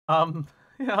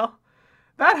You know,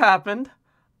 that happened.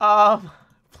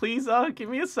 Please, give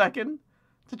me a second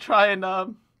to try and,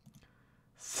 I'm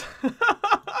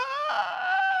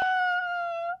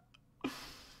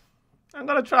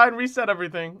gonna try and reset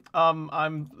everything.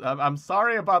 I'm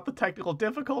sorry about the technical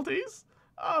difficulties.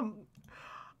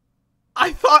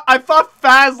 I thought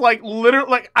Faz, like, literally,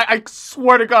 like, I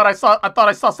swear to God, I thought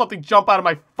I saw something jump out of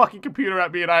my fucking computer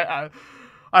at me, and I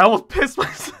almost pissed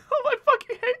myself. I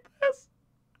fucking hate this.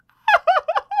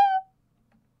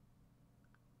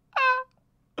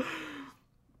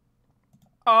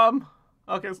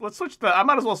 Okay, so let's switch that. I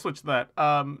might as well switch that.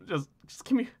 Just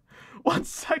give me 1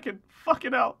 second.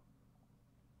 Fucking hell.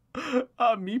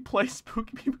 Me play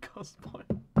Spooky Meme cosplay.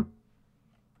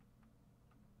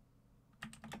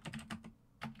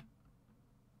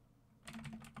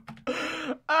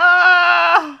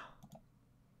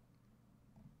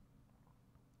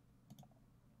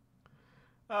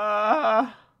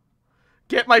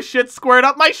 Get my shit squared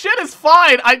up. My shit is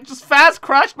fine. I just fast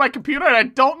crashed my computer and I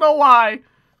don't know why.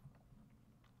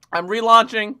 I'm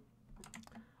relaunching.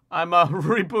 I'm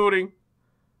rebooting.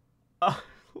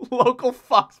 Local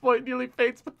Foxpoint nearly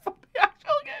fades before the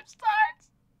actual game starts.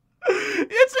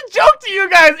 It's a joke to you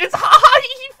guys. It's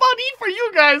funny for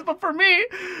you guys, but for me,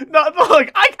 no, look,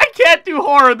 I can't do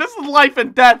horror. This is life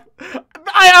and death.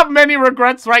 I have many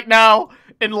regrets right now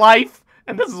in life,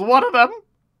 and this is one of them.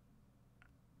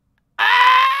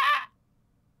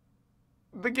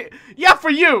 Yeah, for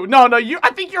you. No, you.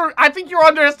 I think you're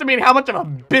underestimating how much of a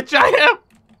bitch I am.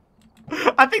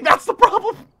 I think that's the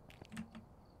problem.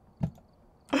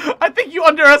 I think you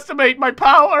underestimate my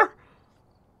power.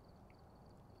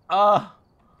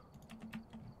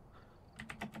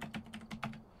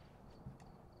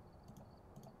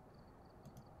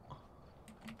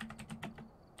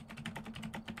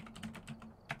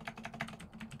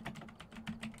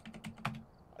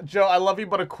 Joe, I love you,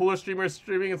 but a cooler streamer is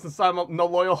streaming, and since I'm no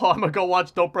loyal, I'm gonna go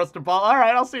watch Don't Press the Ball.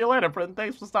 Alright, I'll see you later, friend.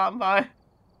 Thanks for stopping by.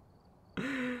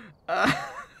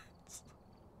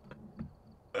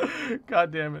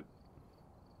 God damn it.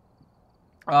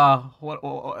 What?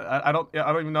 I don't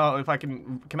even know if I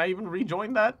can I even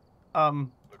rejoin that?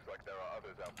 Looks like there are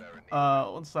others out there in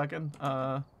need. 1 second.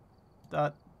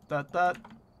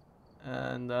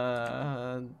 And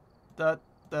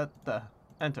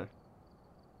enter.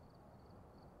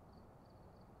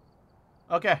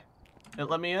 Okay, it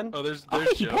let me in. Oh, there's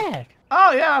Joe. Back.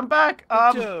 Oh yeah, I'm back.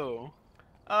 Joe.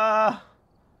 I'm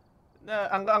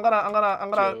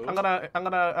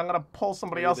gonna pull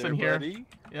somebody else in here. Buddy.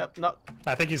 Yep. No.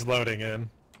 I think he's loading in.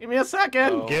 Give me a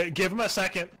second. Oh. Give him a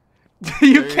second.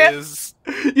 You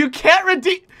can't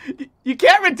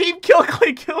redeem Kill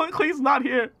Clee's not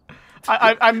here.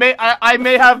 I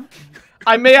may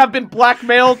have been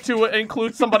blackmailed to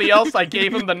include somebody else. I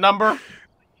gave him the number.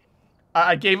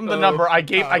 I gave him the number. I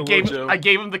gave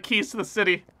him the keys to the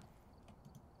city.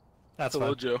 That's Hello,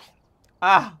 fine. Joe.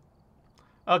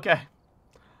 Okay.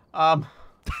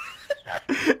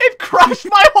 It crushed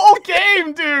my whole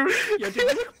game, dude. Yeah,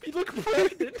 dude, you look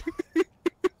pregnant.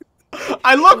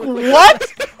 I look what?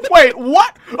 Wait,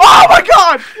 what? Oh my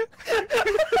god!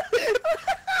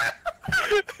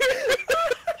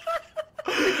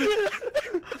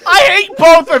 I hate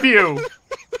both of you.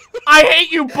 I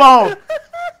hate you both.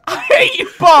 I hate you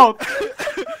both.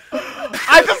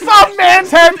 I just saw a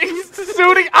man's head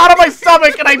shooting out of my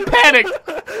stomach and I panicked.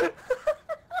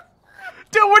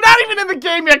 Dude, we're not even in the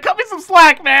game yet. Cut me some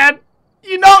slack, man.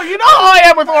 You know how I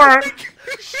am with horror.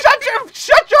 Shut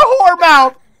your whore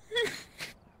mouth.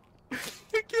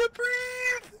 I can't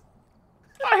breathe.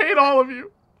 I hate all of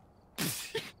you.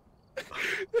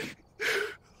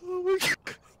 Oh my god,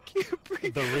 I can't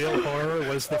breathe. The real horror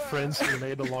was the friends you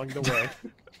made along the way.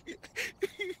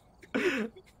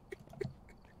 I'm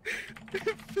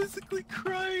physically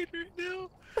crying right now.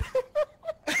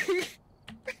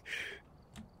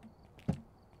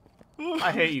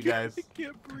 I hate you guys. I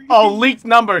can't breathe. Oh, leaked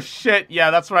number. Shit. Yeah,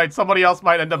 that's right. Somebody else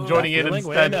might end up joining in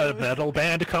instead. When a metal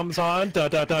band comes on. Da,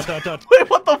 da, da, da, da. Wait,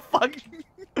 what the fuck?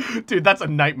 Dude, that's a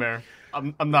nightmare.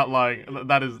 I'm not lying.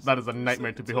 That is a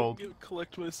nightmare to behold.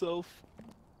 Collect myself.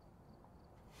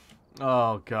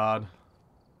 Oh god.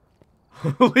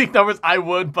 Leaked numbers, I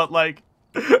would, but like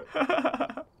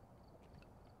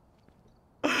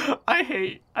I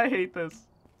hate this.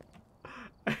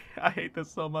 I hate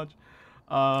this so much.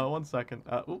 1 second.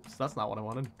 Oops, that's not what I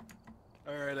wanted.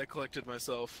 Alright, I collected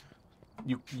myself.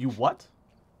 You what?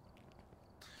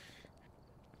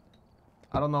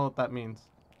 I don't know what that means.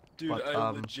 Dude, but, I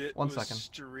legit 1 was second.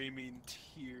 streaming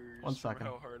tears 1 second.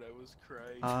 for how hard I was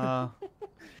crying.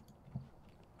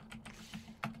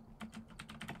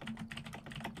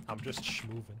 I'm just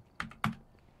schmoovin'.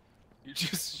 You're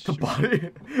just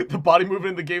The body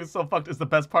movement in the game is so fucked. It's the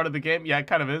best part of the game. Yeah, it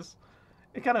kind of is.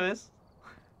 It kind of is.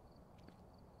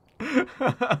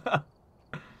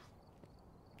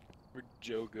 Where'd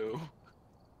Joe go?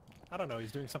 I don't know.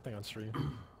 He's doing something on stream.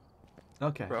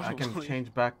 Okay, I can Probably.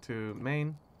 change back to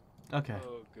main. Okay.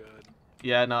 Oh god.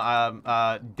 Yeah,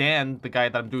 no, Dan, the guy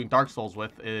that I'm doing Dark Souls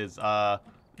with, is,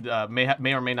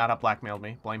 may or may not have blackmailed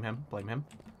me. Blame him, blame him.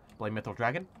 Blame Mythal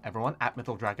Dragon. Everyone, at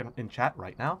Mythal Dragon in chat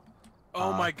right now.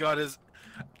 Oh my god, is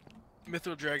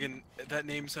Mythal Dragon, that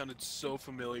name sounded so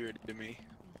familiar to me.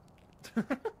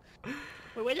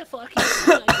 Wait, where the fuck is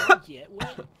my yet?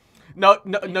 What?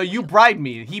 No, you bribed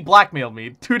me. He blackmailed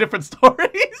me. Two different stories.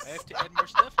 I have to add more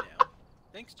stuff now.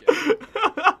 Thanks, Joe.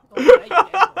 Oh, right,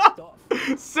 yeah,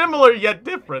 stuff. Similar yet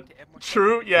different. To add more stuff.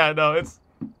 True, yeah, no, it's...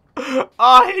 Oh,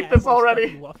 I hate this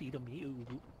already. Wuffy to me.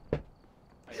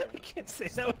 I can't say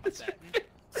that.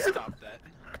 Stop that.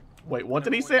 Wait, what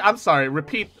did he say? I'm sorry.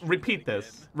 Repeat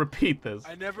this. Repeat this.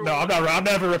 I never. No, I'm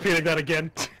never repeating that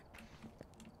again.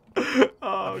 Oh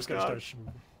I'm just gonna god. start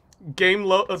schmoovin'. Game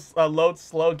load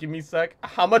slow. Give me a sec.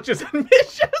 How much is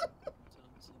admission?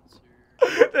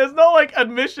 There's no like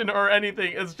admission or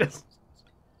anything. It's just.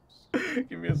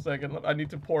 Give me a second. I need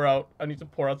to pour out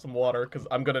some water because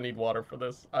I'm gonna need water for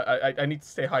this. I need to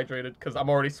stay hydrated because I'm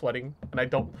already sweating and I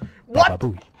don't. What?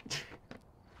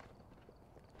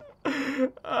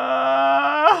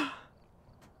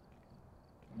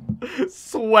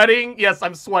 Sweating? Yes,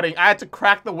 I'm sweating. I had to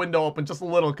crack the window open just a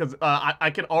little because I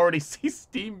can already see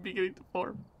steam beginning to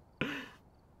form.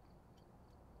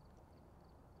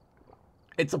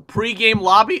 It's a pre-game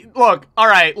lobby. Look, all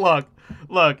right, look.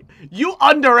 You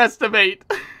underestimate.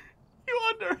 You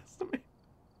underestimate.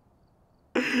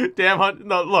 Damn,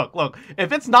 no, look.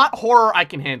 If it's not horror, I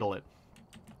can handle it.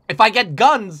 If I get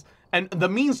guns and the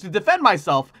means to defend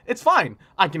myself, it's fine.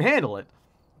 I can handle it.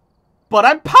 But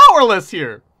I'm powerless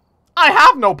here. I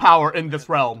have no power in this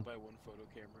realm. Buy one photo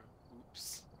camera.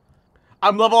 Oops.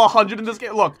 I'm level 100 in this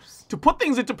game. Look, to put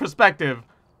things into perspective,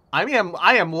 I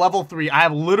am level 3. I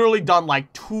have literally done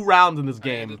like 2 rounds in this I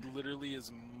game. added literally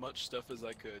as much stuff as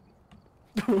I could.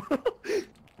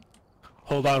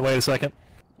 Hold on, wait a second.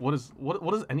 What is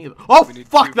any of the— Oh, We need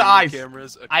fuck 2 the video eyes.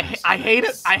 cameras, a I hate it.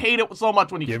 crucifix. I hate it so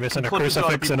much when you You're missing a clip into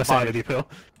other crucifix and a people's bodies. sanity pill.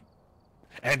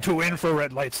 And 2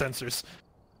 infrared light sensors.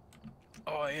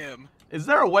 Oh, I am. Is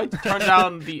there a way to turn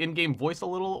down the in-game voice a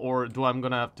little, or I'm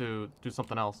gonna have to do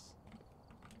something else?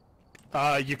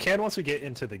 You can once we get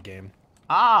into the game.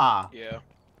 Ah, Yeah.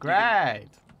 great.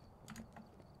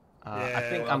 I Yeah,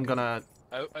 think well, I'm gonna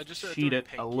I just started cheat throwing it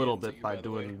paint a little cans at bit you, by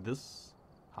the way. doing this.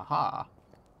 Haha.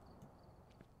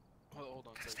 Hold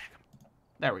on a second.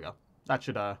 There we go. That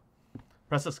should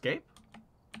press escape.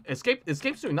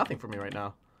 Escape's doing nothing for me right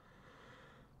now.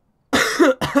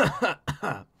 What the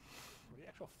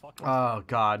actual fuck is Oh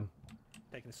god.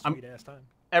 taking a sweet ass time?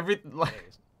 Every There it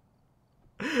is.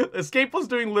 escape was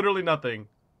doing literally nothing.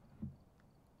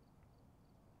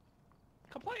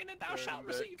 Complain and thou Alright, shalt I'm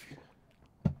back. receive.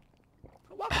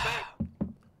 Welcome back.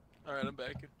 Alright, I'm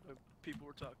back. People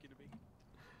were talking to me.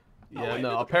 Yeah, wait,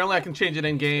 no. it's Apparently, I can change it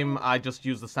in game. I just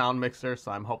use the sound mixer,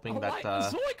 so I'm hoping that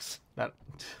Alright, zoinks. that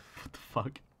what the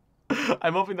fuck.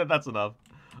 I'm hoping that that's enough.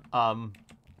 God.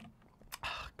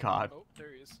 Oh,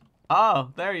 there he is.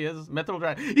 Oh, there he is. Mythal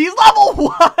Dragon. He's level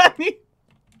 1.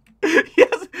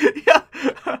 Yes. Yeah.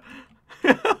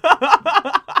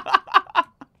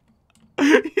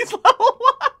 He's level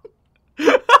 1.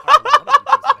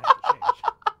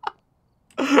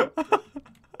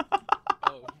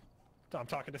 Oh. I'm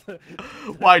talking to.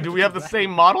 Why? Do we have the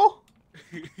same model?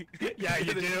 Yeah,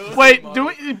 you do. Wait, do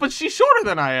we? But she's shorter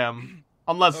than I am.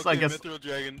 Unless I Okay, guess. Mythral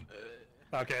Dragon.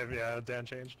 Okay, yeah, Dan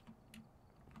changed.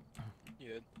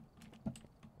 Yeah.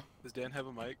 Does Dan have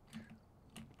a mic?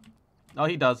 Oh,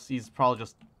 he does. He's probably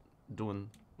just doing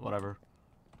whatever.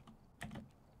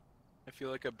 I feel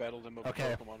like I battled him over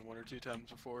Okay. Pokemon 1 or 2 times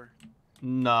before.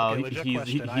 No, Okay, legit he's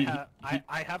question.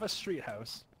 I have a street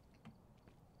house,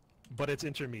 but it's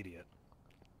intermediate.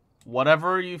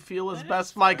 whatever you feel is That is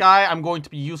best, my fine. guy. I'm going to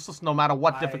be useless no matter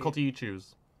what I- difficulty you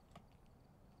choose.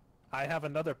 I have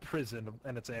another prison,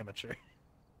 and it's amateur.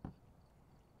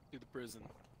 Do the prison.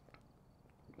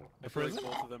 The I feel prison?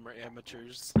 like both of them are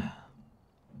amateurs.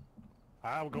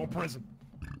 I will go prison.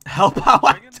 Help how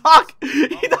I Dragon? talk. Does He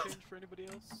model does. change for anybody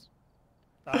else?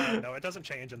 No, it doesn't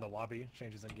change in the lobby. It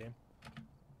changes in game.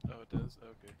 Oh, it does?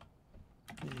 Okay.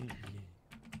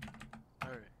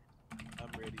 Alright.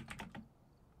 I'm ready.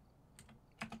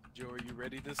 Joe, are you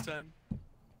ready this time?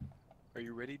 Are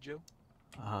you ready, Joe?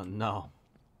 No.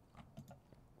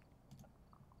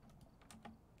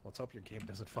 Let's hope your game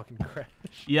doesn't fucking crash.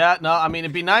 Yeah, no, I mean,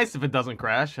 it'd be nice if it doesn't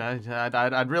crash.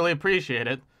 I'd really appreciate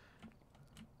it.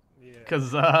 Yeah.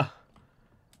 Because,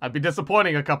 I'd be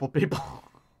disappointing a couple people.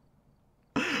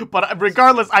 But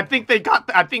regardless, I think they got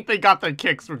their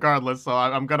kicks regardless, so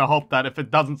I'm gonna hope that if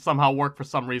it doesn't somehow work for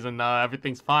some reason,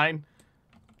 everything's fine.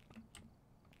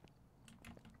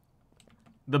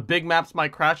 The big maps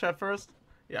might crash at first.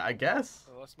 Yeah, I guess.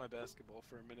 I lost my basketball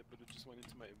for a minute, but it just went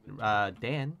into my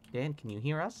inventory. Dan, can you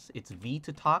hear us? It's V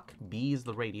to talk, B is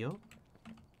the radio.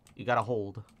 You gotta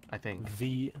hold, I think.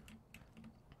 V.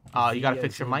 You gotta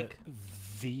fix your mic.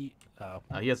 V. Oh.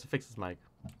 He has to fix his mic.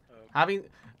 Having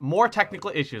more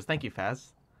technical issues. Thank you,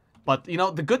 Faz. But you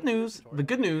know, the good news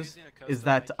is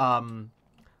that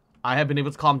I have been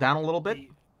able to calm down a little bit.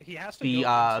 He has to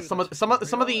The some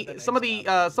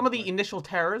of the initial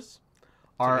terrors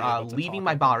are leaving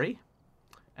my body,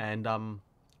 and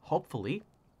hopefully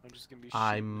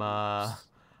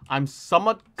I'm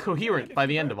somewhat coherent by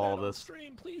the end of all of this.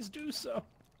 Stream, please do so.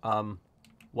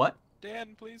 What?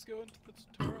 Dan, please go into the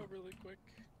tutorial really quick.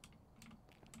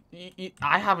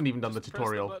 I haven't even done the Just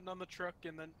tutorial. Press the button on the truck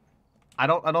and then. I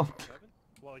don't.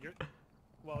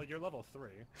 Well, you're level 3.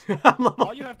 I'm level-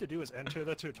 All you have to do is enter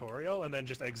the tutorial and then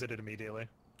just exit it immediately.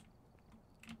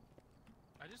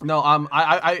 No, I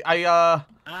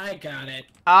got it.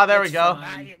 there we It's go.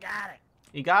 fine. You got it.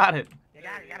 You got it. You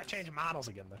gotta change models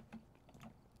again, though.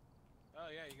 Oh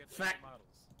yeah, you got the Fact- models.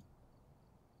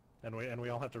 And we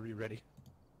all have to re-ready.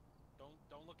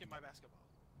 Don't look at my basketball.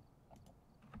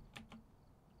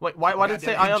 Wait, why did it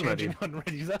say I unready?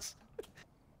 Unready us?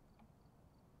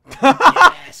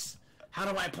 Yes. How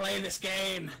do I play this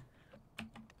game?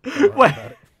 Wait. Don't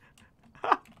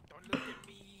look at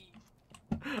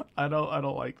me. I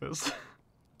don't like this.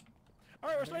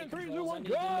 Alright, we're How many starting 3, 2, controls I 1, need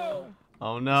to go! know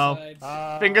Oh no.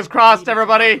 besides Fingers crossed,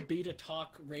 everybody. B to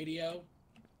talk radio.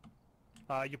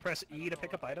 You press E to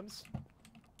pick up items,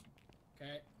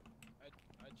 Okay.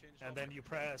 I changed all and then my you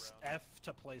controls press around. F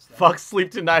to place them. Fuck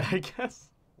sleep tonight, I guess.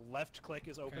 Left click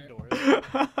is open Okay. doors.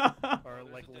 Or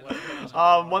like left click is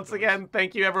Once doors. again,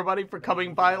 thank you everybody for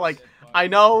coming by. Like, I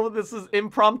know this is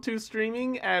impromptu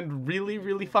streaming and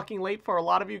really fucking late for a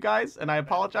lot of you guys, and I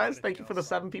apologize. Thank you for the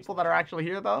 7 people that are actually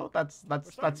here, though. That's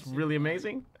really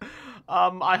amazing.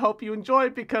 I hope you enjoy,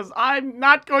 because I'm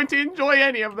not going to enjoy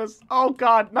any of this. Oh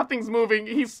god, nothing's moving.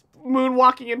 He's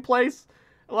moonwalking in place.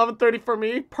 11:30 for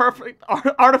me. Perfect.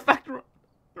 Artifact.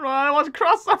 I want to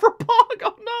cross over Pog.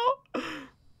 Oh no.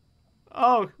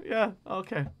 Oh yeah.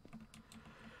 Okay.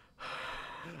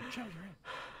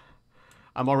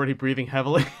 I'm already breathing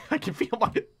heavily. I can feel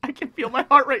my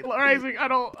heart rate rising. I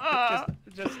don't.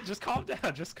 Just calm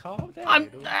down. Just calm down. I'm.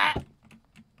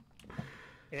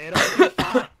 It'll be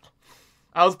fine.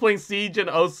 I was playing Siege and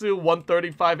Osu.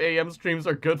 1:35 a.m. streams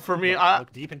are good for me.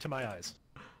 Look deep into my eyes.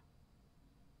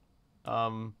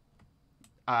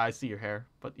 I see your hair,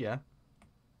 but yeah.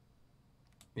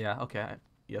 Yeah. Okay.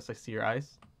 Yes, I see your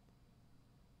eyes.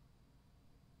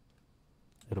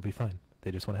 It'll be fine.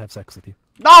 They just want to have sex with you.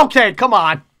 Okay, come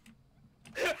on.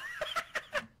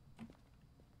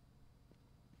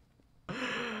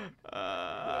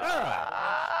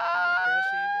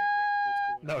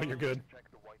 No, you're good.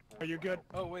 Are you good?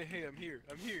 Oh wait, hey, I'm here.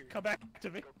 I'm here. Come back to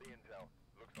me.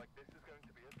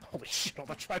 Holy shit, all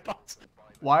the tripods.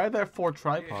 Why are there 4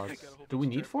 tripods? got a whole Do we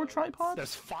bunch of need 4 tripods?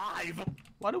 There's 5.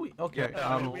 Why do we? Okay.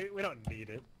 Yeah, We don't need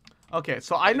it. Okay.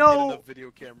 So I Get know. enough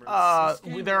video cameras.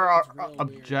 This game There are runs real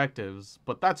weird. objectives,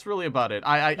 but that's really about it.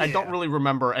 I don't Yeah. really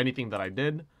remember anything that I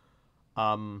did.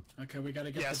 Okay, we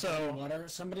gotta get Yeah, the so- water.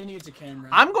 Somebody needs a camera.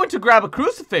 I'm going to grab a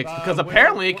crucifix because where-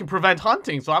 apparently it can prevent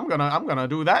hunting. So I'm gonna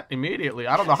do that immediately.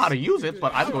 I don't know how to use it,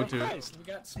 but I'm Oh, going to. Christ, we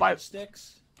got By- smart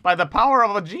sticks. By the power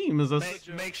of a gene, is this?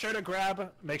 Make sure to grab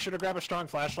a strong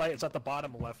flashlight. It's at the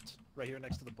bottom left, right here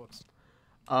next to the books.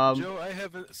 Joe, I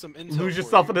have some intel. lose for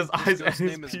yourself you. in his eyes This and ghost's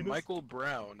his name is penis. Michael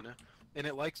Brown, and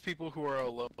it likes people who are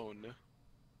alone.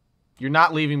 You're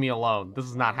not leaving me alone. This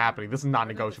is not happening. This is not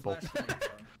negotiable.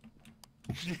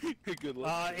 Good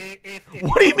luck.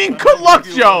 What do you mean, good luck,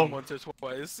 Leave you alone Joe? Once or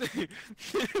twice.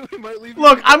 We might leave you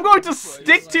Look, alone I'm going to once or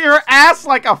stick twice. to your ass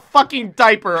like a fucking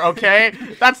diaper, okay?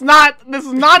 This is not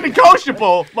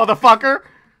negotiable, motherfucker.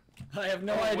 I have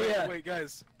no Oh, idea. Wait,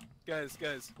 guys,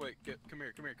 wait, come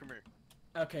here.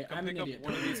 Okay, Come I'm an pick up idiot.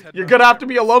 one of these You're headphone gonna have to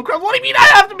be cameras. alone, Chris. What do you mean I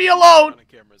have to be alone?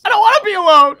 I don't want to be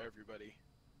alone. For everybody.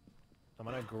 I'm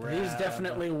gonna grab. These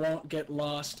definitely won't get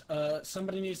lost.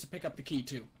 Somebody needs to pick up the key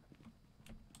too.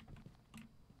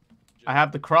 I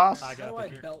have the cross. I How got do the I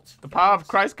key. belt? The power of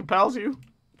Christ compels you.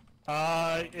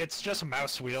 It's just a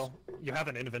mouse wheel. You have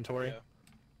an inventory.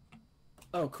 Yeah.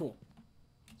 Oh, cool.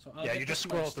 So I'll Yeah, get you the just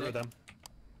smart scroll through stick.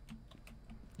 them.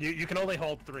 You can only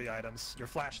hold 3 items. Your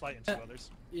flashlight and 2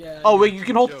 others. Yeah. Oh wait, you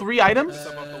can hold Joe, 3 items? Pick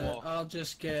this up off the wall. I'll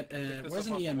just get. this Where's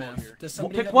up an off the wall EMF? here. Does Well,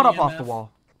 somebody pick have what an up off EMF? the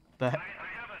wall? The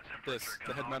This,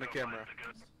 the head-mounted camera.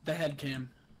 The head cam.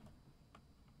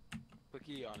 Click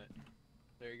E on it.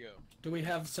 There you go. Do we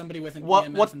have somebody with an what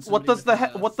EMF what and what somebody does with the a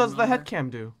head what does the head thermometer? cam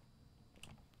do?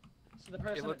 So the It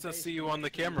person lets at us base see you can on the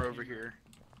see camera the over camera. here.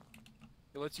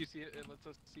 It lets you see it. It lets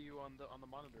us see you on the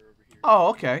monitor over here. Oh,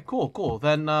 okay, cool.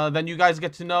 Then you guys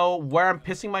get to know where I'm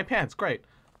pissing my pants. Great.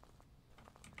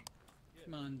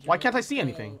 Come on, Why Joe, can't I let's see go.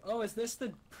 anything? Oh, is this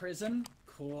the prison?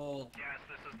 Cool.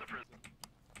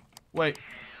 Wait.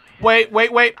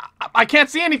 I can't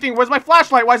see anything. Where's my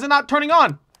flashlight? Why is it not turning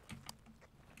on?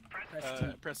 Press T.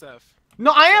 Press F.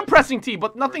 No, I am pressing T,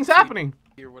 but nothing's T. happening.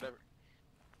 Or whatever.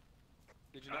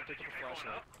 Did you not pick up a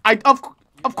flashlight?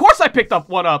 Of course I picked up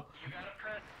one up. You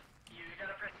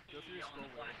gotta press Go through E your on the scroll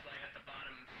wheel. flashlight at the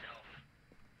bottom shelf.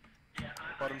 Yeah,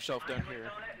 Bottom shelf down here.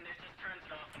 on it and it just turns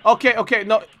it off. Okay,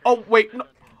 no. Oh, wait. No.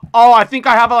 Oh, I think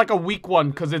I have like a weak one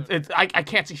because I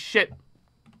can't see shit.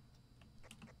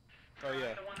 Oh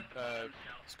yeah.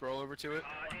 Scroll over to it.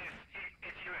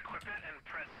 If you equip it and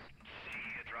press C,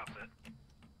 it drops it.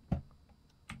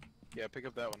 Yeah, pick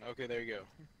up that one. Okay, there you go. Oh,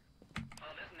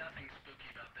 there's nothing spooky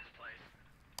about this place.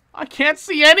 I can't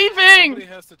see anything. Somebody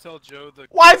has to tell Joe the.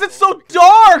 Why is it so because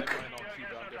dark? mine all keyed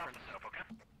on different.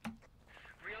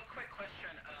 Real quick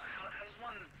question, how does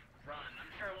one run?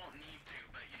 I'm sure I won't need to,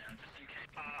 but you know, just in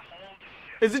case. Hold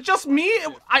shift. Is it just me?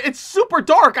 It's super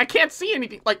dark. I can't see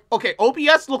anything. Like, okay,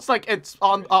 OBS looks like it's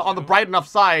on the bright enough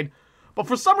side, but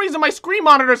for some reason my screen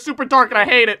monitor is super dark and I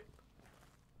hate it.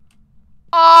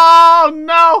 Oh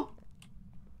no!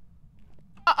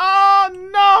 Oh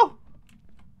no!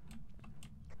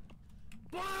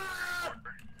 What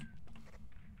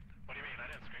do you mean? I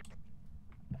didn't scream.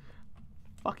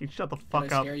 Fucking shut the Did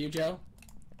fuck I up. scare you, Joe?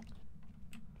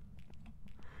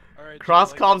 All right.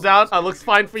 Cross, Joe, calm this down. is It looks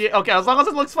gonna fine be- for you. Okay, as long as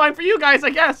it looks fine for you guys, I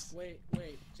guess. Wait,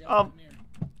 Joe, Um, come here.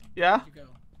 Yeah? Where'd you go?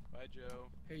 Bye, Joe.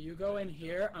 Here, you go in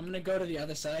here. I'm gonna go to the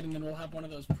other side, and then we'll have one of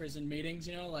those prison meetings,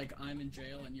 you know, like I'm in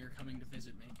jail and you're coming to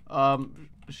visit me.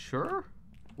 Sure?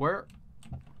 Where?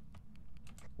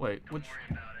 Wait, which... Don't worry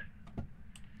about it.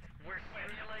 We're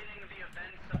simulating the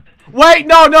events of the Wait,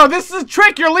 no, this is a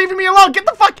trick. You're leaving me alone. Get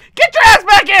your ass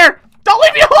back here. Don't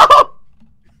leave me alone.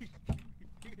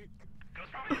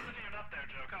 Ghost probably isn't even up there,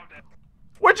 Joe. Calm down.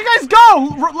 Where'd you guys go?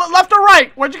 Left or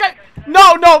right? Where'd you guys...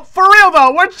 No, for real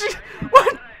though. Where'd you go,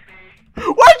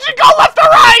 left or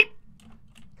right?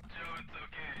 Joe, it's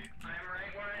okay. I'm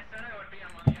right where I said I would be.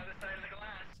 I'm on the other side of the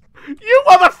glass. You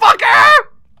motherfucker!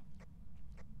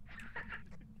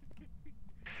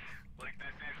 Like this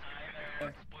is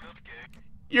either split up gig.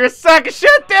 You're a sack of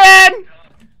shit, Dan. Joe,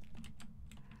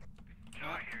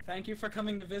 here. Thank you for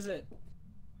coming to visit.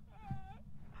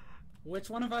 Which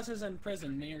one of us is in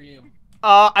prison, me or you?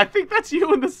 I think that's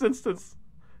you in this instance.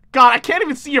 God, I can't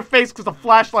even see your face because the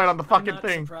flashlight on the I'm fucking not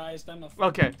thing. surprised. I'm a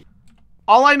Okay.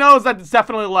 All I know is that it's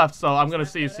definitely left, so I'm gonna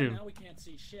see you Better, soon. Now we can't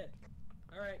see shit.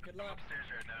 All right, good luck. Upstairs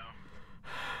right now.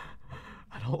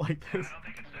 I don't like this. I don't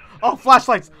think it's down. Oh,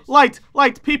 flashlights! Light!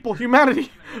 People!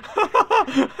 Humanity!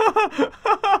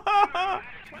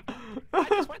 I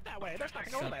just went that way. There's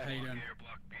nothing over Sup, how there. you doing?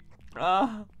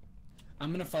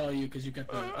 I'm gonna follow you because you got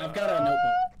the. I've got a notebook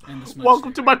and the smudge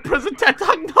welcome to stick. my prison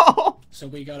TikTok. No! So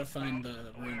we gotta find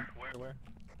the room. Where?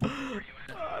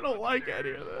 I don't like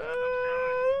any of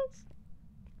this.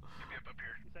 Yep, up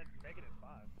here. You said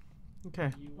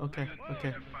 -5. Okay.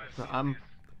 No,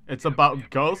 it's about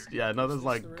ghosts? Yeah, no, there's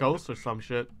like ghosts or some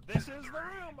shit. This is the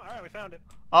room. All right, we found it.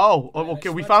 Oh, Alright, I okay,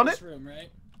 we smudged found this it? room,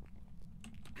 right?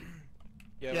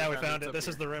 Yeah, we found It's it. up This here.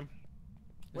 is the room.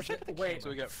 Is it- Wait, So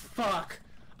we got. fuck!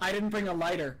 I didn't bring a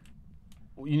lighter.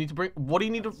 You need to bring, what do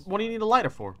you need a lighter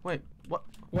for? Wait, what?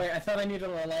 Wait, I thought I needed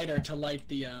a lighter to light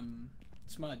the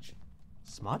smudge.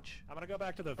 Smudge? I'm gonna go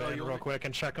back to the Oh, van you real only- quick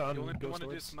and check on You only ghost want to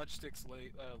do orbs. smudge sticks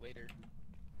later.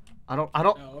 I don't,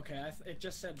 Oh, okay. It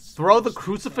just said. Throw smudge, the so it's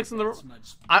crucifix like in the that room?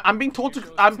 smudge. I'm being told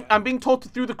to, I'm being told to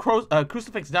throw the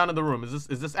crucifix down in the room. Is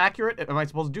this accurate? Am I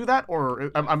supposed to do that, or Throw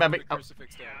the I'm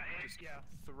crucifix down. Just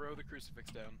throw the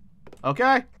crucifix down.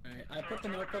 okay? Alright, I put the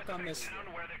notebook on this.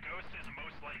 Down where the ghost is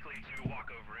most likely to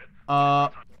walk over it.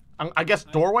 I guess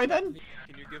doorway then?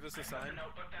 Can you give us a sign?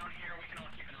 Notebook down here. We can all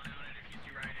keep an eye on it. If you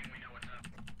see writing, we know what's up.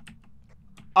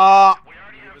 We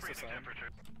already Can you have give us a freezing sign? temperature.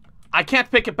 I can't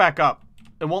pick it back up.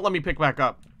 It won't let me pick back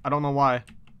up. I don't know why.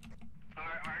 Are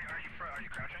you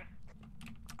crouching?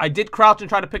 I did crouch and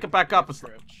try to pick it back up.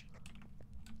 Crouch.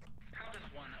 How does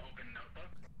one open notebook?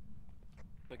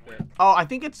 Like that. Oh, I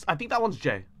think that one's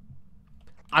J.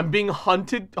 I'm being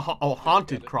hunted. Oh,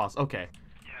 haunted Got it. cross. Okay.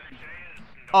 Yeah,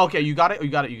 Okay, you got it. You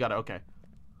got it. You got it. Okay.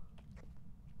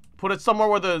 Put it somewhere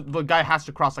where the guy has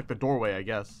to cross, like the doorway, I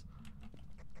guess.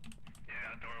 Yeah,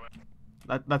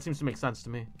 doorway. That seems to make sense to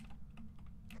me.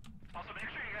 Also, make sure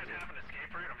you guys have an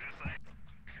escape route. I'm just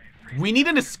saying. We need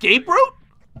an escape route?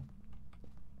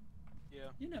 Yeah.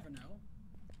 You never know.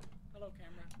 Hello,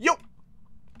 camera. Yo!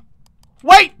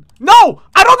 Wait! No!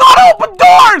 I don't know how to open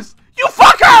doors! You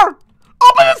fucker!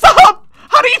 Open this up!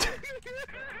 How do you...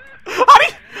 How do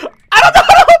you... I don't know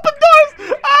how to open doors!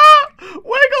 Ah!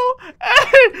 Wiggle!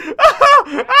 Hey!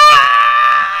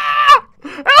 Ah!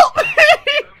 Help me!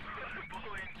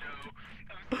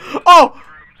 Oh!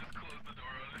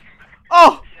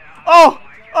 Oh! Oh!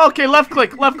 Okay, left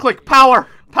click, power,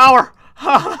 power.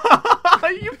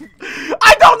 I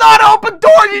don't know how to open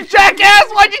doors, you jackass!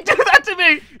 Why'd you do that to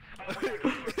me?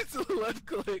 It's a left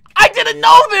click. I didn't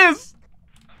know this!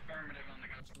 Affirmative on the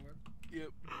ghost board. Yep.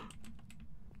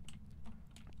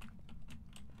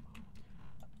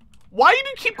 Why do you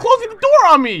keep closing the door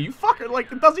on me? You fucker,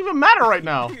 like, it doesn't even matter right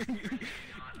now.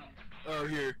 Oh,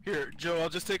 here, Joe. I'll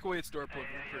just take away its door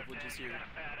privileges here.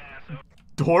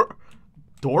 Door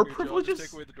Here, Joe, I'll privileges?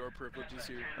 just take away the door privileges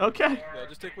here. Okay. Yeah,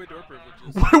 just take away door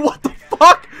privileges. Wait, what the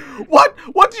fuck? What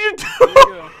did you There you do?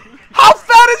 go. How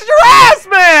fat is your ass,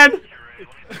 man?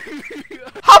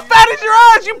 How fat is your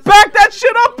ass? You backed that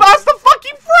shit up past the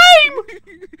fucking frame!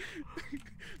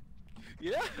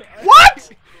 Yeah. What?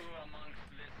 Who amongst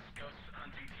this ghost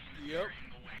hunting team is Yep. carrying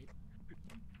the weight?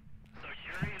 So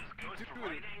Yuri is ghost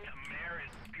writing, Mare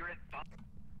is spirit box,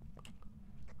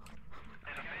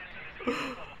 and a Phantom is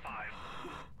level 5.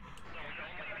 So we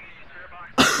only need a spirit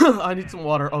box. I need some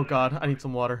water. Oh god, I need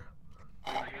some water.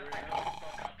 Up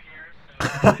here,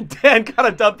 so Dan got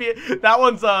a dumpy. That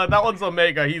one's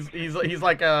Omega. He's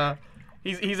like a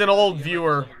he's an old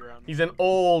viewer. He's an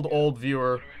old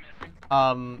viewer.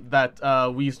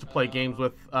 That we used to play games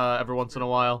with every once in a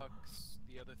while.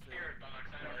 The other thing.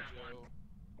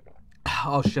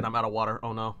 Oh shit, I'm out of water.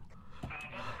 Oh no.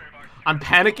 I'm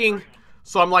panicking,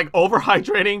 so I'm like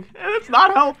overhydrating, and it's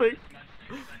not helping.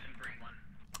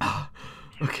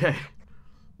 Okay.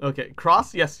 Okay.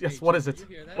 Cross? Yes, yes. What is it?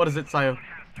 What is it, Sayo?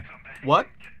 What?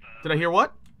 Did I hear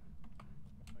what?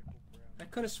 I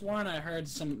could have sworn I heard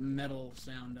some metal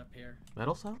sound up here.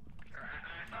 Metal sound? I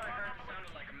thought I heard it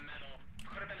sounded like a metal.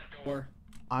 Could have been a door. Or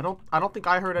I don't think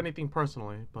I heard anything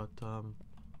personally, but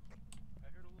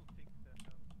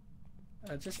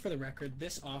just for the record,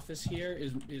 this office here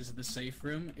is the safe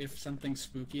room. If something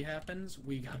spooky happens,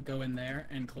 we go in there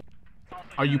and close.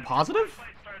 are you positive?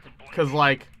 Cause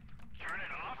like, Turn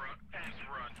it off and just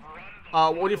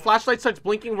run. when your flashlight starts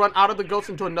blinking, run out of the ghost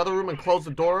into another room and close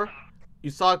the door. You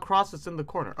saw a cross that's in the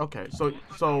corner. Okay, so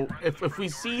if we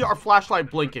see our flashlight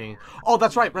blinking, oh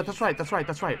that's right, that's right.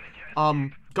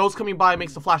 Ghost coming by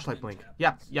makes the flashlight blink.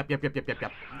 Yep.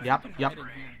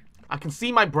 I can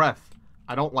see my breath.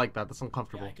 I don't like that. That's Yeah,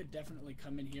 uncomfortable. I could definitely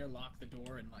come in here, lock the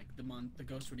door, and like the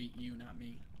ghost would eat you, not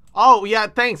me. Oh yeah,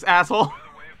 thanks, asshole.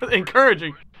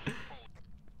 Encouraging.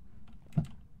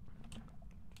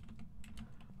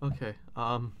 Okay.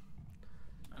 I'm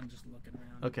just looking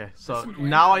around. Okay. So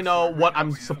now I know what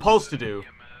I'm supposed to do.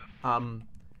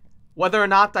 Whether or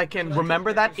not I can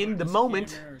remember that in the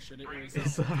moment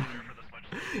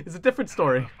is a different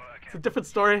story. It's a different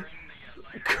story.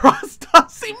 Cross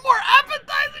does seem more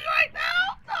appetizing right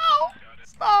now. No,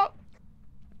 stop.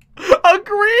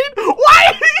 Agreed.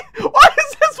 Why is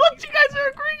this what you guys are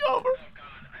agreeing over? Oh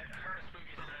god, I heard a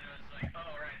spooky sound and it's like, oh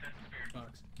right, that's a spirit.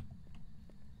 Box.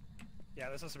 Yeah,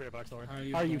 this is a spirit box, Lord. Are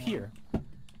you Are you going? here?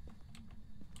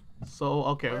 So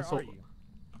okay. Where So are you?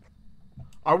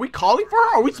 are we calling for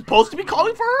her? Are we supposed to be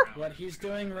calling for her? What he's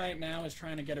doing right now is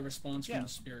trying to get a response Yeah. from the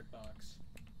spirit box.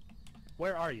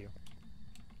 Where are you?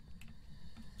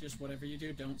 Just whatever you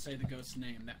do, don't say the ghost's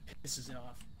name. That pisses it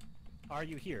off. Are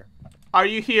you here? Are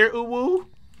you here, Uwu?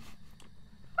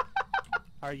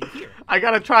 Are you here? I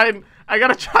gotta try and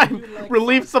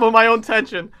relieve some of my own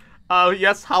tension.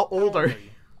 Yes. How old are you?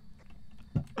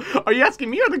 Are you asking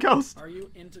me or the ghost? Are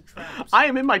you into traps? I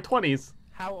am in my 20s.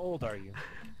 How old are you?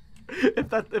 If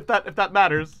that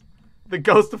matters. The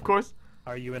ghost, of course.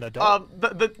 Are you an adult?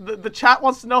 The chat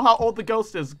wants to know how old the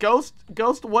ghost is. Ghost,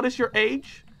 what is your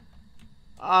age?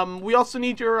 We also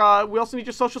need your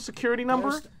social security number.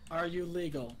 Ghost, are you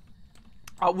legal?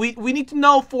 We need to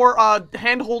know for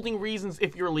hand-holding reasons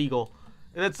if you're legal.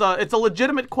 It's a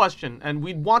legitimate question, and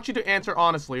we want you to answer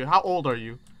honestly. How old are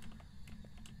you?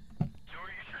 Joe, are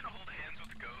you trying to hold hands with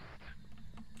the ghost?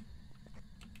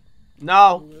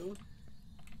 No. Blue? Is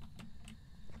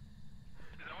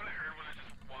that what I heard when I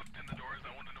just walked in the door? Is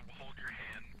I wanted to hold your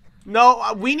hand?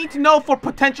 No, we need to know for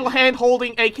potential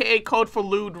hand-holding, aka code for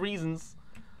lewd reasons.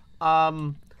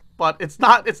 But it's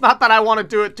not that I want to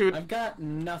do it, dude. I've got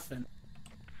nothing.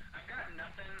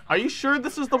 Are you sure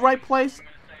this is the right place? I'm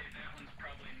gonna say that one's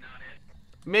probably not it.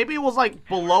 Maybe it was like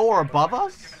below or above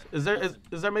us? Is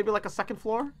there maybe like a second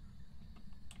floor?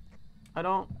 I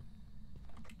don't.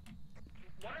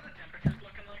 What are the temperatures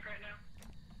looking like right now?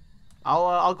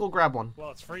 I'll go grab one.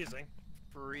 Well, it's freezing.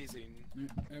 Freezing.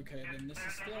 Okay, then this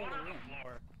is still the room.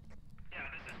 Floor. Yeah,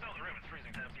 this is still the room. It's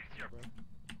freezing temps.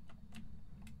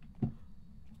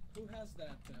 Who has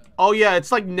that? Oh yeah,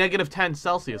 it's like -10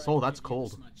 Celsius. Oh, that's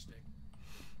cold. Smudge stick?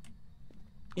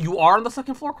 You are on the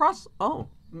second floor, Cross? Oh,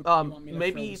 You want me to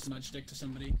maybe. throw a smudge stick to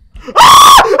somebody? Ah!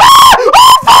 Ah!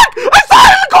 Oh fuck! I saw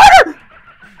it in the corner!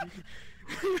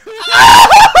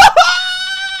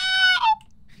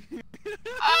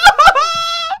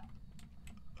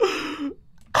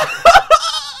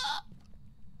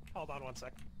 Hold on one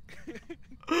sec.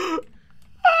 He's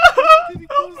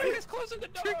closing the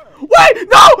door! Wait!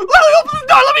 No! Let me open the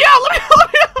door! Let me out! Let me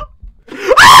out!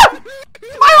 Ah!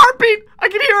 My heartbeat! I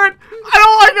can hear it! I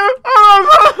don't like it!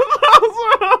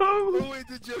 Oh wait,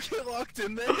 did you get locked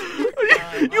in there?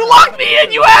 You locked me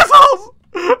in, you assholes!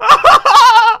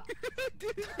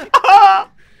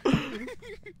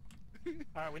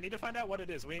 Alright, we need to find out what it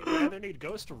is. We either need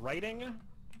ghost writing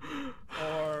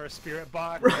or spirit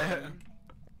box.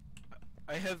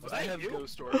 I have you?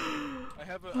 ghost orb. I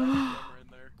have a camera in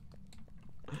there.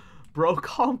 Bro,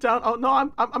 calm down. Oh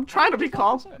no, I'm trying to be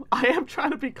calm. I am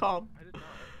trying to be calm. I did not.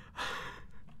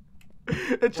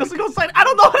 It's just a ghost sign. I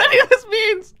don't know what any of this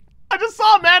means. I just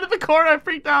saw a man in the corner. I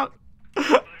freaked out.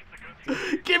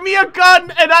 Give me a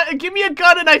gun and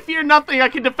I fear nothing. I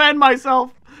can defend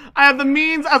myself. I have the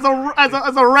means as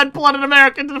a red-blooded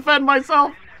American to defend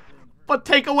myself. But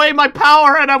take away my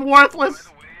power and I'm worthless.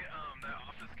 By the way, that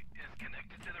office is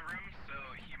connected to the room, so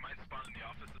he might spawn in the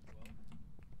office as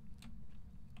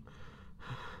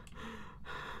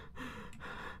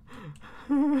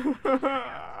well.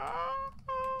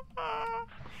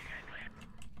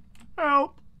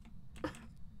 Help.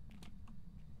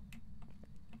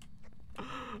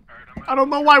 Alright, I don't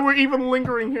know why we're even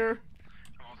lingering here.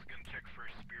 I'm also gonna check for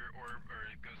spirit orb or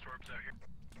ghost orbs out here.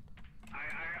 I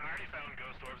already found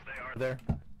ghost orbs. They are There.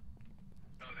 Oh,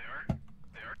 they are?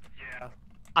 They are? Yeah.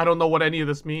 I don't know what any of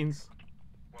this means.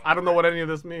 I don't know what any of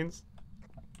this means.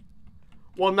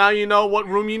 Well, now you know what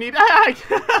room you need. Yeah,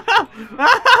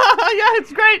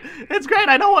 it's great. It's great.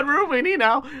 I know what room we need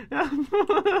now. I'm in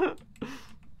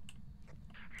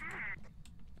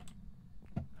here, by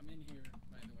the way. I'm in the room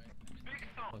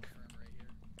right here.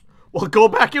 Well, go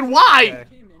back in. Why? Okay.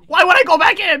 Came in here, Why would I go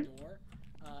back in? door,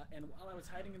 and while I was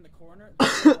hiding in the corner,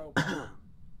 the door opened.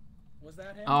 Was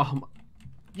that him?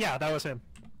 Yeah, that was him.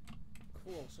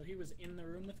 Cool. So he was in the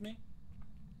room with me?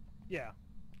 Yeah.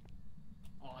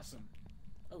 Awesome.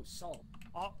 Oh, salt.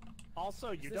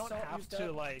 Also, you this don't salt have used to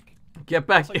up? like. Get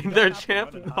back Also, you in don't there, have to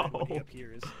champ. run and hide when he No.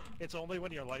 appears. It's only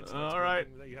when your lights All start right.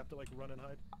 blinking that you have to like run and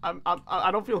hide.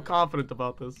 I don't feel confident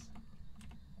about this.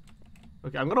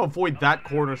 Okay, I'm gonna avoid that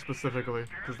corner specifically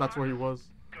because that's where he was.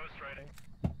 Ghost writing.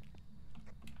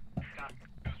 Got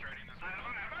ghost writing this way.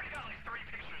 I've already got like 3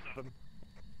 pictures of him.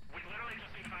 We literally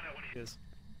just need to find out what he is. Is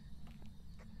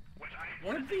Which I...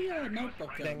 Where'd the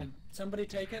notebook go? Did somebody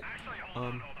take it? Actually, hold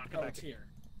on. Oh, it's here.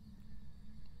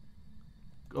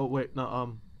 Oh wait,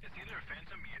 no. It's either a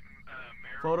phantom mirror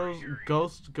Photos, or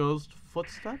ghost,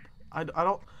 footstep. I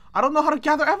don't know how to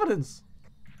gather evidence.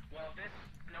 Well, this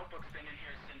notebook's been in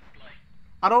here since like...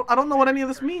 I don't know what any of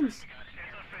this means.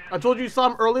 I told you saw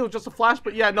him earlier, it was just a flash,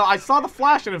 but yeah, no, I saw the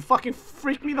flash and it fucking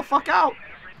freaked me the fuck out.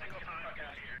 Every single time I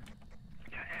got here.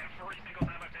 Yeah, every single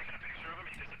time I've taken a picture of him,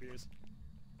 he disappears.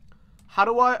 How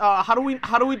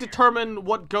do we determine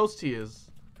what ghost he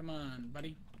is? Come on,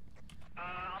 buddy.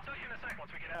 I'll tell you in a sec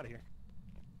once we get out of here.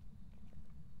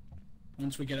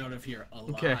 Once we get out of here alive.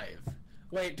 Okay.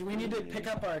 Wait, do we need to pick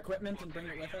up our equipment and bring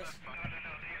it with us?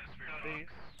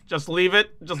 Just leave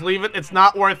it. Just leave it. It's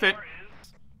not worth it.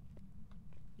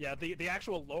 yeah, the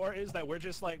actual lore is that we're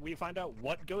just like we find out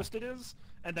what ghost it is,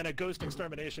 and then a ghost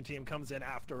extermination team comes in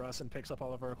after us and picks up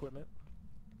all of our equipment.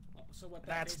 So what that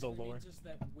That's the basically lore. means is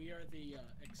that we are the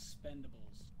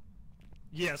Expendables.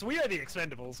 Yes, we are the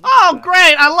Expendables. Oh,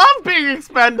 great! I love being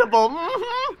expendable.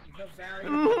 The value.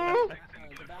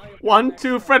 The value of 1, the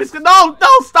 2, next Freddy's. one. No,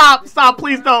 stop! This Stop! is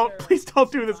Please the don't! part Please where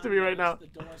don't do this to me right now. the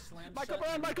door slams Michael shut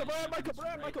Brand, and Michael Brand, the Michael door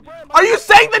Brand, opens Michael Brand, right Are you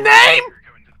saying the name? We're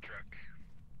going to the truck.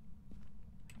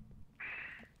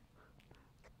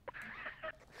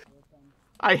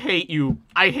 I hate you.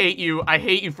 I hate you. I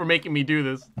hate you for making me do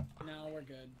this. now. No, we're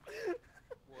good.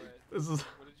 What? This is.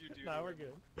 What did you do? we're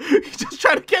good. You just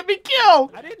trying to get me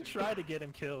killed. I didn't try to get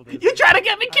him killed. You trying to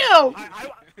get me killed.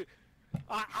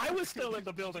 I was still in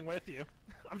the building with you.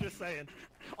 I'm just saying.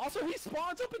 Also, he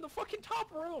spawns up in the fucking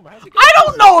top room. I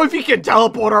don't know if he can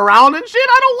teleport around and shit.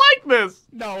 I don't like this.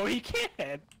 No, he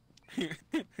can't.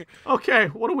 Okay,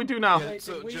 what do we do now? Wait,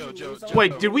 So, did we Joe, lose our-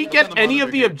 Wait, did we Look get on the any of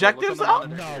monitor the here, Joe. Look on objectives the out?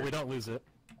 monitor No, here. we don't lose it.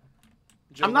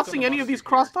 Joe, I'm look not on the seeing any of monitor these here.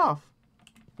 crossed off.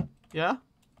 Yeah?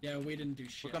 Yeah, we didn't do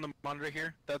shit. Look on the monitor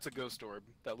here. That's a ghost orb.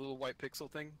 That little white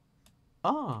pixel thing.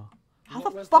 Oh. How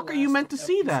What the was fuck are you last meant to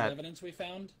see piece of that? Evidence we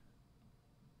found?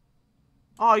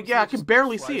 Oh, yeah, I can just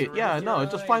barely flies see it. around Yeah, with no, your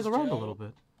it just eyes, flies around a Joe. little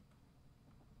bit.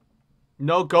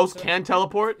 No, ghosts So- can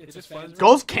teleport? It's just a flies phantom.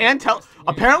 Ghosts can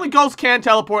Apparently ghosts can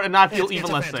teleport and not feel It's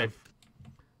even a less phantom.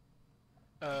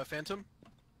 safe. Phantom?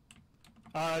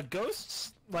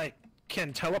 Ghosts, like,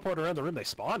 can teleport around the room they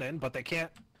spawn in, but they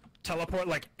can't teleport,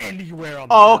 like, anywhere on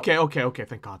the Oh, map. okay.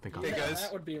 Thank God. Hey, Yeah, guys.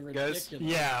 that would be Guys. ridiculous.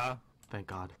 Yeah. Thank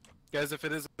God. Guys, if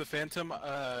it is the Phantom,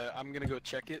 I'm gonna go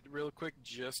check it real quick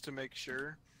just to make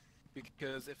sure.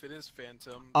 Because if it is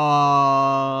Phantom...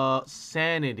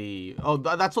 Sanity. Oh,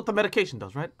 that's what the medication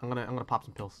does, right? I'm gonna pop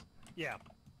some pills. Yeah.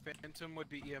 Phantom would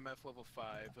be EMF level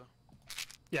 5.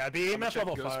 Yeah, the I'm gonna EMF check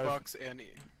level Ghost 5. Box and I'm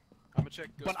gonna check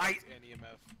Ghost But Box and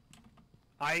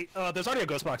EMF. There's already a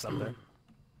ghost box up there.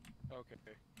 Okay.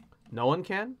 No one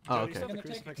can? Oh, Joe, you okay. still have the Gonna take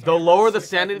crucifix a The on. lower the See if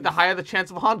I sanity, can- the higher the chance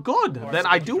of a haunt. Good. Or Then is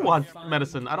I it do just want find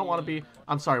medicine. I don't want to be...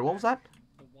 I'm sorry, what was that?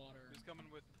 The water. Who's coming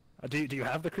with... Do you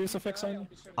have the crucifix on you?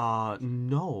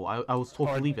 No. I was told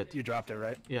Or to leave it. You dropped it,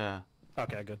 right? Yeah.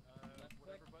 Okay, good.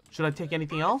 Should I take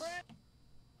anything else?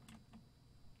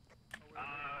 No,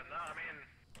 I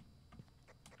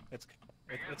mean,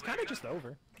 It's kind of just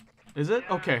over. Is it?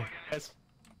 Okay. It's,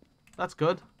 That's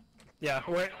good. yeah,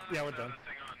 we're done.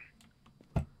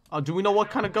 Do we know what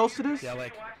kind of ghost it is? Yeah,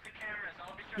 like,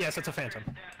 yes, it's a phantom.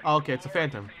 Oh, okay, it's a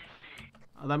phantom.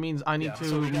 That means I need Yeah, to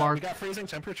so we mark got freezing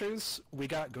temperatures, we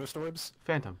got ghost orbs,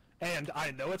 phantom. and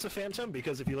I know it's a phantom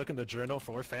because if you look in the journal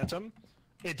for phantom,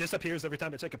 it disappears every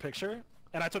time I take a picture,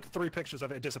 and I took 3 pictures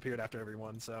of it. It disappeared after every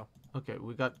one, so. Okay,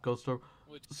 we got ghost orb.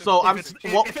 Which So If I'm.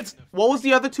 it's- What was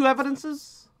the other 2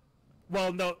 evidences?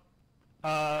 Well, no.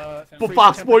 But freezing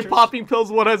Fox Boy temperatures popping pills.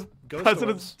 What has Ghost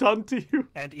presidents orbs. done to you?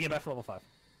 and EMF level 5.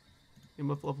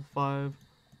 EMF level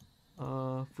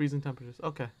 5. Freezing temperatures.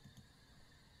 Okay.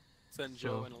 Send So-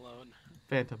 Joe in alone.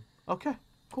 Phantom. Okay.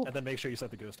 Cool. And then make sure you set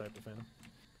the ghost type to phantom.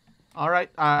 All right.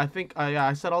 I think yeah,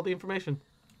 I said all the information.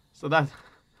 So that.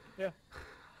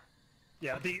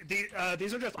 Yeah,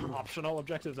 these are just optional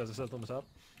objectives as I set them up.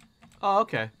 Oh,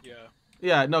 okay. Yeah.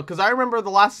 Yeah, no, because I remember the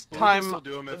last Well, we can time still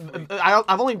do 'em if we-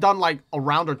 I've only done like a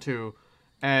round or 2,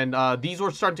 and these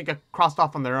were starting to get crossed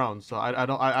off on their own. So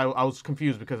I was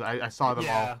confused because I saw them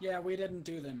Yeah. all. Yeah, we didn't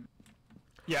do them.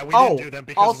 Yeah, we Oh, didn't do them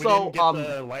because we also, didn't get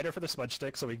the lighter for the smudge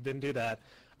stick, so we didn't do that.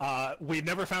 We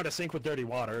never found a sink with dirty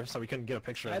water, so we couldn't get a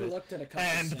picture I of it. looked at a couple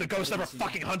And the sinks, ghost I never didn't see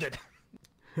fucking nothing. hunted.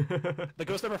 The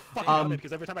ghost never fucking hunted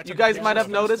because every time I took You a guys picture might have of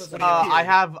him- noticed when he appeared. I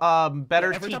have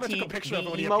better every time I took a picture of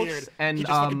him when he emotes appeared, and he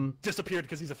just fucking disappeared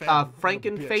because he's a fan.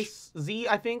 Frankenface Z.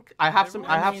 I think I have some.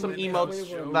 I have some emotes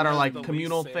Joe that are has like the least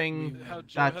communal san- thing how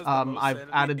Joe that has the most I've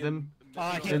sanity added in them.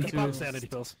 He into- popped sanity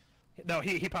pills. No,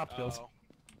 he popped pills.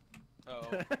 Oh.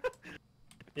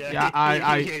 Yeah, he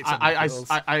I ate some pills.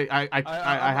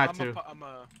 had to. I'm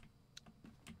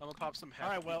gonna pop some happy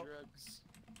Alright, well- drugs.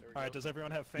 There we All right, go. does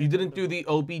everyone have faith? You in didn't do the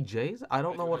OBJs? I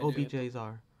don't I know do, what I did. OBJs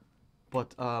are,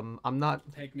 but I'm not.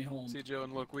 Take me home. See Joe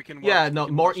and look, we can. Yeah, watch- no we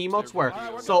can more watch emotes. their Where?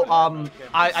 videos. So Okay.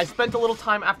 I spent a little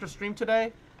time after stream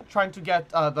today trying to get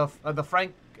the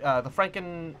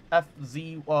Franken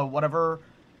FZ whatever,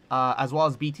 as well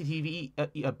as BTTV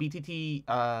BTT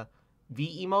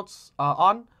V emotes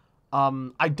on.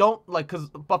 I don't like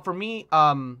but for me,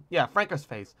 yeah, Franker's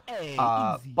face. Hey,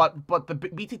 easy. But the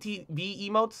BTT V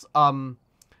emotes,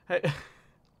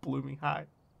 blooming high.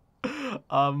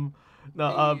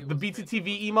 No, the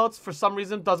BTTV emotes for some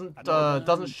reason doesn't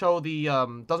show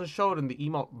the doesn't show it in the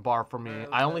emote bar for me.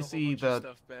 I only see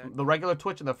the regular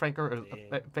Twitch and the Franker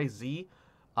face Z.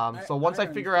 So once I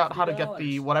figure out how to get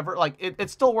the $150. whatever, like it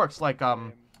still works. Like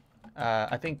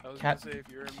I think I was Cat gonna say, if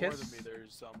you're in more than Kiss, me,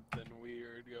 there's something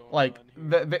weird going like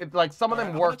on here. like some of them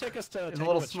I'm work. gonna take us to It's a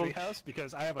little Tanglewood smooth. Treehouse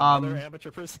because I have another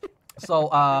amateur person. So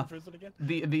in prison again.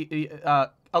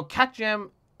 Cat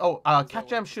Jam. Cat one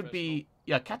Jam should be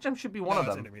Cat Jam should be one No, of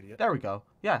it's them. intermediate. There we go.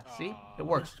 Yeah, see, it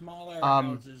works. Smaller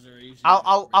Um, houses are easier.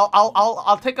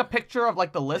 I'll take a picture of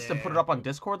like the list and put it Yeah. up on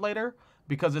Discord later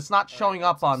because it's not showing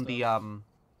up on the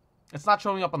it's not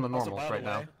showing up on the Also, normals by the right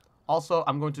now. way, Also,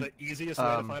 I'm going to. The easiest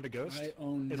way to find a ghost I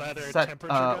own. is either set,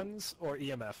 temperature guns or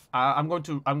EMF. I'm going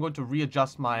to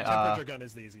readjust my. Temperature gun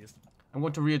is the easiest. I'm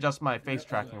going to readjust my face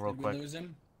tracking real Did we quick. lose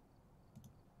him?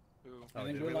 Ooh. I Oh,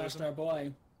 think did we we lost lose him? our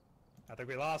boy. I think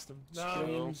we lost him. No.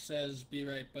 Stream says be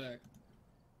right back.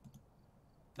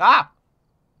 Ah!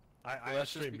 I Well,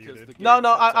 that's just stream because muted. the No, game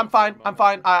no, cuts I'm out for a fine. I'm moment.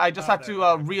 fine. I just Oh, had there, to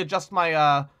okay. readjust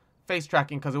my face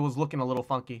tracking because it was looking a little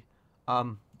funky.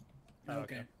 Oh,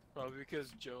 Okay. Probably because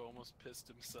Joe almost pissed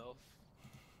himself.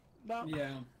 No.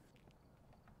 Yeah.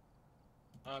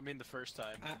 I mean, the first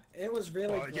time. It was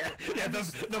really. Oh, yeah, great. yeah.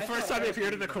 The first time he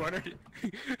appeared in the corner.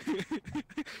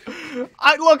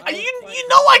 I look. You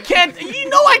know I can't. You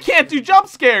know I can't do jump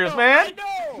scares, man.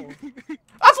 No.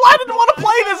 That's why I didn't want to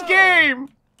play this game.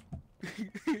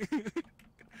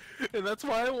 And that's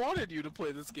why I wanted you to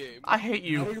play this game. I hate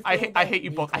you. I hate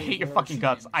you both. I hate your fucking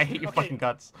guts. I hate your Okay. fucking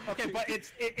guts. Okay, but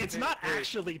it's not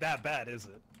actually that bad, is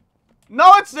it?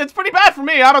 No, it's pretty bad for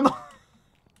me. I don't know.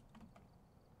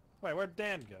 Wait, where'd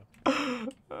Dan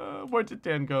go? Where did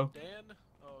Dan go? Dan?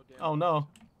 Oh, Dan. Oh no,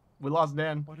 we lost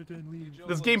Dan. Why did Dan leave? Joe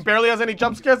This looks- game barely has any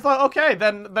jump scares though. Okay,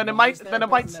 then it Why might is there a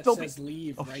button that still be. says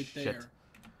leave Oh, right shit. there.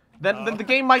 Then the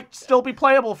game might still be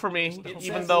playable for me, It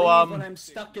even says though leave when I'm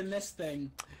stuck in this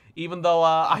thing.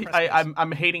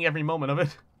 I'm hating every moment of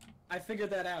it. I figured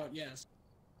that out. Yes.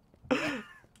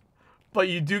 But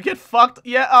you do get fucked.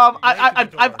 Yeah.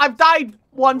 I've died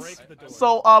once. Break the door.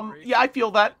 So yeah, I feel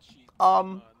that.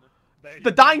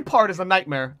 The dying part is a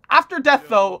nightmare. After death,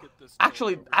 though,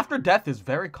 actually, after death is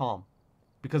very calm,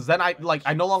 because then I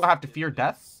no longer have to fear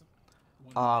death.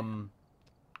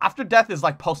 After death is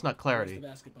like post-nut clarity,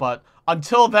 but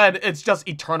until then, it's just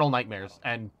eternal nightmares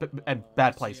and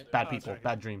bad place, bad people,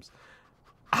 bad dreams.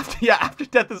 After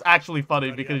death is actually funny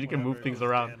because you can move things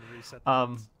around.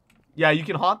 Yeah, you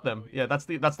can haunt them. Yeah, that's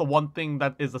the one thing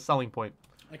that is the selling point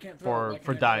I can't throw it.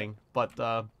 for dying. But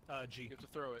G. You have to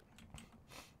throw it.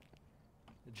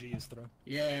 The G is throw.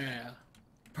 Yeah.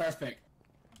 Perfect.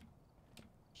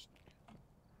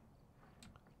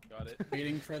 Got it.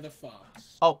 Waiting for the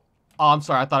fox. oh, I'm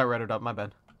sorry. I thought I read it up. My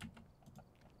bad.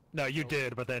 No, you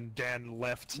did, but then Dan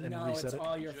left and No, reset it's it.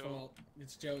 all your Joe. fault.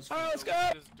 It's Joe's Oh, fault. let's go. Look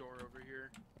at this door over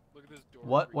here. Look at this door.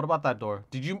 What? over What about that door?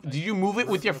 Did you move it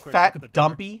with your Real quick, fat look at the door.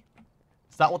 dumpy?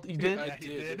 Is that what you did? I Yeah, he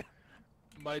did. did.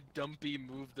 My dumpy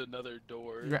moved another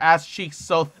door. Your ass cheeks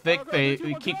so thick they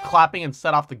keep clapping and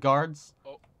set off the guards.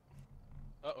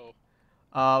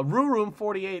 Uh-oh. Room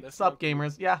 48. That's Sup, not cool.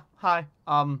 gamers? Yeah, hi.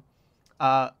 I'm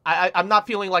not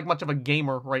feeling like much of a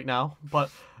gamer right now, but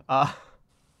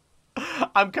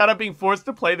I'm kind of being forced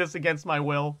to play this against my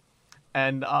will,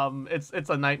 and it's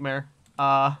a nightmare.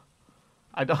 I'm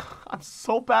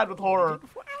so bad with horror.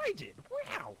 Before I did.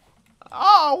 Wow.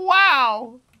 Oh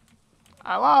wow,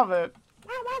 I love it.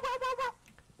 Wow, wow, wow, wow, wow.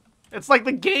 It's like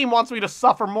the game wants me to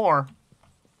suffer more.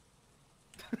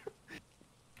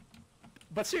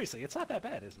 But seriously, it's not that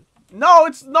bad, is it? No,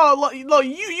 it's no.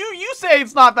 You say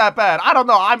it's not that bad. I don't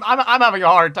know. I'm having a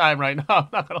hard time right now. I'm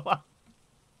not gonna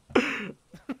lie.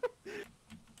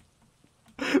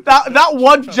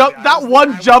 that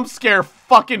one jump scare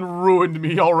fucking ruined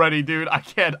me already, dude. I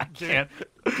can't.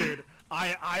 Dude,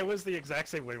 I was the exact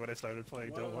same way when I started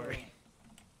playing. Don't worry.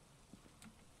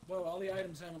 Whoa, all the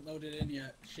items haven't loaded in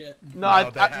yet. Shit. No,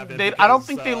 they haven't I don't because,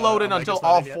 think they load in Omega's until not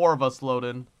all in yet. 4 of us load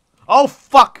in. Oh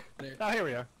fuck! Oh, here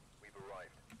we are.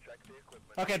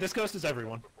 Okay, this ghost is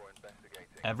everyone.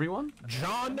 Everyone?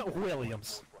 John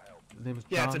Williams. His name is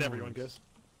Yeah, it's John an everyone Williams. ghost.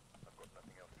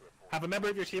 Have a member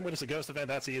of your team witness a ghost event.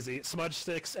 That's easy. Smudge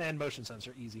sticks and motion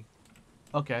sensor, easy.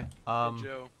 Okay. Hey,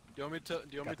 Joe, do you want me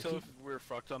to tell if we're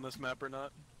fucked on this map or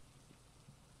not?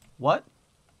 What?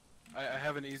 I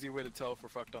have an easy way to tell if we're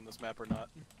fucked on this map or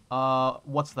not.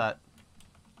 What's that?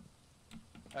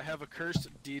 I have a cursed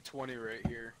D20 right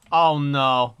here. Oh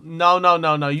no. No. You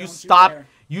Don't you stop. dare.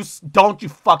 Don't you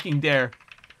fucking dare.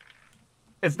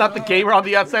 It's not the gamer on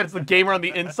the outside, it's the gamer on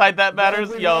the inside that matters.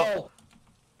 Roll, Yo. roll.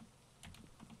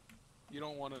 You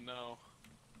don't want to know.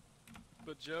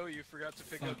 But Joe, you forgot to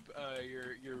pick up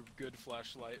your good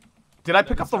flashlight. Did I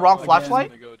pick up the wrong Again.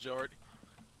 flashlight?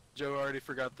 Joe already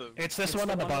forgot the. It's this It's one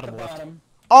the on the bottom left.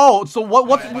 Oh, so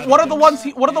what are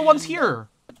the ones here?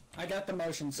 I got the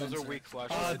motion sensor. Those are weak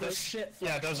flashlights. The shit.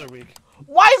 Yeah, those are weak.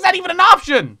 Why is that even an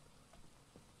option?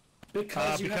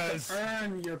 Because you because- have to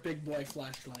earn your big boy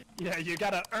flashlight. Yeah, you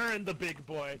gotta earn the big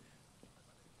boy.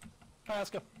 Alright, let's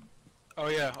go. Oh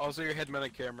yeah, also your head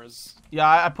mounted cameras. Yeah,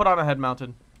 I put on a head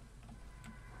mounted.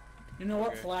 You know what?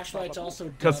 Okay. Flashlights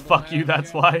also. Cause double fuck you, have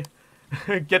that's here.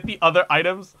 why. Get the other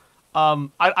items. I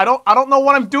don't know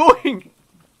what I'm doing.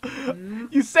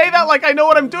 You say that like I know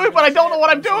what I'm doing, but I don't know what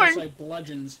I'm doing. Like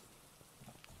bludgeons.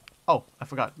 Oh, I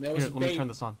forgot. That Here, was let me bait. turn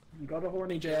this on. Go to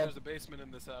horny There's jab. a basement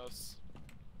in this house.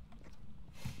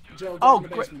 Joe, go Oh, in the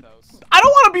great. basement. House. I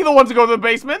don't want to be the one to go to the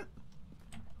basement.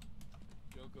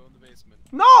 Joe, go in the basement.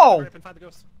 No. Hurry up and find the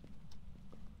ghost.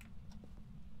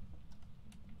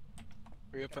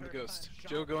 Hurry up, find the ghost.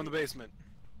 Joe, go in the basement.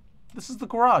 This is the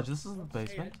garage. This isn't the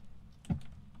basement.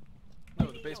 No,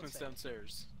 the basement's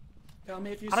downstairs. Tell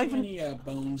me if you I see don't any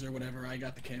bones or whatever. I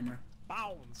got the camera.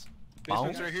 Bounds.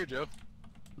 Basement's Bounce? right here, Joe.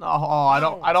 No, oh, I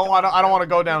don't want to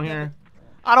go down here.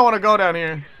 I don't want to go down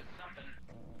here.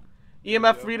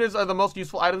 EMF readers are the most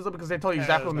useful items though because they tell you Yeah,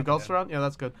 exactly when the there's ghosts nothing are around. Yeah,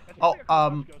 that's good. It's Oh,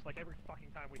 probably a ghost, like every fucking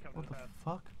time we come to what the the pad.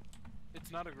 fuck?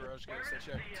 It's not a garage ghost, I checked.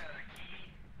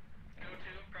 Go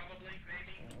to, probably,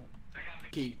 maybe. I got the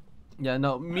Key. Yeah,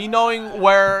 no. Me knowing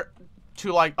where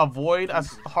to like avoid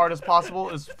as hard as possible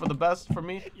is for the best for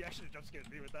me. You actually jump scared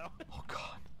me with that one. Oh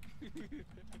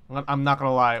god. I'm not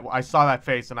gonna lie. I saw that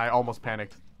face and I almost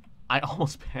panicked. I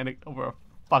almost panicked over a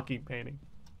fucking painting.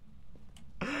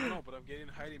 I don't know, but I'm getting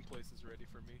hiding places ready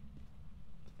for me.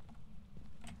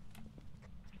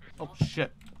 Oh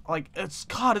shit. Like it's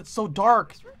God, it's so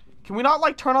dark. Can we not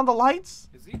like turn on the lights?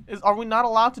 Is he? Are we not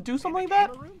allowed to do something like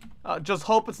that? Camera room? Just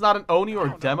hope it's not an Oni or I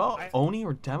don't know. demo. I- Oni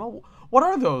or demo? What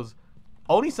are those?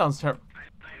 Oni sounds terrible.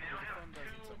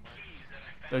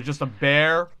 There's just a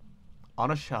bear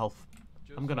on a shelf.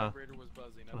 Joe's I'm gonna- vibrator was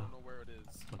buzzing. I don't know where it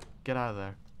is. Get out of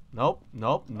there. Nope,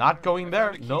 nope, not going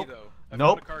there. I found a key, Nope, though. I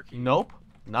nope, found a car key. nope,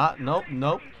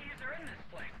 nope. keys are in this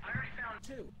place. I already found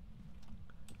Two.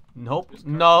 Nope. There's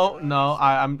No, cars no.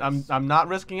 around I'm not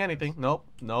risking anything. Nope.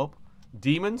 Nope.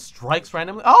 Demon strikes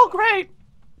randomly. Oh, great.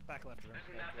 Back left room.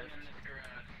 There's nothing in this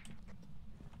garage.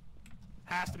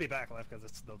 Has to be back left because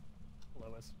it's the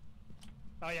lowest.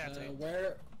 Oh yeah, it's eight.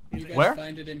 Where? You guys Where?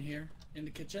 find it in here? In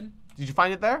the kitchen? Did you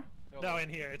find it there? No, in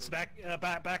here. It's back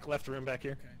left room back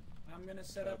here. Okay. I'm gonna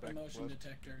set up a back motion left.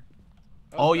 detector.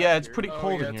 Oh, it's yeah, back it's here. pretty Oh,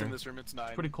 cold yeah, in it's here. in this room. It's 9.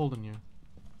 It's pretty cold in here.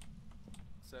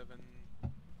 7.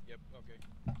 Yep.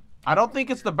 Okay. I don't think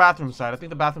it's the bathroom side. I think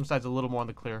the bathroom side's a little more in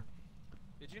the clear.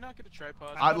 Did you not get a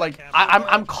tripod?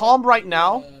 I'm calm right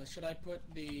now, Should I put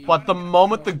the? but the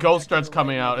moment the motion ghost detector starts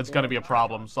coming right out, near it's the gonna door? be a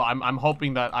problem. So I'm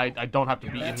hoping that I don't have to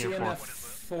be in That's here EMF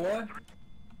for. 4.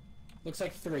 Looks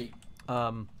like 3.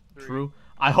 True.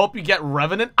 I hope you get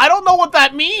Revenant. I don't know what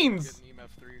that means. Get an EMF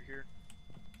 3 here.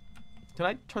 Can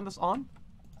I turn this on?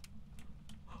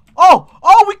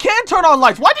 Oh, we can turn on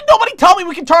lights. Why did nobody tell me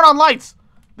we can turn on lights?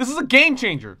 This is a game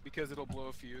changer. Because it'll blow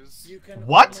a fuse. You can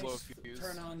What? only Blow a fuse.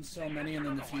 turn on so many and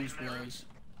then the fuse blows.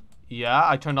 Yeah,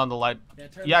 I turned on the light. Yeah,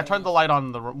 Yeah, turn the light on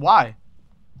in the room. Why?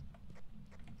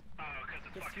 Oh, because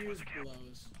The fuse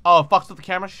blows. Oh, it fucks with the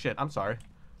camera? Shit, I'm sorry.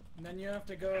 And then you have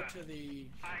to go to the.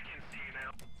 I can see you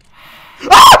now.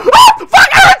 Fuck,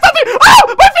 I heard something! Ah!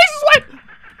 My face is white!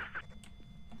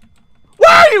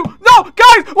 Where are you? No,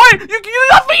 guys, wait! You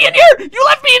left me in here! You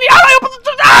left me in here! How do I open the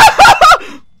door?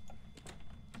 Ah!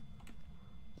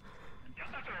 You'll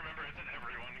have to remember it's in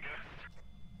everyone,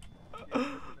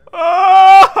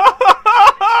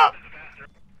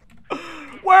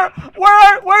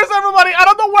 Where's everybody? I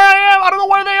don't know where I am. I don't know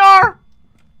where they are.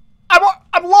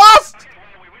 I'm lost.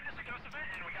 Well, we witnessed a ghost event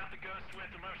and we got the ghost with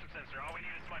the motion sensor. All we need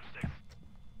is smudge sticks.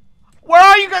 Where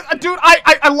are you guys? Dude,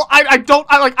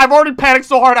 I've already panicked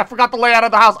so hard I forgot the layout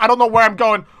of the house. I don't know where I'm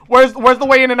going. Where's the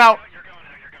way in and out? You're going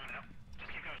now, you're going now. Just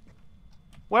keep going.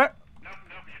 Where? Nope,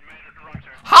 you made it the wrong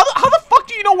turn. How the fuck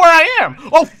do you know where I am?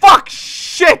 Oh fuck,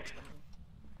 shit!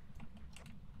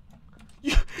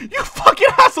 You fucking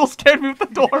asshole scared me with the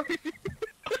door.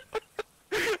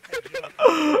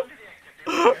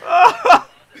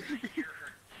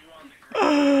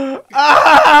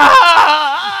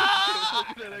 Look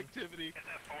at that activity.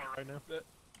 Right now.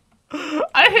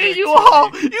 I hate you all.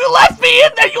 You left me in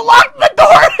there. You locked the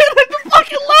door and then you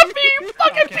fucking left me. You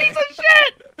fucking piece of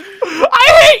shit. I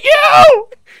hate you.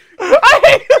 I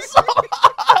hate you so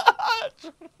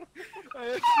much. I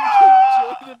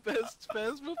actually enjoy the best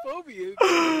phasmophobia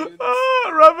experience.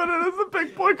 Revenant is the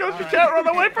big boy because you can't run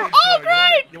away from. Oh,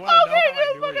 great. You wanna know how I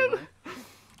Okay, knew where you fucking.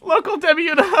 Local Debbie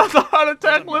has a heart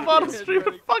attack, live on the Yeah, street,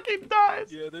 and fucking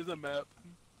dies. Yeah, there's a map.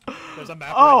 There's a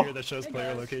map Oh. right here that shows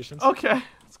player locations. Okay,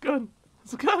 it's good.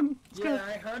 It's good. It's good. Yeah,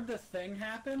 I heard the thing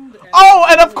happened. Oh,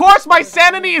 and of course my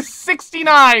sanity is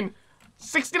 69.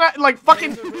 69, like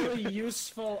fucking. It was a really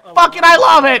useful. Fucking, I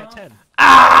love it. 10.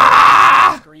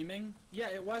 Ah! Screaming. Yeah,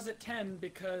 it was at 10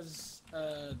 because.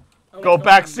 Oh, Go it's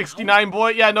back going 69,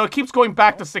 boy. Yeah, no, it keeps going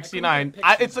back to I 69. couldn't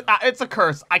get It's a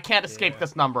curse. I can't escape Yeah.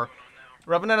 this number.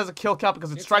 Revenant has a kill count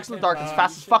because it It's strikes in the okay, dark as you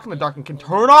fast as should fuck in the go dark and can over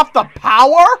turn it. off the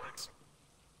power?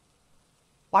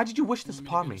 Why did you wish this now.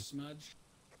 upon Want me? to get a smudge?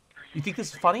 You think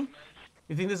this is funny? You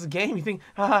You think this is a game? You think,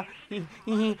 haha,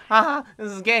 haha,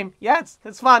 this is a game. Yeah,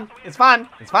 it's fun. It's fun.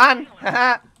 It's fun.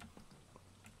 Haha.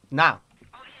 Nah.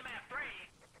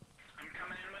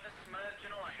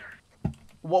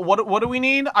 What do we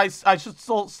need? I should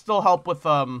still help with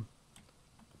what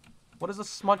is a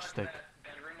smudge stick?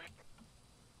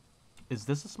 Is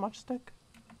this a smudge stick?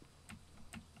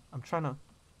 I'm trying to.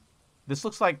 This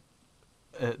looks like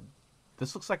a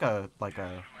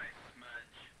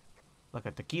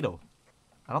taquito.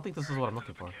 I don't think this is what I'm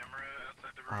looking for. Yeah,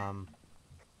 I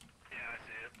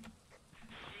see it.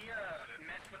 She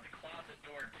messed with the closet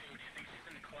door too. Do you think she's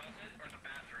in the closet or the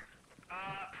bathroom?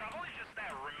 Probably just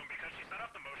that room because she set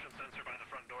up the motion sensor by the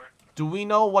front door. Do we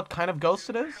know what kind of ghost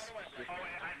it is? Oh wait,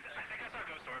 I think I saw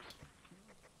ghost orbs.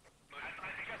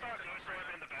 I think I saw a ghost orb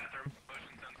in the bathroom.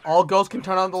 Motion sensor. All ghosts can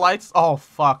turn on the lights? Oh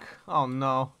fuck. Oh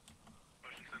no.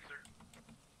 Motion sensor.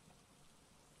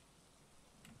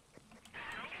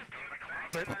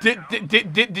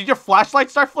 Did your flashlight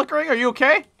start flickering? Are you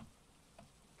okay?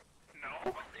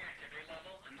 No.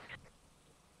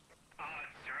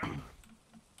 0.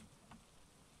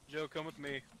 Joe, come with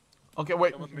me. Okay,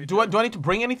 wait. Come with me, Do I Joe. need to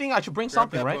bring anything? I should bring Grab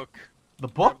something, that right? book. The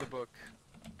Grab book? the book.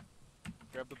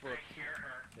 Grab the book.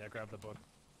 Yeah, grab the book.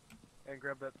 And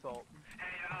grab that salt. Hey,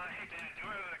 Dan, do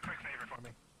a quick favor for me.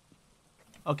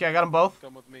 Okay, I got them both.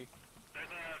 Come with me. There's a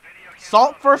video camera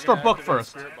Salt first or We're gonna book activate the first?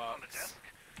 spirit box.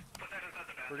 Put that inside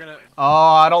the bathroom. We're gonna.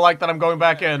 Oh, I don't like that I'm going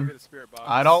back in. activate the spirit box.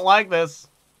 I don't like this.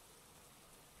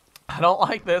 I don't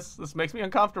like this. This makes me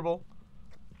uncomfortable.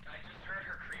 I just heard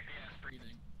her creepy ass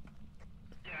breathing.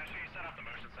 Yeah, she set up the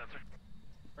motion sensor.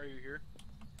 Are you here?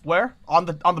 Where? On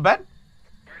the bed? Where did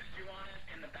you want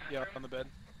it? In the bathroom? Yeah, on the bed.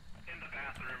 In the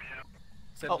bathroom, yeah.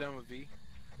 Set Oh. it down with V.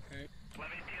 Let me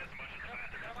see as much of the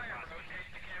bathroom How as about I possible.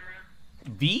 rotate the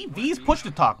camera? V? V is push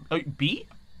to talk. B?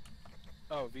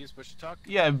 Oh, V is push to talk.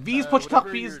 Yeah, V is push to talk.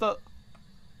 whatever B is your- the.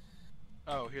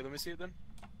 Oh, here, let me see it then.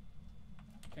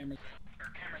 Camera. Or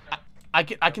camera's up. I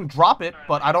can drop it,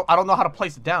 but I don't know how to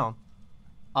place it down.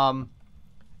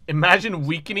 Imagine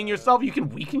weakening yourself. You can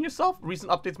weaken yourself.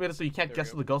 Recent updates made it so you can't There we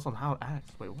guess go. the ghost on how it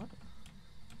acts. Wait, what?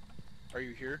 Are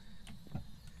you here?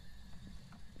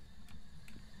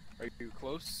 Are you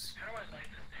close? How do I light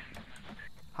this damn smudge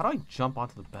stick? How do I jump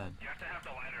onto the bed? You have to have the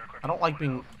lighter equipped. I don't like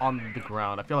being on the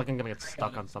ground. I feel like I'm gonna get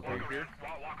stuck on Are something. you here?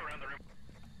 Walk around the room.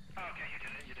 Oh, okay, you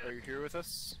did it, you did Are it. you here with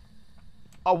us?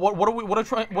 Oh, what are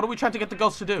we trying to get the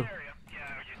ghost to do? Area. Yeah,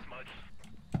 you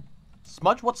smudge.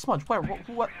 Smudge? What smudge? Where? What?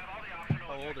 We have all the optional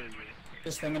How old are you?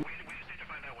 This thing in, We just need to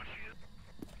find out what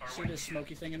she is. see this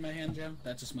smoky thing in my hand, Joe?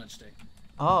 That's a smudge stick.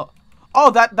 Oh,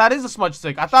 that is a smudge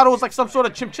stick. I thought it was like some sort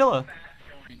of chimchilla.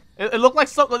 It looked like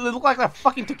some. It looked like a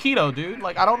fucking taquito, dude.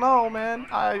 Like I don't know, man.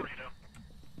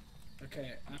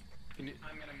 Okay, Can you,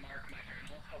 I'm gonna mark my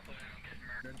journal. Hopefully I don't get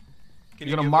murdered. can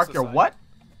You're gonna give mark us a your sign? what?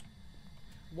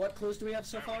 what clues do we have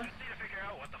so far? Just need to figure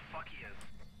out what the fuck he is.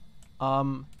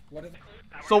 What are the...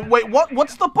 So wait,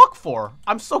 what's the book for?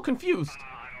 I'm so confused. I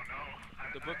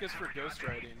don't know. The book is for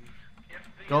ghostwriting.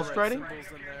 Ghost Write writing? symbols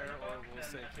in there, or we'll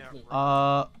say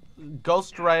camera.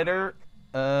 Ghostwriter.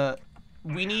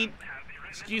 We need.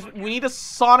 Excuse me. We need a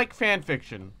Sonic fan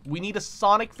fiction. We need a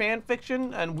Sonic fan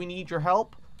fiction, and we need your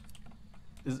help.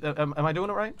 Am I doing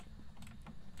it right?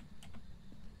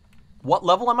 What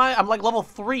level am I? I'm like level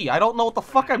 3. I don't know what the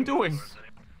fuck I'm doing.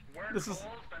 We're This is-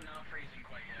 cold, but not freezing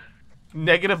quite yet.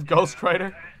 Negative Ghostwriter.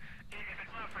 If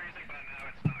it's not freezing by now,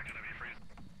 it's not gonna be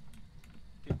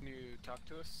freezing. Can you talk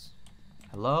to us?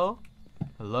 Hello?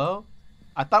 Hello?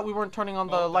 I thought we weren't turning on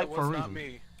the Oh, light that for a was reason. not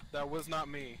me. That was not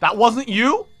me. That wasn't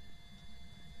you?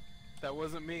 That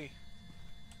wasn't me.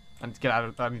 I need to get out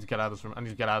of this room. I need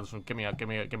to get out of this room. Give me out.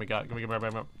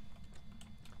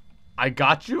 I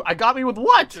got you? I got me with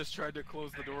what? Just tried to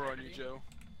close the door on you, Joe.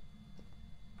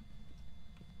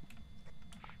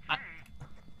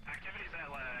 Activity's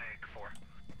at like 4.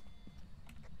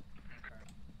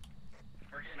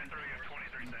 We're getting I'm throwing a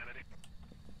 23 sanity.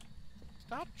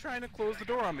 Stop trying to close the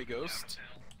door on me, Ghost.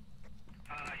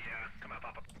 Yeah. Come on,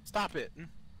 Papa. Stop it.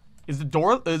 Is the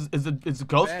door is the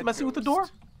ghost Bad messing with the door?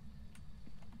 ghost.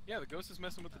 Yeah, the ghost is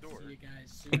messing with the door. See you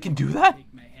guys soon. It can do that?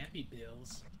 Take my happy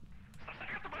pills. I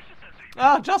got the motion sensor.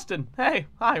 Ah, Justin. Hey.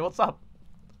 Hi, what's up?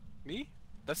 Me?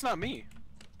 That's not me.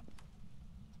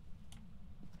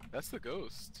 That's the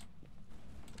ghost.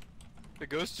 The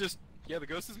ghost just... Yeah, the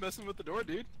ghost is messing with the door,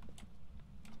 dude.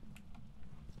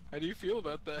 How do you feel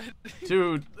about that?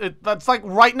 Dude, that's like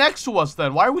right next to us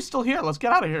then. Why are we still here? Let's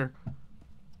get out of here.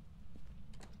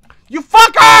 You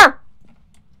fucker!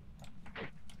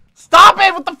 Stop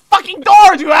it with the fucking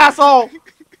doors, you asshole!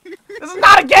 This is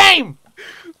not a game!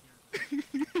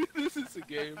 This is a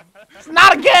game. It's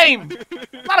not a game!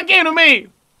 It's not a game to me!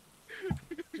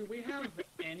 Do we have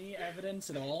any evidence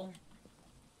at all?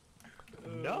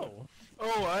 No.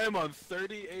 Oh, I am on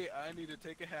 38. I need to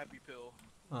take a happy pill.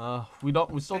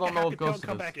 We still don't know what ghost it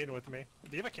Come is. back in with me.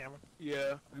 Do you have a camera?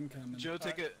 Yeah. I'm coming. Joe,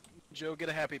 Joe, get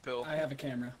a happy pill. I have a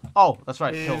camera. Oh, that's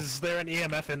right, pills. Is there an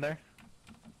EMF in there?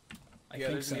 I Yeah,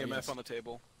 think there's so, an EMF yes. on the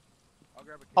table. I'll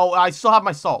grab a Oh, I still have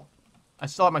my salt. I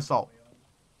still have my salt.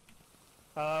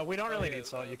 We don't really yeah, need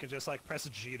salt. You can just like press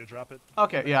G to drop it.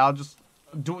 Okay, yeah, I'll just...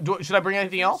 Should I bring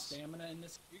anything else? Stamina in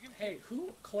this. Hey, who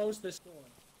closed this door?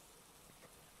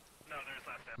 No, there's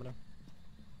not stamina.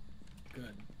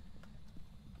 Good.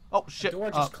 Oh, The shit.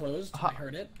 door just closed. I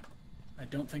heard it. I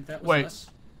don't think that was Wait. us.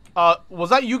 Was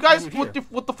that you guys Over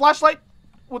with the flashlight?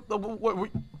 With the... Nope.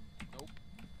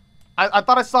 I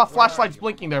thought I saw Where are flashlights you?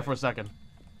 blinking there for a second.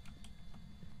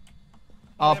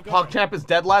 Oh, yeah, go on. PogChamp is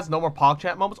dead, lads. No more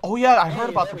PogChamp moments. Oh yeah, I heard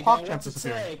Hey, about there the we go. PogChamp What's it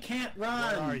disappearing. say? Can't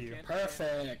run. Where are you?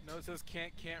 Perfect. No, it says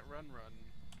can't run.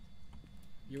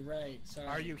 You're right. Sorry.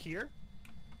 Are you here?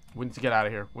 We need to get out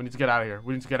of here. We need to get out of here.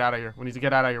 We need to get out of here. We need to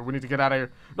get out of here. We need to get out of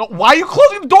here. No, why are you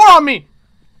closing the door on me?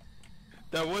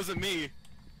 That wasn't me.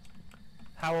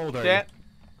 How old are Dan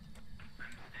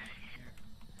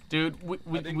Dude, we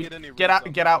didn't get any get out,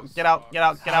 roots get on out, those get out, get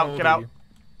out, spots. get How out, old get are out. you?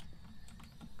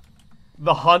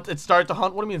 The hunt, it started to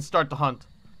hunt? What do you mean start to hunt?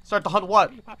 Start to hunt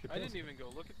what? You pop your I pills. didn't even go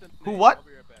look at the Who, name. what? I'll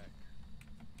be right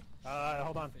back.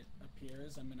 Hold on. If it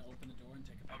appears, I'm gonna open the door and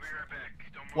take a I'll be picture. right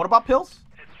back. Don't move. What about pills?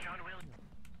 It's John Williams.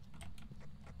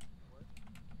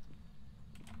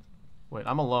 Wait,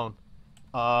 I'm alone.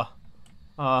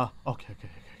 Okay.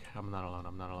 I'm not alone,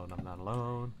 I'm not alone, I'm not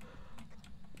alone.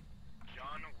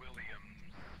 John Williams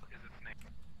is its name.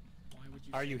 Why would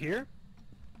you? Are say you that? here?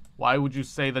 Why would you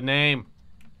say the name?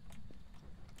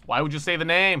 Why would you say the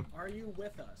name? Are you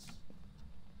with us?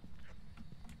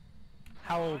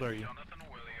 How old are you? Jonathan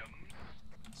Williams.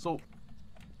 So,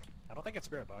 I don't think it's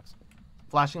Spirit Box.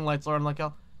 flashing lights are on like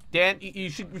hell. Dan, you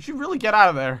should really get out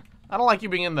of there. I don't like you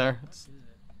being in there. What is it?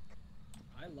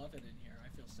 I love it in here. I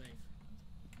feel safe.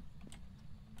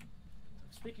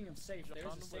 Speaking of safe, there's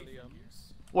John a safe in here.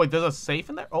 Williams. Wait, there's a safe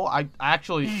in there? Oh, I'm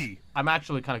actually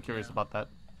kind of curious Yeah. about that.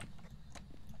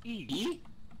 E?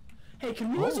 Hey,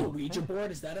 can we use a Ouija board?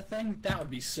 Is that a thing? That would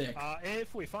be sick.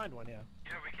 If we find one, yeah.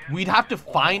 Yeah, we can. We'd have to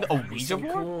find a That'd be Ouija so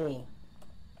board? Cool.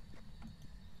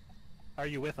 Are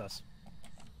you with us?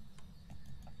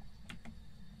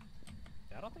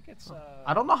 I don't think it's.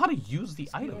 I don't know how to use the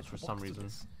Somebody items for else some walks to reason.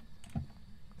 this.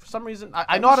 For some reason,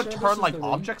 I know how to sure this turn is like the room?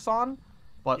 objects on,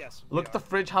 but Yes, we look at the are.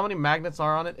 fridge. How many magnets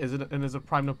are on it? Is it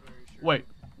prime? No. Wait,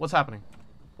 what's happening?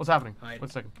 What's happening? Hide. Wait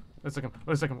a second. Wait a second.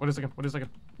 Wait a second. Wait a second. Wait a second.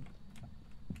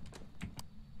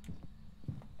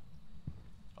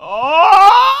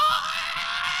 Oh!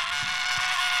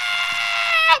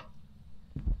 Ah!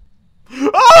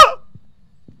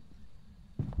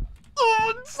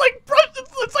 Oh, it's like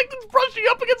it's like it's brushing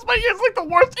up against my ears. It's like the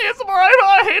worst ASMR.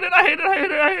 I hate it. I hate it. I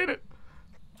hate it. I hate it.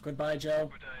 Goodbye, Joe.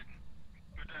 Who died?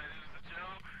 Who died? Is it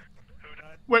Joe? Who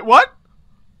died? Wait, what?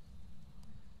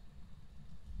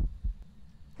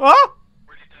 Huh?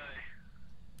 Where'd he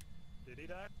die? Did he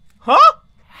die? Huh?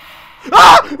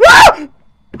 Ah! Ah!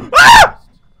 Ah!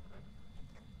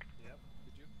 Yep.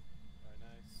 Did you? Alright,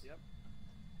 nice. Yep.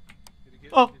 Did he get,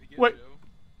 Oh, did he get wait. Joe?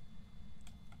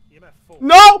 EMF 4.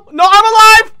 No! No, I'm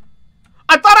alive!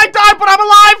 I thought I died, but I'm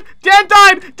alive! Dan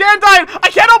died! Dan died! I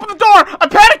can't open the door! I'm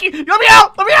panicking! Let me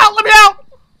out! Let me out! Let me out!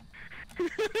 Come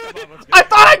on, let's go. I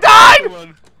thought I died! Come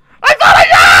on. I thought I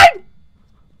died!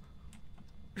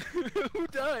 Who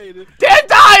died? Dan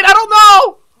died! I don't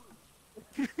know!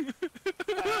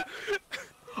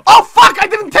 Oh fuck! I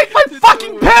didn't take my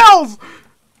fucking pills!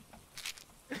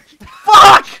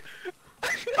 Fuck!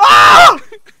 Ah!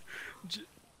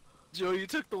 Joe, you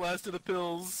took the last of the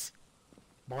pills.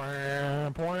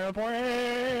 Boing, boing,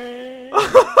 boing.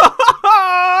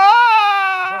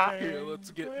 Here,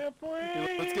 let's get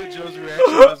Boing. Joe's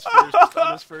reaction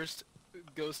on his first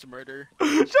ghost murder.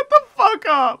 Shut the fuck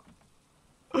up!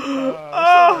 I still don't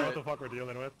know what the fuck we're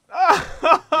dealing with.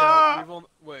 Yeah,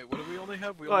 wait, what do we only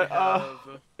have? We only Wait, have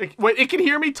Wait, it can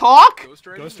hear me talk? ghost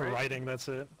writing, Ghost right? writing, that's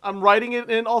it. I'm writing it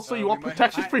in. Also, you we want might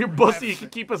protection have- for your I pussy. You have- can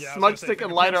keep a yeah, I was smudge gonna say, stick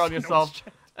and lighter on fingerprints, yourself,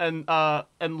 notes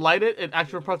and light it. It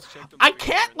actually let's repels. check them I for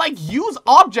can't like fingerprints. use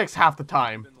objects half the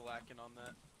time. Been lacking on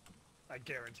that. I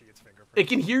guarantee it's fingerprints. It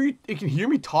can hear you. It can hear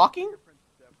me talking.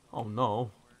 Oh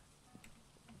no.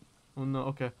 Oh no.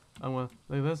 Okay. I'm gonna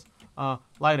like this.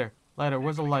 Lighter. Lighter.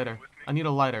 Where's a lighter? I need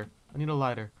a lighter. I need a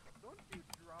lighter. Who do you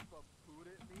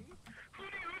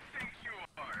think you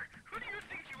are? Who do you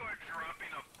think you are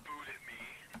dropping a boot at me?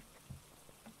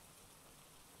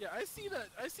 Yeah, I see that.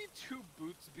 I see 2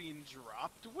 boots being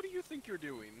dropped. What do you think you're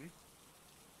doing?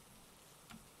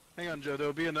 Hang on, Joe.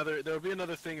 There'll be another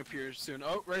thing appears soon.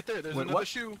 Oh, right there. There's Wait, another what?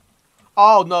 shoe.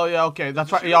 Oh no, yeah, okay,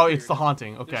 that's right. shoe Yo, appeared. it's the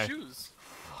haunting. There's Okay, shoes.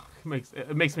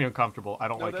 it makes me uncomfortable. I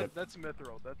don't No, like it. that's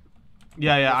Mithril. That's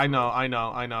Yeah, I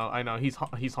know.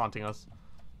 He's haunting us.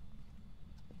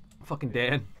 Fucking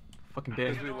Dan. Fucking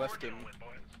Dan. we left him.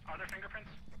 Are there fingerprints?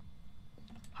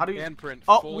 How do you? Handprint.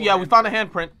 Oh full yeah, we found a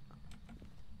handprint.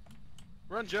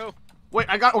 Run, Joe. Wait,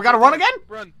 we gotta run again?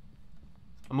 Run.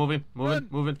 I'm moving. Run.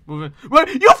 Wait,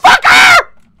 you fucker!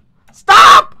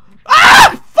 Stop!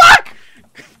 Ah, fuck!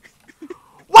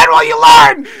 When will you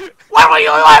learn? When will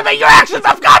you learn that your actions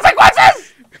have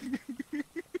consequences?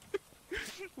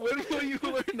 When will you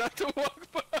learn not to walk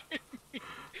behind me?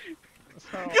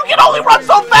 You can only run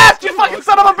so fast, you fucking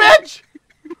son of a bitch!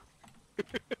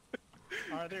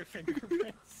 Are there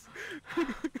fingerprints?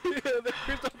 Yeah,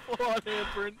 there's a full-on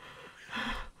handprint.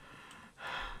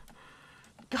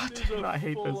 God There's damn, I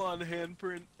hate this. full-on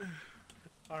handprint.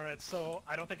 Alright, so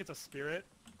I don't think it's a spirit.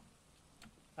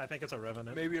 I think it's a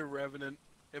revenant. Maybe a revenant.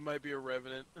 It might be a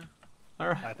revenant.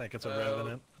 Alright. I think it's a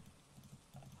revenant.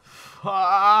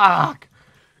 Fuck!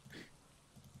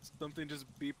 Something just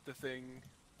beeped the thing.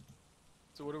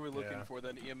 So what are we looking Yeah. for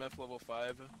then? EMF level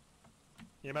 5?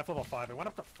 EMF level 5. It went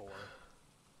up to 4.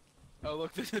 Oh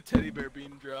look, there's a teddy bear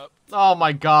being dropped Oh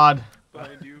my god.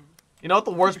 behind you. You know what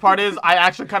the worst part is? I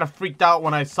actually kind of freaked out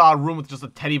when I saw a room with just a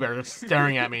teddy bear just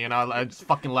staring at me, and I just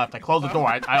fucking left. I closed the door.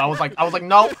 I was like,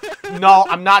 no,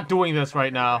 I'm not doing this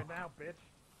right now. Right now,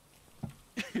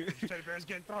 bitch. Teddy bear's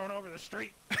getting thrown over the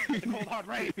street. In cold hard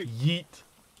rain. Yeet.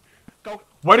 Go.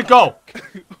 Where'd it go?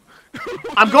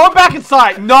 I'm going back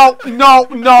inside. No.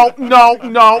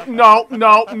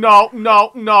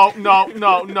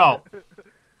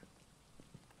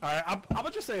 Alright, I'm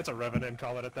gonna just say it's a revenant and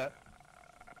call it at that.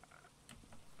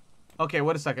 Okay,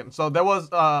 wait a second. So there was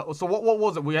so what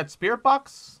was it? We had spirit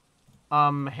box,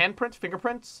 handprint,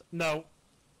 fingerprints. No.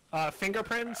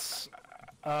 Fingerprints,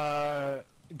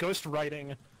 ghost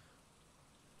writing,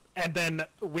 and then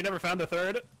we never found a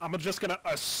third. I'm just gonna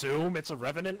assume it's a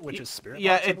revenant, which is spirit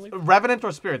Yeah, box, I it's believe. revenant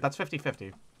or spirit. That's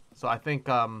 50-50. So I think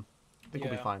we'll be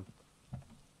Yeah. fine.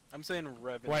 I'm saying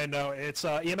revenant. Wait, no, it's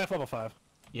EMF level 5.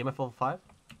 EMF level 5.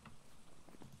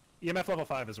 EMF level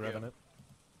 5 is revenant.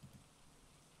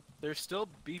 They're still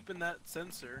beeping that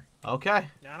sensor. Okay,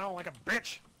 Yeah, I don't like a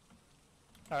bitch.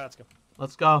 Alright, let's go.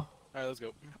 let's go. Alright, let's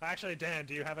go. Actually, Dan,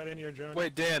 do you have it in your journal?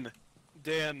 Wait, Dan,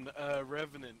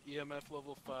 revenant, EMF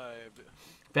level 5.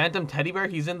 Phantom teddy bear.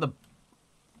 He's in the.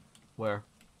 Where?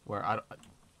 I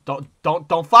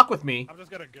don't fuck with me. I'm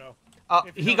just gonna go.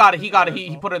 If you He don't got have it. it, He got it. that's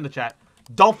He all. put it in the chat.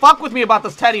 Don't fuck with me about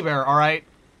this teddy bear. All right.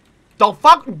 Don't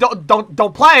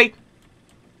play.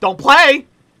 Don't play.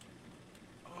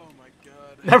 Oh my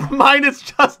god. Never mind. It's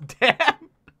just Dan.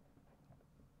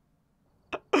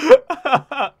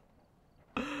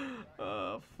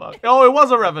 Oh fuck. Oh, it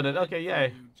was a revenant. Okay,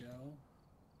 yay. You, Joe.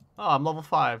 Oh, I'm level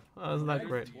 5. Oh, isn't that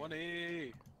great?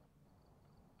 20.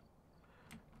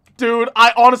 Dude,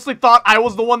 I honestly thought I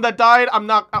was the one that died. I'm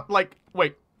not, like,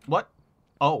 wait, what?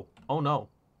 Oh no.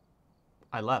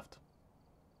 I left.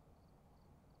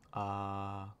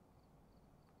 1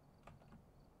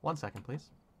 second, please.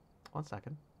 1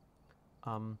 second.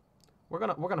 We're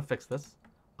gonna fix this.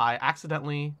 I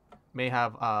accidentally may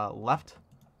have, left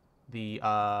the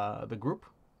group.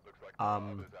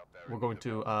 We're going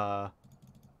to,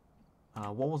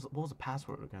 what was the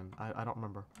password again? I don't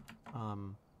remember.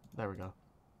 There we go.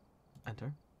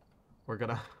 Enter. We're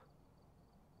gonna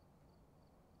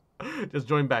just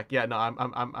join back. Yeah, no, I'm.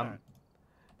 Alright,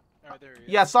 there he is.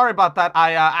 Yeah, sorry about that.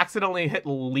 I accidentally hit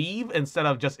leave instead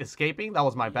of just escaping. That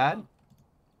was my bad.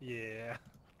 Yeah.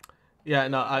 Yeah,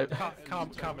 no, I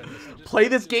Come in. play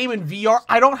this game in VR.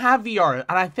 I don't have VR,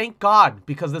 and I thank God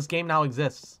because this game now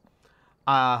exists.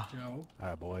 Joe,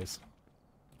 Alright, boys.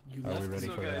 you Are we left ready me.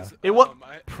 So for guys, that? It wa-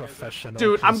 Professional.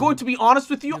 Dude, I'm going to be honest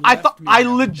with you. You I left thought me I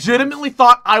there. legitimately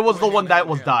thought I was the one that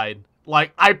was died.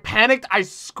 Like I panicked, I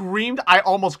screamed, I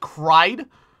almost cried.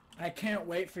 I can't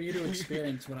wait for you to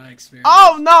experience what I experienced.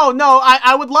 Oh no!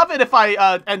 I would love it if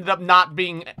I ended up not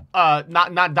being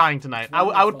not dying tonight. I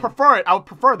would Wonderful. prefer it. I would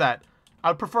prefer that. I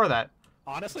would prefer that.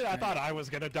 Honestly, I thought I was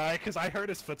gonna die because I heard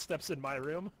his footsteps in my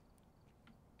room.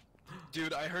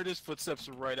 Dude, I heard his footsteps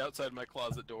right outside my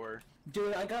closet door.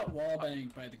 Dude, I got wall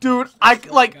banged by the Dude, ghost. I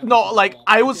swear like to God, no the like wall.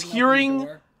 I was didn't open the hearing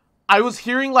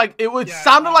door. like it Yeah,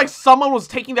 sounded like someone was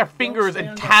taking their fingers stand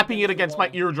and up tapping it against against the my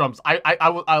wall. eardrums.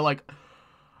 I like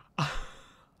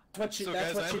That's So what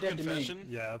guys, I have she a did to me. confession.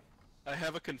 Yeah. I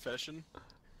have a confession.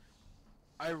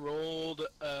 I rolled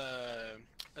a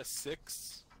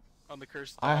 6 On the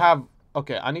cursed. I have.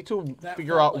 Okay, I need to That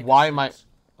figure felt out like a why my. six.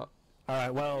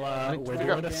 Alright, well, I need to we're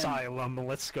figure doing out- Asylum.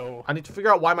 Let's go. I need to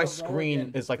figure out why my Roll screen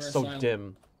again is like for so Asylum.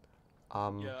 dim. Yeah,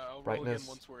 I'll roll again Brightness.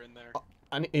 once we're in there.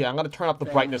 Yeah, I'm gonna turn up the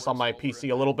Fair brightness enough. on my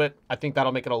PC a little bit. I think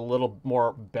that'll make it a little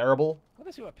more bearable Let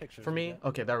me see what pictures for we me. get.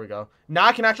 Okay, there we go. Now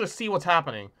I can actually see what's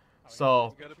happening.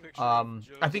 So, You got a picture of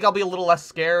I think I'll be a little less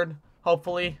scared,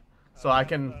 hopefully, so I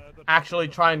can The actually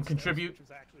picture try of and the contribute ghost, which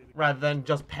is actually the rather ghost. than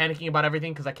just panicking about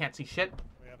everything because I can't see shit.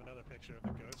 We have another picture of the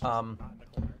ghost. which is Um, not in the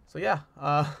corner. So yeah,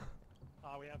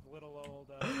 We have little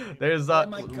old. there's Oh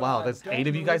my wow, God, there's don't 8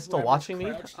 of you move guys still whoever's watching me.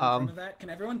 crouched in front of that. Can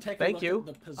everyone take a Thank look you. at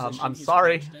the position I'm he's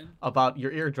sorry crouched in? about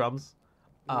your eardrums.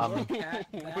 Look at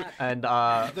that. And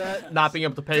not being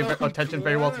able to pay attention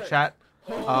very well to chat.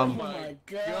 Oh my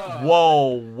God.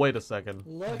 Whoa, wait a second.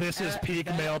 Look This is at peak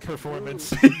that male group.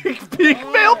 performance. Peak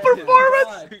Oh male my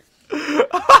performance. God.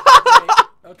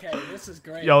 Wait, okay, this is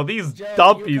great. Yo, these Joe, you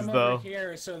dumpies come though. over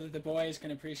here so that the boys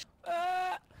can appreciate.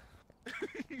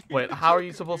 Wait, how are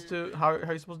you supposed to? How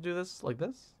are you supposed to do this? Like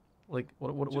this? Like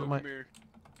what Joe, am I? Come here.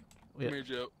 Yeah. Come here,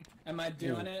 Joe. Am I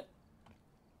doing it?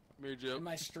 Come here, Joe. Am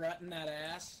I strutting that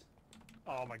ass?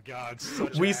 Oh my God!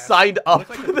 Such We ass. signed You up look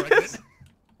like for you're this.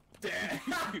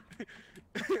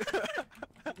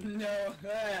 No.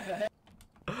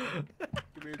 Come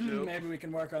here, Joe. Maybe we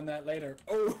can work on that later.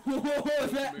 Oh,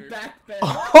 that back bend.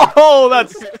 Oh,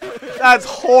 that's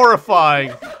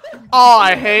horrifying. Oh,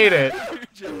 I hate it.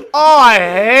 Joe. Oh, I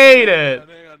hate it.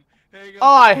 Hang on. Oh,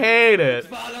 I hate it.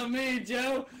 Follow me,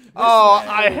 Joe. Oh, This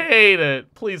I way. hate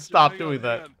it. Please stop Hang on, doing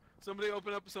hang that. on. Somebody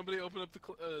open up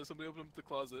the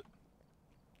closet.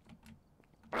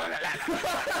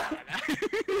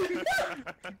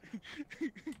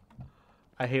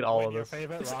 I hate all When of your this.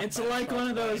 favorite rock It's band like starts one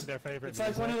of playing those. their favorite It's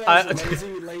like music. one of those I-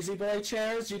 lazy boy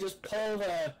chairs. You just pull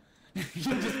the. You just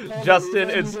pull the Justin,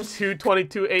 lever and it's you just-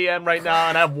 2:22 a.m. right now,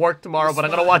 and I have work tomorrow. But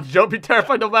I'm gonna watch Joe be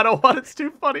terrified no matter what. It's too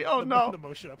funny. Oh The no!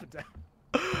 motion up and down.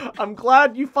 I'm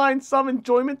glad you find some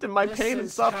enjoyment in my This pain and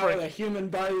is how the suffering. human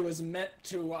body was meant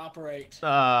to operate.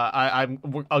 I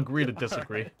agree to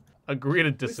disagree. Agree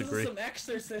to This disagree. is some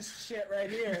exorcist shit right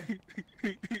here.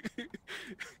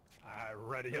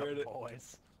 Ready Heard up, it.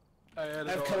 boys. I had it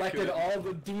I've all collected good. all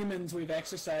the demons we've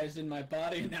exercised in my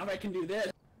body, and now I can do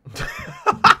this.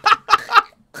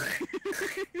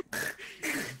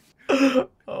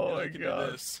 Oh I my can do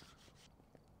god. this.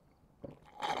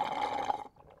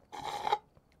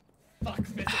 Fuck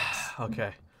physics.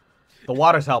 Okay. The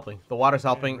water's helping. The water's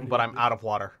helping, but I'm out of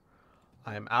water.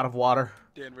 I am out of water.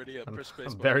 Dan, ready up. Press space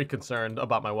I'm bar. very concerned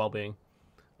about my well-being.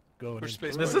 Going Push in.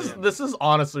 space This bar, is Dan. this is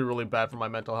honestly really bad for my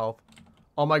mental health.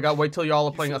 Oh my god, wait till y'all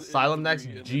are He playing said Asylum next.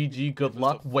 inventory and then GG, good give us a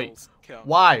luck. Wait. false count.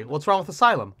 Why? What's wrong with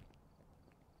Asylum?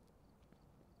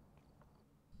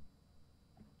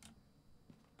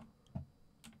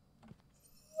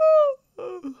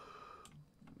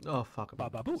 Oh fuck.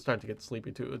 I'm starting to get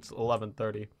sleepy too. It's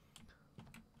 11:30.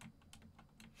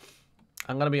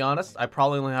 I'm gonna be honest. I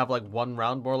probably only have like one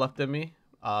round more left in me.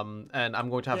 And I'm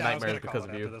going to have Yeah, I was nightmares gonna call because it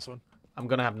of after you. This one. I'm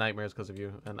gonna have nightmares because of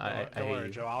you, and I Don't hate worry,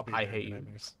 you. Joe. I'll be I there hate in you.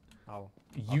 nightmares. I'll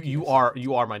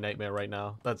You are my nightmare right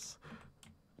now. That's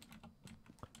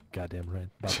goddamn right.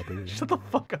 shut the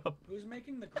fuck up. Who's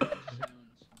making the crunch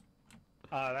sounds?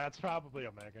 That's probably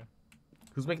Omega.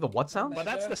 Who's making the what sound? But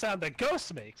that's the sound that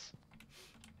Ghost makes.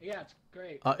 Yeah, it's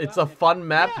great. It's Wow, a fun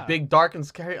map, Yeah. big, dark, and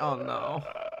scary. Oh no.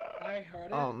 I heard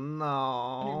it. Oh And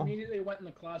no. immediately went in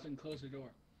the closet and closed the door.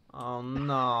 Oh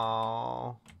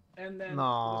no. And then it was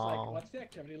No. like, what's the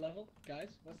activity level? Guys,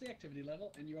 what's the activity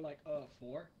level? And you were like,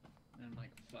 4. And I'm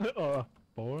like, fuck.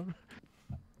 4.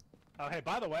 Oh, hey,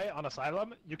 by the way, on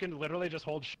Asylum, you can literally just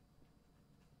hold.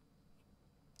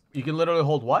 You can literally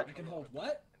hold what? I can hold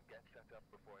what?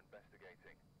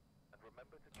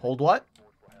 Hold what?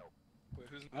 Wait,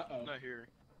 who's Uh-oh. not here?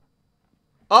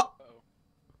 Oh. Uh-oh.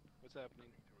 What's happening?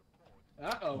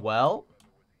 Uh-oh. Well,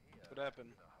 What happened?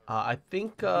 I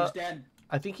think He's dead.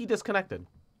 I think he disconnected.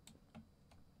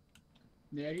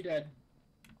 Yeah, he did.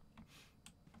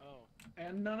 Oh.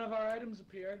 And none of our items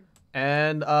appeared.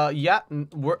 And yeah,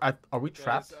 are we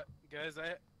trapped? Guys,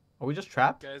 Are we just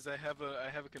trapped? I have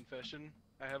a confession.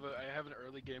 I have an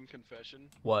early game confession.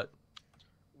 What?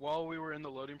 While we were in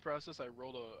the loading process, I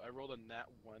rolled a nat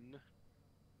 1.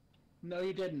 No,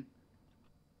 you didn't.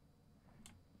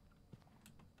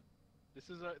 This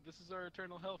is our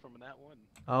eternal hell from a nat 1.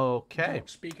 Okay. Don't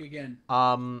speak again.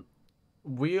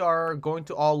 We are going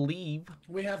to all leave.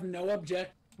 We have no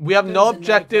object. We have no There's no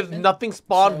objectives, equipment, nothing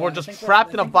spawned, so we're I just think we're- trapped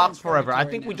I in a think we're box in forever. I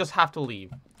purgatory think we now. just have to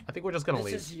leave. I think we're just gonna This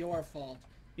leave. is your fault.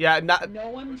 Yeah, not No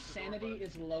one's sanity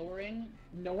is lowering.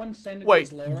 No one's sanity Wait.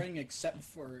 is lowering except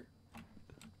for.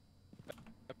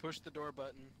 Push the door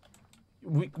button.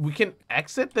 We can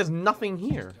exit. There's nothing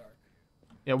here.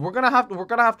 Yeah, we're gonna have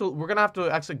to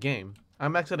exit game.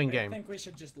 I'm exiting I game. think we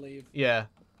should just leave. Yeah.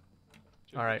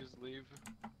 Should All we right. just leave,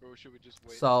 or should we just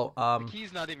wait? So the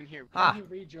key's not even here. Ah. Can you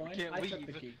rejoin? We can't I took leave.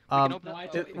 the key. We can open No, I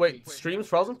up- took the wait, key. stream's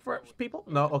frozen for people?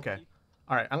 No. Okay.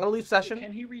 All right. I'm gonna leave session.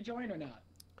 Can he rejoin or not?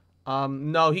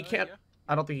 No, he can't. Yeah.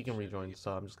 I don't think he can rejoin.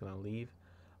 So I'm just gonna leave.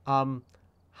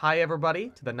 Hi everybody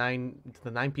to the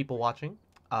nine people watching.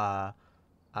 I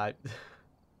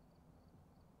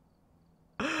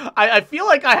feel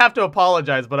like I have to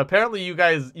apologize, but apparently you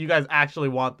guys actually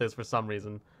want this for some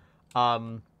reason.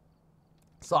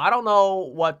 So I don't know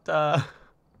what I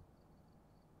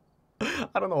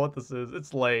don't know what this is.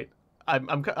 It's late.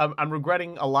 I'm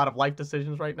regretting a lot of life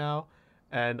decisions right now,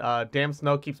 and damn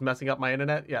snow keeps messing up my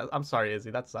internet. Yeah, I'm sorry,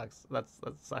 Izzy. That sucks. That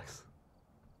sucks.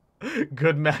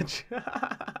 Good match.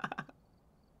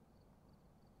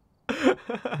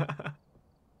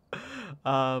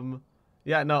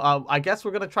 Yeah, no, I guess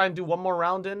we're gonna try and do one more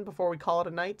round in before we call it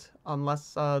a night,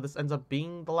 unless this ends up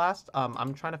being the last.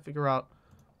 I'm trying to figure out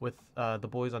with the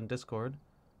boys on Discord.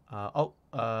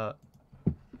 Okay,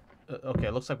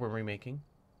 looks like we're remaking.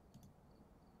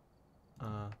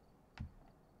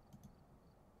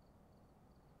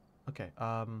 Okay,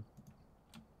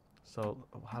 so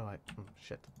how do I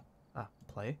shit.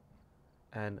 Play.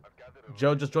 And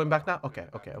Joe just joined back now? Okay.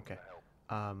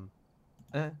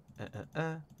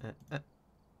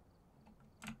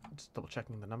 Just double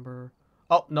checking the number.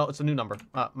 Oh, no, it's a new number.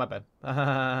 My bad.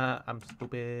 I'm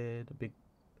stupid.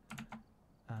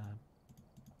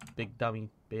 Big dummy.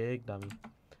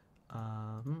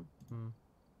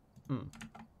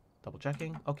 Double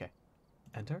checking. Okay.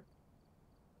 Enter.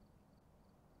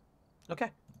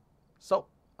 Okay. So,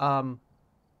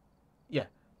 yeah.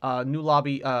 New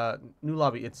lobby.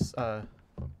 It's, oh,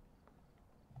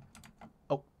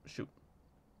 shoot.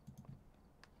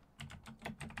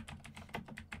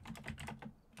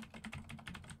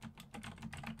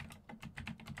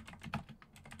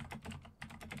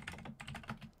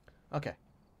 Okay.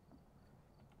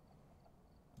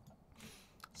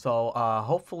 So,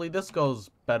 hopefully this goes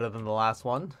better than the last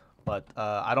one, but,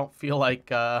 I don't feel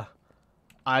like,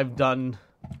 I've done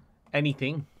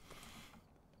anything.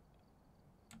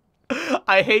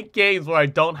 I hate games where I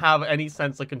don't have any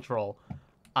sense of control.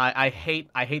 I hate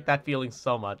that feeling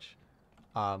so much.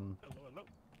 Hello.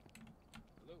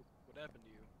 What happened to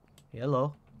you?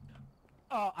 Hello.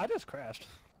 I just crashed.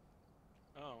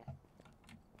 Oh.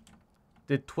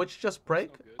 Did Twitch just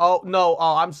break? That's no good. Oh, no.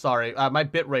 Oh, I'm sorry. My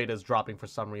bitrate is dropping for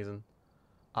some reason.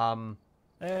 What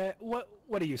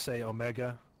do you say,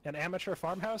 Omega? An amateur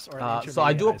farmhouse or an So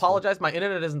I do intermediate high school? apologize. My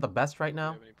internet isn't the best right Do now.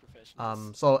 you have any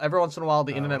professionals? So every once in a while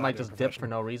the we're internet not might doing just dip for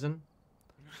professional. no reason.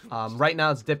 Right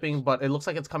now it's dipping, but it looks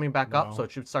like it's coming back up, No. so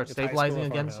it should start It's high school stabilizing or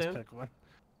again farmhouse, soon. pick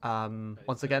one.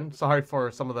 Once again, sorry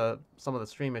for some of the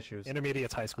stream issues.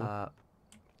 Intermediate high school.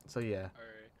 So yeah. Alright.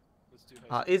 Let's do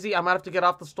high Izzy, I might have to get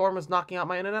off. The storm is knocking out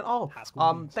my internet. Oh, High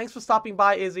school. thanks for stopping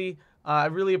by, Izzy. I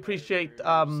really appreciate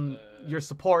your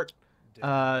support.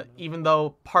 Even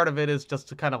though part of it is just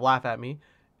to kind of laugh at me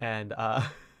and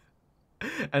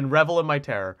and revel in my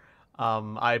terror.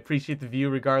 I appreciate the view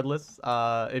regardless.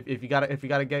 If you gotta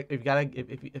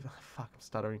fuck, I'm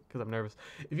stuttering because I'm nervous.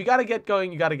 If you gotta get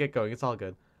going, you gotta get going. It's all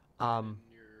good. in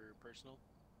your personal?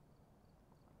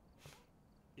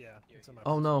 Yeah. It's in my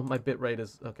Oh no, my bit rate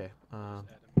is okay. Just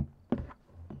add 'em.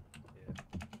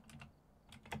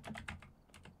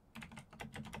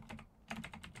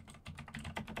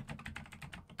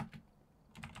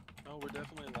 Oh, we're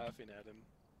definitely laughing at him.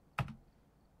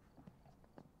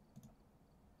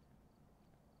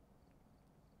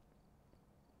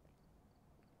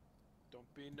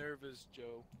 Don't be nervous,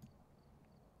 Joe.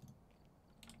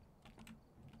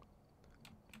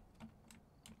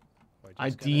 Or I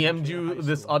just gotta DM'd enter you high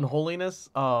this school. unholiness.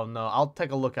 Oh no, I'll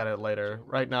take a look at it later. Joe,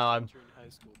 Right now I'm. entering high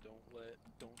school.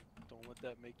 Don't let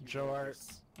that make you Joe Art.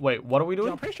 nervous. Wait, what are we Joe,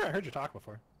 doing? I'm pretty sure I heard you talk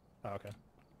before. Oh, okay.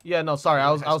 Yeah, no, sorry. You're I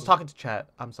in was high school. talking to chat.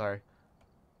 I'm sorry.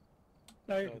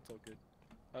 No, No, you're good. it's all good.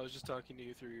 I was just talking to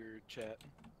you through your chat.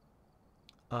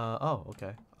 Oh,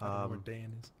 okay. I don't know where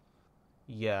Dan is.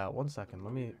 Yeah. One second.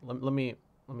 Let me.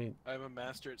 I'm a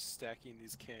master at stacking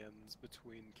these cans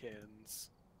between cans.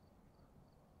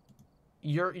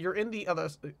 You're in the other.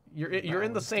 You're in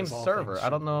the Balance same is all server. things I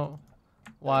don't know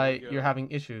why you you're go. having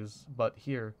issues, but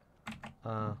here.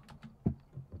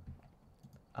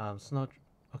 Snow.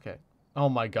 Okay. Oh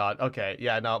my God. Okay.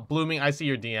 Yeah. No. Blooming. I see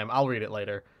your DM. I'll read it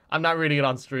later. I'm not reading it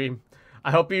on stream.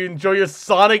 I hope you enjoy your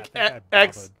Sonic I think I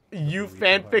X bothered the U movie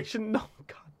fan too hard. fiction. No.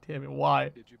 God damn it. Why?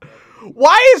 Did you bother?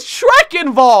 Why is Shrek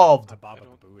involved? I bobbed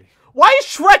the buoy. Why is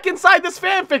Shrek inside this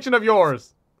fan fiction of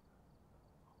yours?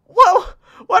 Whoa!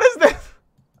 What is this?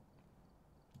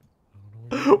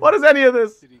 What is any of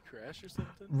this? Did he crash or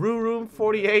something? Room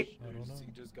 48. Or is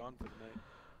he just gone for the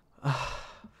night?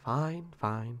 Fine,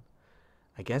 fine.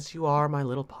 I guess you are my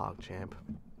little PogChamp.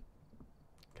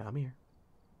 Come here.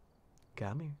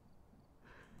 Come here.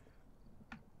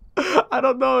 I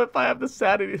don't know if I have the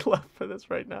sanity left for this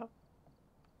right now.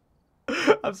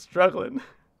 I'm struggling.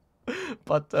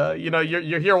 But, you know,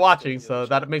 you're here watching, so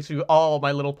that makes you all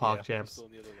my little PogChamps.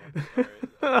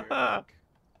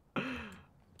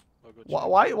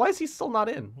 Why is he still not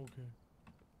in? Okay.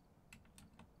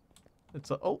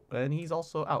 It's oh, and he's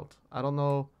also out. I don't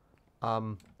know.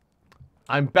 I'm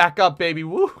back up, baby.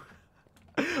 Woo!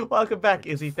 Welcome back,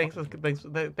 Izzy. Thanks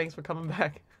for coming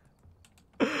back.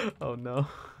 Oh no.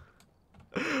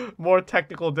 More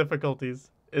technical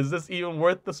difficulties. Is this even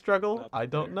worth the struggle? I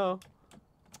don't know.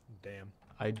 Damn.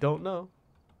 I don't know.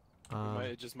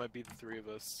 It just might be the three of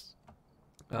us.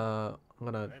 I'm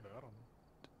gonna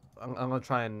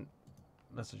try and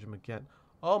message him again.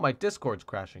 Oh, my Discord's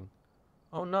crashing.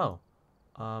 Oh no.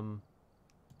 Dan,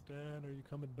 are you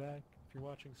coming back if you're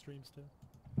watching stream still?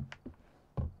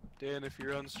 Dan, if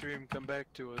you're on stream, come back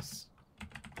to us.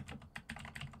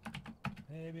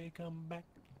 Maybe come back.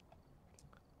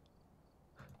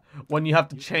 When you have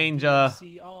to change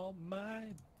See all my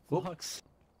whoop. vlogs.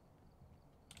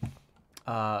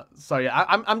 Sorry,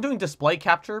 I'm doing display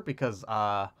capture because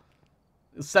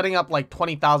setting up like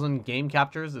 20,000 game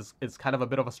captures is kind of a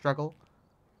bit of a struggle.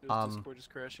 Discord is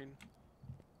crashing.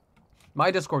 My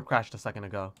Discord crashed a second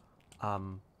ago,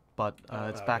 but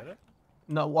it's back. Did it?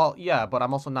 No, well, yeah, but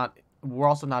I'm also not. We're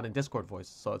also not in Discord voice,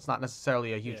 so it's not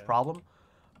necessarily a huge problem.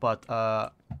 But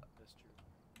That's true.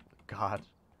 God,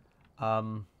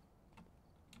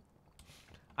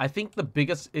 I think the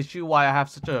biggest issue why I have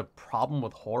such a problem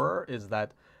with horror is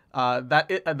that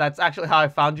that's actually how I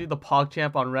found you, the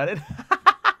PogChamp on Reddit.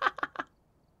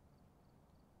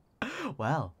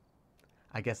 Well,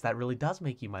 I guess that really does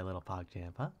make you my little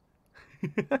PogChamp, huh? I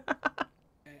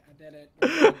did it.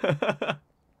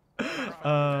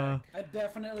 Uh, I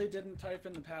definitely didn't type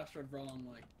in the password wrong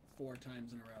like 4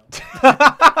 times in a row.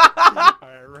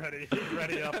 Alright,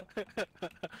 ready up.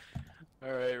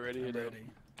 Alright, ready I'm to ready.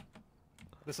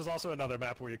 This is also another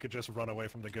map where you could just run away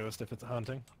from the ghost if it's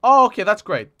hunting. oh, okay, that's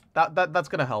great. That's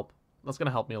gonna help. That's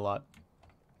gonna help me a lot.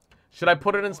 Should I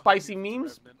put it in spicy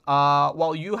memes?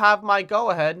 Well, you have my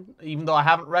go-ahead, even though I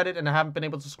haven't read it and I haven't been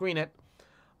able to screen it.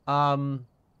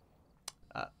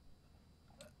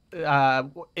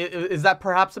 Is that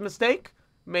perhaps a mistake?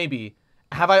 Maybe.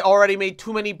 Have I already made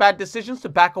too many bad decisions to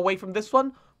back away from this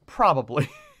one? Probably.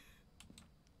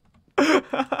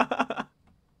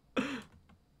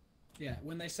 Yeah,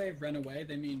 when they say run away,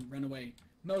 they mean run away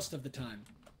most of the time.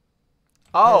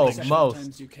 Oh, Except most.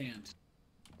 Sometimes you can't.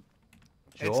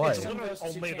 Joy. It's Some literally ghosts you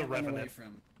only the can't run away Revenant.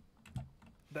 from.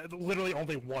 Literally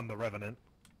only one, the Revenant.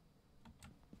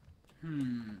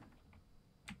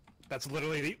 That's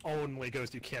literally the only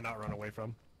ghost you cannot run away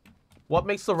from. What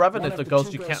makes the One Revenant of the the ghost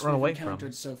two you can't ghosts run we've away from?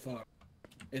 encountered so far.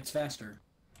 It's faster.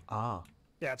 Ah,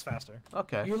 Yeah, it's faster.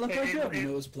 okay. You look like you have it-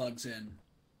 nose plugs in.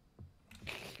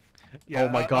 Yeah, Oh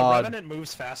my a God. Revenant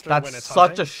moves faster That's when it's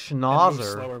such hunting, a and moves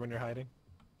schnauzer. slower when you're hiding.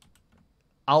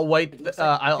 I'll wait. It looks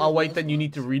like I'll your wait. nose Then you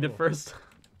need to plugs. read it first.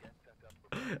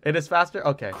 It is faster.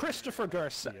 Okay. Christopher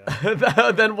Garcia.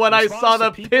 Then when I saw Response the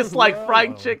to people piss who like are fried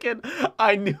alone. chicken,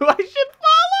 I knew I should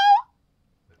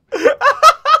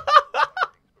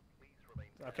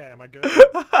Okay, am I good?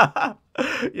 follow.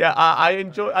 Yeah, I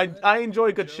enjoy. I enjoy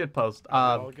a good shitpost.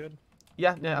 All good?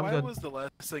 Yeah, I'm Why good. was the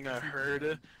last thing I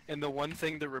heard, and the one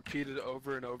thing that repeated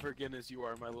over and over again is "You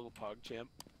are my little PogChamp."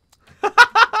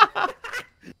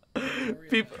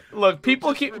 People, look, people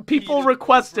Just keep, people repeated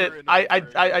request over it. and I'm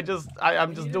over.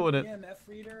 just Need doing an it. EMF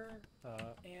reader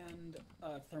and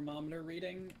thermometer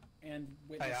reading and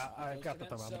witness. Yeah, I both got of the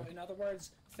them. thermometer. So in other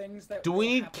words, things that. Do will we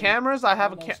need happen cameras? I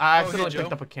have a. almost I Oh, hey, accidentally Joe.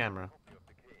 picked up a camera.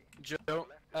 Joe,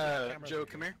 Joe,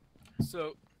 come here.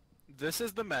 So, this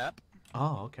is the map,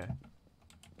 Oh, okay.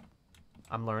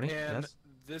 I'm learning. and Yes.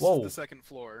 this Whoa. is the second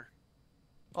floor.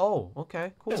 Oh,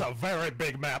 okay, cool. It's a very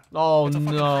big map. Oh It's a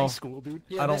fucking high no. school, dude.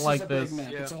 Yeah, I don't this like is a big this.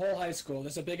 map. Yeah. It's a whole high school.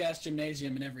 There's a big ass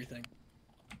gymnasium and everything.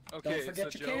 Okay, Don't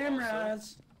forget so your Joe,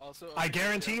 cameras. Also, I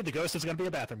guarantee the ghost is gonna be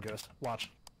a bathroom ghost.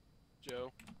 Watch.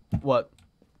 Joe, What?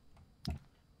 Why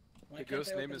the can't ghost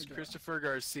they name open is the door? Christopher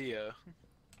Garcia.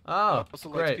 Oh, Also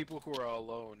likes great. people who are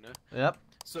alone. Yep.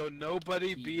 So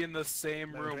nobody be in the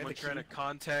same Never room read when the trying to key.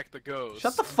 contact the ghost.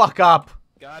 Shut the fuck up.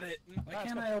 Got it. Why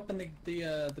can't I open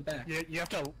the back? You have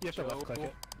to left click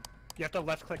it. You have to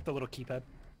left click the little keypad.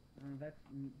 That's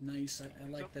nice. I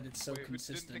like that it's so Wait, we didn't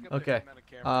consistent. pick up the Okay. head mounted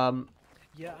camera.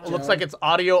 Yeah. It looks like it's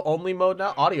audio only mode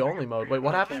now. Audio only mode. Wait,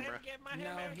 what happened?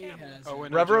 No, he has. Oh, it.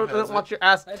 wait, no, Revo Joe has doesn't it. want your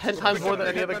ass That's 10 just times a more than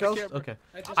head any other mounted ghost? camera. Okay.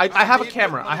 just I have a made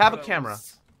camera. head I have a mounted camera.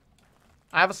 photos.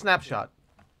 I have a snapshot.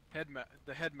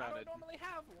 The head I mounted. don't normally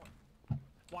have one.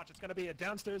 Watch, it's gonna be a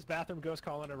downstairs bathroom ghost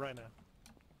calling it right now.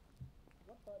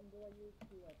 What button do I use to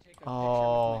take a picture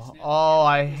Oh, with my snap oh,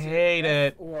 I camera? Is hate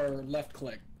F it. Or left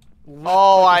click.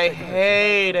 Oh, I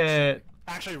hate it.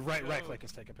 Actually, right click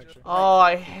is take a picture. Oh,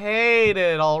 I hate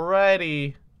it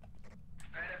already.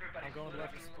 Alright, everybody, I'm going split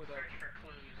left. up and we'll search for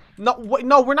clues. No, wait,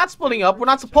 no, we're not splitting up. We're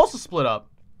not supposed to split up.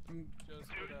 Just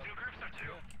put up.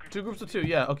 Two groups of two.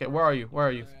 Yeah. Okay. Where are you? Where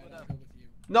are you? Alright, I'll go with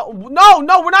you.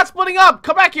 No, we're not splitting up.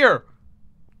 Come back here.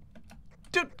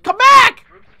 Dude, come back.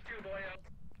 Groups of 2, boyo.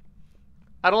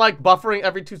 I don't like buffering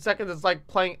every 2 seconds. It's like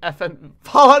playing FN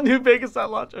Fallout New Vegas at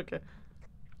launch. Okay.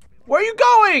 Where are you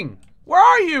going? Where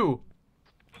are you?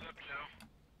 What's up, Joe?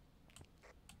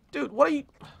 Dude, what are you?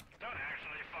 Don't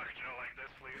actually fuck Joe like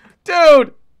this, please.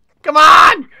 Dude, come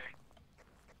on. Okay.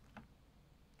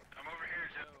 I'm over here,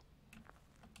 Joe.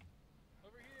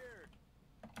 Over here.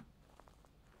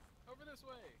 Over this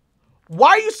way.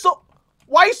 Why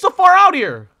are you so far out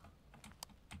here?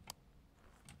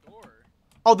 Door.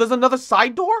 Oh, there's another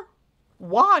side door?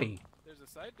 Why? There's a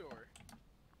side door.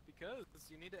 Because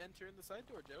you need to enter in the side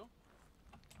door, Joe.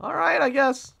 All right, I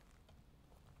guess.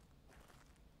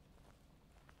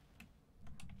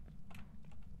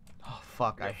 Oh,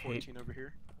 fuck, We I got hate 14 over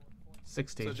here.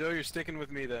 16. So Joe, you're sticking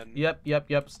with me then.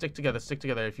 Yep. Stick together, stick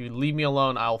together. If you leave me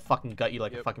alone, I'll fucking gut you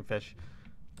like a Yep. fucking fish.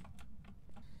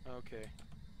 Okay.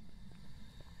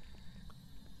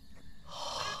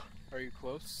 Are you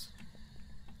close?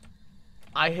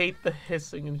 I hate the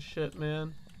hissing and shit,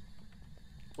 man.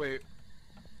 Wait.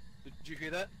 Did you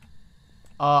hear that?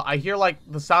 I hear like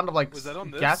the sound of like Was that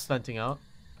on gas this? venting out.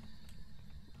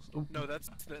 No, that's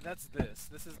this.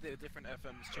 This is the different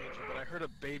FM's changing, but I heard a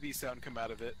baby sound come out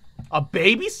of it. A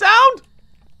baby sound?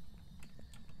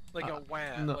 Like a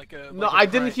wham. No, Like a. no, like a I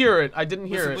didn't cry. hear it. I didn't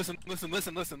hear Listen, it.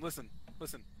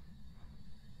 listen.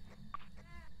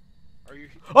 Are you?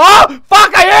 Oh,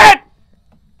 fuck! I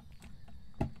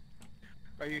hit!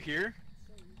 Are you here?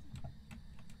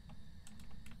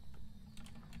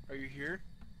 Are you here?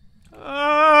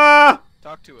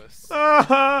 Talk to us.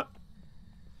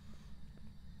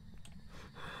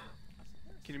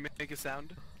 Can you make a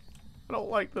sound? I don't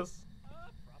like this.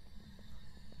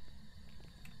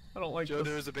 I don't like Joe, this.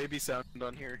 there's a baby sound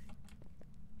on here.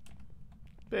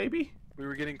 Baby? We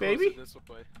were getting Baby? closer this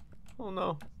way. Oh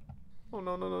no. Oh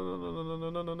no no no no no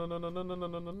no no no no no no no no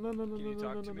no no no no no no. Can you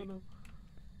talk to me?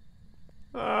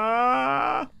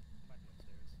 Ah.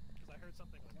 Because I heard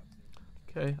something like upstairs.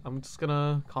 Okay, I'm just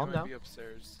gonna calm It might down. be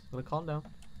upstairs. I'm gonna calm down.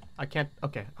 I can't.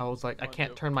 Okay, I was like, I Come on, can't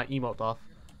Joe. turn my emote off.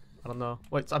 I don't know.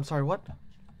 Wait, I'm sorry. What?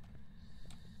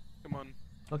 Come on.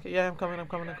 Okay, yeah, I'm coming. I'm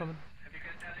coming. I'm coming. Have you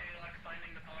guys had any luck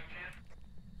finding the PogChamp?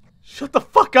 Shut the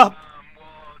fuck up. Well,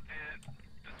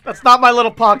 the That's not my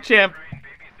little PogChamp. crying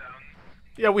baby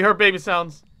sounds. Yeah, we heard baby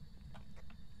sounds.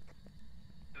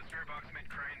 The spirit box made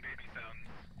crying baby sounds.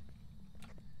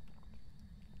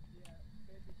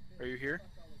 Are you here?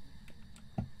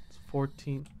 It's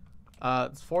 14.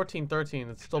 It's 14, 13.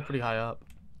 It's still pretty high up.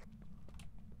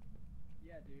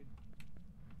 Yeah, dude.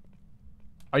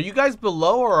 Are you guys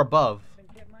below or above?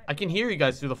 I can hear you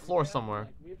guys through the floor somewhere.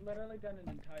 Like, we've literally done an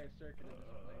entire circuit of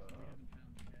this place and we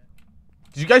haven't found it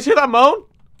yet. Did you guys hear that moan?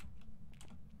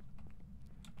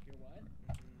 Hear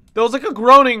what? There was like a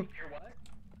groaning. Hear what?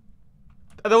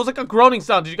 There was like a groaning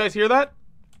sound. Did you guys hear that?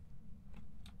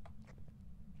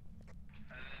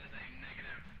 That is a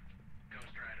negative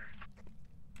Ghost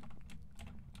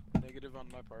Rider. Negative on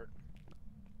my part.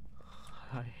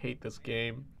 I hate this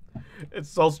game. It's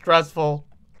so stressful.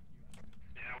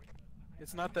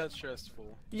 It's not that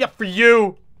stressful. Yeah, for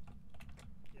you.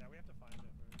 Yeah, we have to find it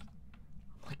first.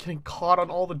 I'm like getting caught on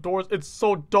all the doors. It's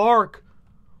so dark.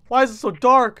 Why is it so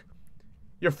dark?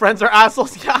 Your friends are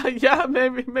assholes. Yeah,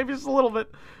 maybe just a little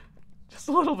bit. Just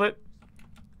a little bit.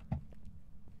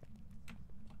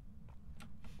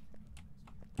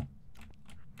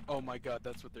 Oh my god,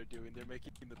 that's what they're doing. They're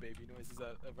making the baby noises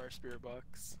out of our spirit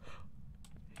box.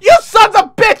 You sons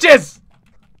of bitches!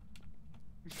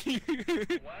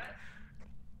 What?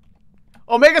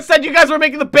 Omega said you guys were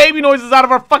making the baby noises out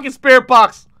of our fucking spirit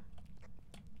box.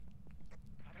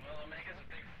 Well, Omega's a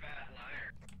big fat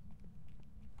liar.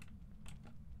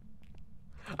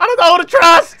 I don't know who to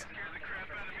trust. Scared the crap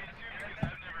out of me too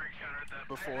because I've never encountered that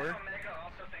Before? Omega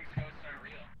also thinks ghosts aren't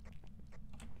real.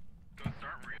 Ghosts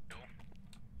aren't real.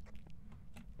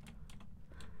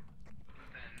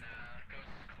 Then,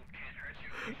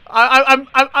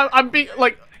 I'm being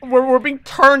like we're being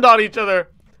turned on each other.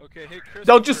 Okay, hey Chris.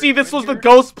 Don't you see this was the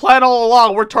ghost plan all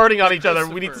along? We're turning on each other.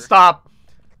 We need to stop.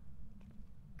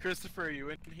 Christopher, are you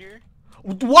in here?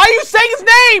 Why are you saying his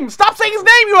name? Stop saying his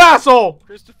name, you asshole!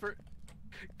 Christopher,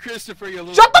 you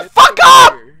little Shut the bitch, fuck come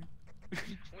up! here. We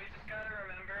just gotta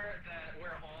remember that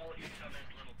we're all each other's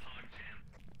little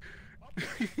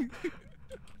pog champ.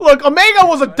 Look, Omega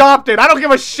was adopted. I don't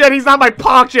give a shit. He's not my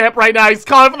pog champ right now. He's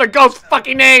calling for the ghost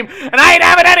fucking name, and I ain't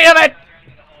having any of it.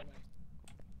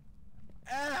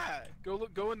 Ah! Go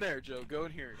in there, Joe. Go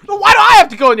in here. Why do I have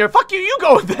to go in there? Fuck you. You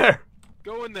go in there.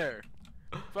 Go in there.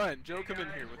 Fine, Joe, come in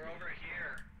here with We're me. over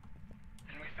here,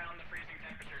 and we found the freezing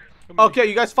temperatures. Come in Okay,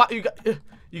 you guys find you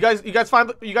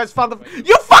guys found the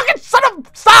you fucking son of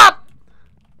stop.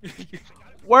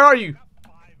 Where are you?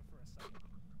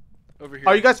 Over here.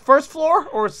 Are you guys first floor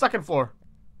or second floor?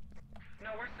 No,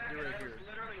 we're second. You're right I was here.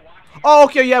 literally watching. Oh,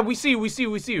 okay, yeah, we see you. I don't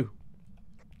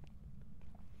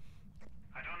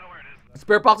know where it is.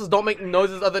 Spirit boxes don't make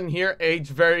noises other than here, age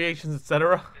variations,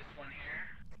 etc. This one here.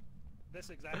 This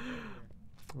exactly. Right here.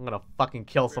 I'm gonna fucking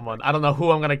kill someone. I don't know who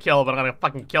I'm gonna kill, but I'm gonna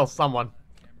fucking kill someone.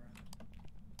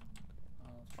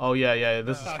 Oh yeah,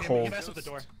 this is He cold. messed with the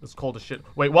door. This is cold as shit.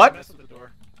 Wait, what? Mess with the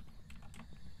door.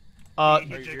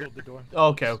 He jiggled the door.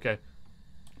 Okay.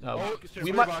 Oh,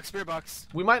 we might spirit box.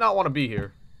 we might not want to be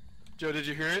here. Joe, did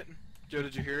you hear it? Joe,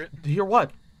 did you hear it? To hear what?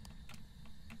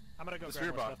 I'm gonna go The grab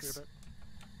spirit more box. stuff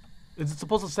here, Is it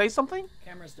supposed to say something?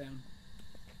 Camera's down.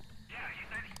 Yeah, he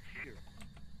said he's here.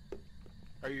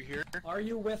 Are you here? Are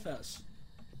you with us?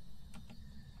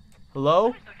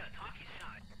 Hello? He's not gonna talk, he's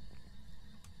shy.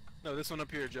 No, this one up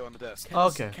here, Joe, on the desk.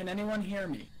 Okay. Can anyone hear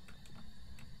me?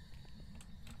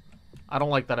 I don't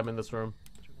like that I'm in this room.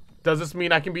 Does this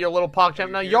mean I can be your little pog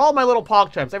champ now? You're all my little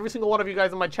pog champs. Every single one of you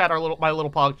guys in my chat are my little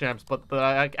pog champs. But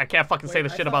I can't fucking say the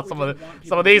Wait, I shit thought about we some of didn't want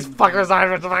some of people these being fuckers.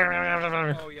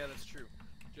 Oh, yeah, that's true.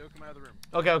 Joe, come out of the room.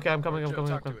 Okay, I'm coming. Joe,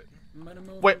 talk to it. I'm gonna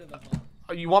move Wait. into the hall.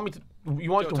 You want me to?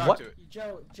 You want Joe, to talk what? to it.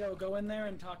 Joe, go in there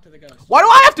and talk to the ghost. Why do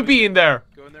I have to be in there?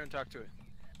 Go in there and talk to it.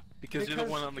 Because you're the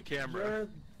one on the camera. You're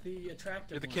the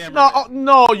attractive You're the one. camera.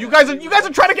 No, you guys are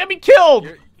trying to get me killed.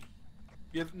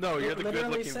 You're It the literally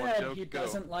good-looking one, said Joe. he Go.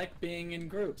 doesn't like being in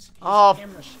groups. He's Oh,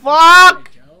 camera shy. fuck!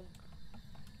 Hey,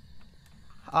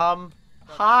 Joe.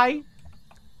 Hi.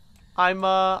 I'm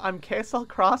KSL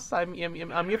Cross. I'm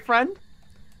your friend. You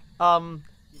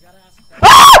gotta ask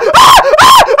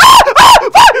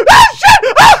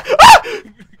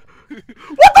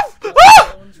What the? the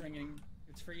phone's ringing.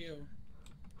 It's for you.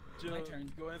 Joe, My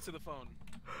turn. go answer the phone.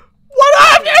 What? I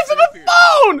have to answer the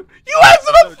phone. You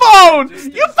answer the phone.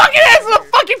 You fucking answer the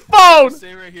fucking phone.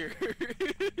 Stay right here.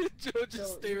 Joe,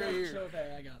 just stay right here. Joe,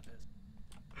 there, I got this.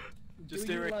 Just Do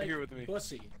stay you right like here with me.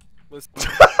 Pussy. Listen. I'm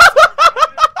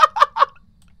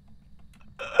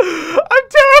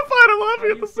terrified of How laughing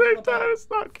do at you the feel same about time. It's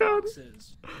not counting.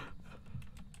 foxes?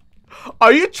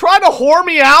 Are you trying to whore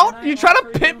me out? Can I You trying to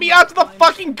offer pit you me my out to the time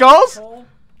fucking ghost? foxhole?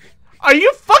 Are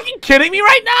you fucking kidding me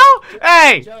right now?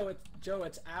 Hey! Joe,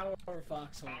 it's our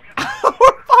foxhole.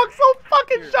 Foxhole,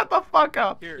 fucking Here. shut the fuck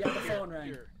up. Here, Yeah, the here, phone rang.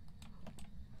 here.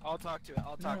 I'll talk to it.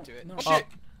 I'll talk to it. no. Shit.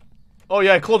 Oh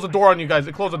yeah, it closed the door on you guys.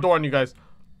 It closed the door on you guys.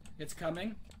 It's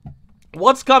coming.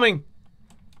 What's coming?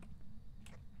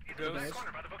 He's in the back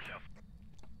corner by the bookshelf.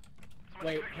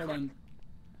 Wait, hold on.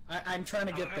 I'm trying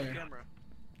to get there. Camera.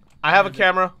 I have a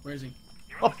camera. Where is he?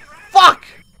 Oh fuck!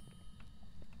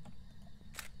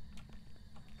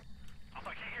 Also,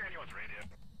 I can't hear anyone's radio.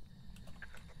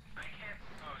 I can't.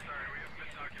 Oh, sorry, we've been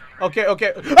talking on Okay. I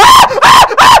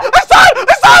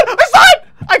saw it!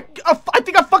 I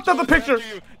think I fucked up the Joe, it's picture.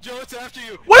 after you. Joe, it's after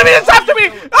you. What do you mean it's after me?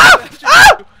 Joe, it's Ah! after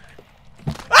Ah! you.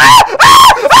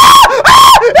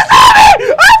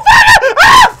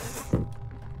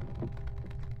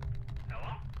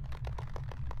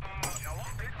 It's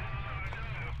on me! I'm fucking!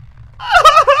 Ah!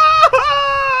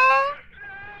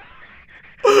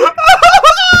 Hello?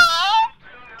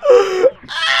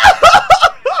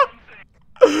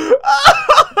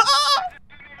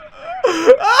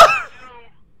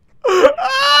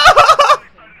 Hello?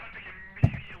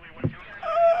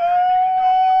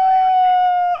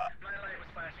 My light was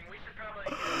flashing. We should probably.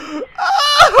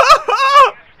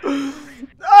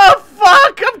 Oh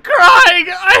fuck! I'm crying!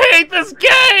 I hate this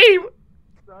game!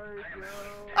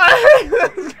 I hate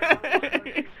this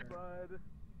game!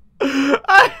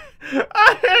 I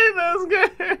hate this game!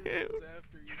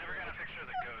 You never got a picture of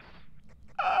the ghost.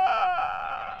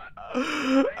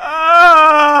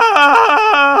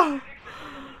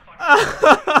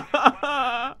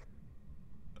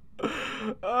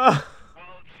 Well,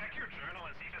 check your journal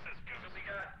and see if it says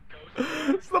ghost.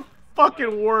 It's the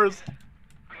fucking worst.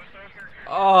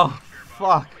 Oh,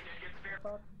 fuck.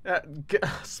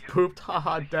 Spooked,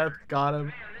 haha, death, got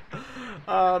him.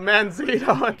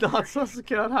 Manzito and not so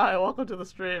secure. Hi, welcome to the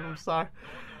stream. I'm sorry.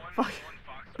 Fuck.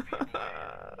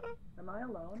 Am I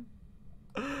alone?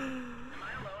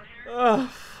 Oh,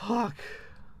 fuck.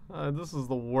 This is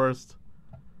the worst.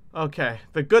 Okay,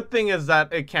 the good thing is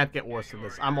that it can't get worse than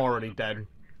this. I'm already dead.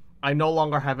 I no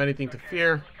longer have anything to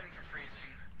fear.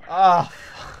 Ah.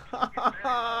 Got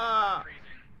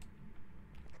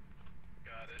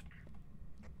it.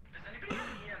 Does anybody have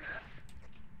EMF?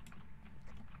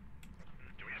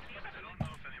 Do we have to? I don't know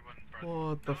if anyone brought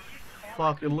What the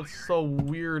fuck? It looks so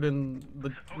weird in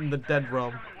the dead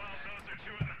realm. Well, those are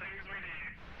two of the things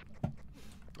we need.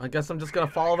 I guess I'm just gonna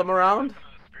follow them around.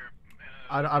 Spirit.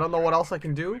 I don't know what else I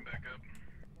can do. Back up.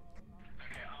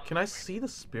 Can I see the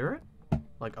spirit?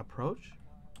 Like approach?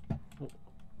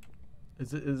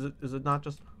 Is it not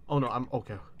just? Oh no, I'm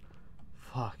okay.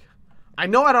 Fuck. I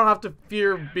know I don't have to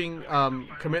fear being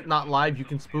commit not live. You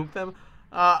can spook them.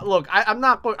 Look, I'm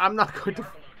not going to.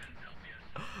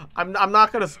 I'm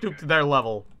not gonna stoop to their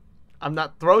level. I'm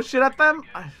not throw shit at them.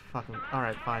 I fucking. All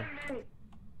right, fine.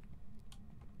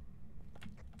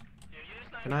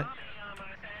 Can I?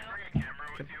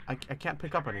 I can't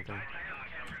pick up anything.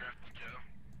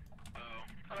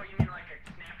 Oh, you mean like a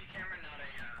snappy camera, not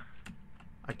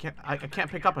a, I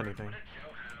can't pick up anything.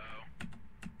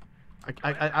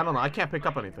 I don't know. I can't pick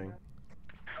up anything.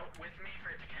 out with me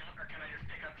for it to count, or can I just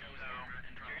pick up Joe's camera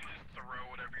and drop You it can just throw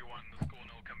whatever you want in the school and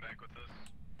it'll come back with us.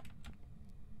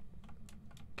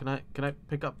 Can I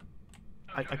pick up?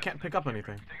 I can't pick up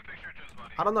anything. Take a picture of Joe's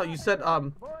body. I don't know. You said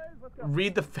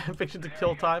read the fanfiction to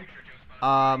kill time.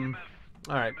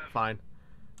 All right, fine.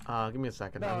 Give me a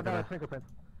second.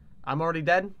 I'm already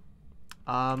dead.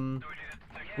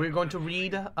 We're going to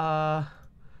read.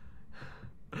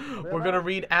 We're gonna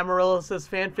read Amaryllis's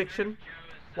fanfiction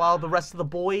while the rest of the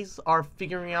boys are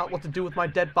figuring out what to do with my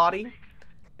dead body.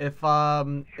 If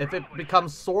it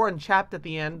becomes sore and chapped at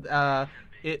the end,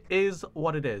 it is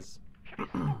what it is.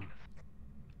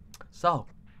 So,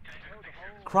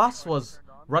 Cross was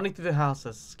running through the house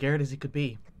as scared as he could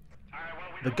be.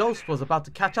 The ghost was about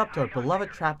to catch up to her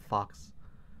beloved trapped fox.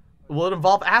 Will it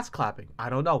involve ass clapping? I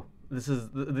don't know. This is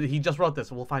he just wrote this,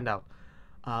 so we'll find out.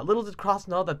 Little did Cross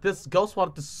know that this ghost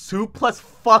wanted to suplex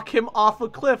fuck him off a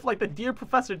cliff like the dear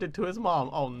professor did to his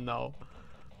mom. Oh no.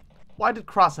 Why did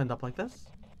Cross end up like this?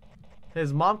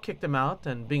 His mom kicked him out,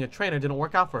 and being a trainer didn't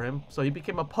work out for him, so he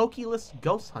became a pokey-less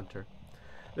ghost hunter.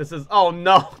 This is oh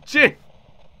no, Jing,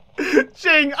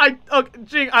 Jing,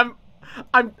 Jing, oh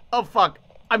fuck,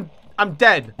 I'm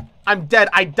dead. I'm dead.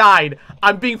 I died.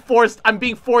 I'm being forced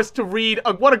to read.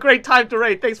 What a great time to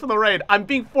raid. Thanks for the raid. I'm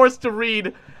being forced to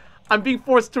read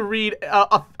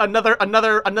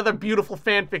another beautiful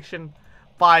fan fiction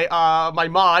by my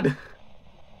mod.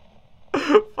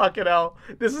 Fucking hell.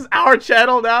 This is our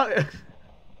channel now.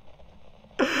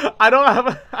 I don't have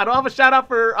a shout out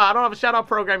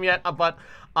program yet, but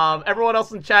everyone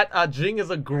else in chat, Jing is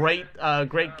a great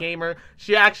gamer.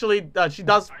 She actually she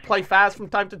does play fast from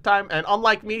time to time, and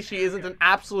unlike me, she isn't an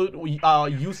absolute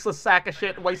useless sack of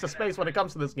shit, waste of space when it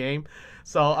comes to this game.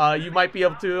 So you might be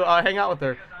able to hang out with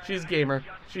her. She's gamer.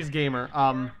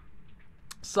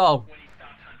 So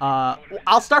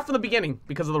I'll start from the beginning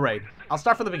because of the raid. I'll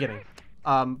start from the beginning.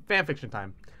 Fanfiction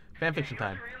time.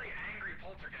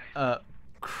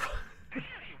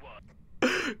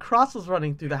 Cross was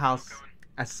running through the house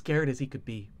as scared as he could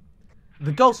be.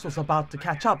 The ghost was about to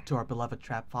catch up to our beloved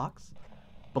trap fox.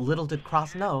 But little did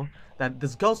Cross know that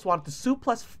this ghost wanted to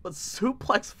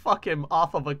suplex fuck him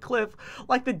off of a cliff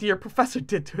like the dear professor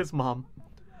did to his mom.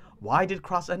 Why did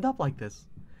Cross end up like this?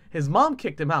 His mom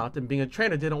kicked him out, and being a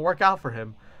trainer didn't work out for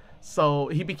him, so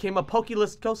he became a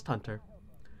pokey-less ghost hunter.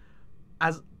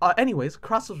 Anyways,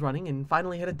 Cross was running and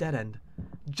finally hit a dead end.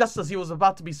 Just as he was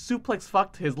about to be suplex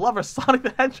fucked, his lover Sonic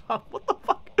the Hedgehog, what the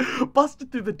fuck,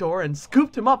 busted through the door and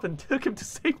scooped him up and took him to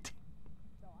safety.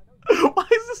 Why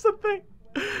is this a thing?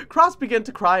 Cross began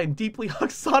to cry and deeply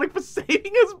hugged Sonic for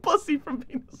saving his pussy from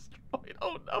being destroyed.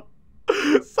 Oh no.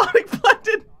 Sonic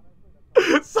planted.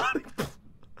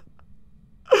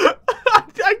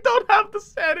 I don't have the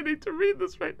sanity to read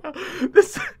this right now.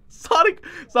 Sonic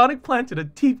planted a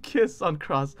deep kiss on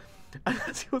Cross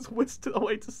as he was whisked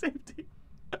away to safety.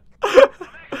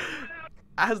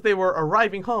 As they were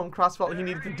arriving home, Cross felt he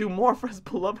needed to do more for his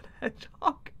beloved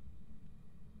hedgehog.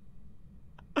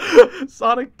 Cross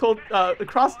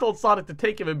told Sonic to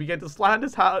take him and began to slam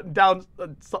his hand down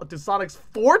to Sonic's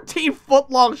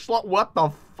 14-foot-long schlong. What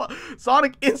the fuck?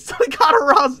 Sonic instantly got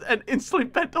aroused and instantly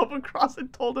bent over Cross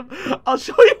and told him, "I'll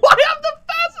show you why I'm the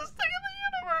fastest thing in the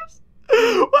universe."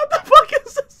 What the fuck is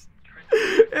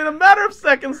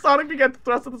seconds, Sonic began to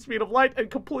thrust at the speed of light and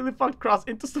completely fucked Cross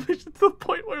into submission to the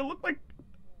point where it looked like...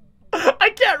 I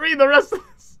can't read the rest of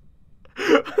this.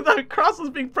 The Cross was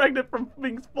being pregnant from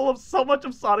being full of so much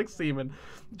of Sonic's semen.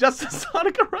 Just as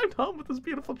Sonic arrived home with his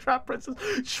beautiful trap princess,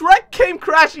 Shrek came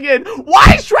crashing in.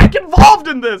 Why is Shrek involved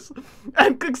in this?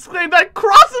 And exclaimed that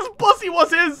Cross's pussy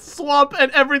was his swamp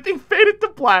and everything faded to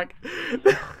black.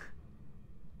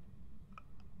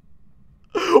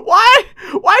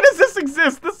 Why does this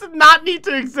exist? This did not need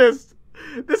to exist.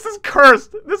 This is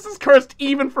cursed. This is cursed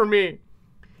even for me.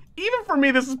 Even for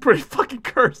me, this is pretty fucking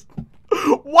cursed.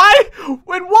 Why?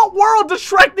 In what world does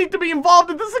Shrek need to be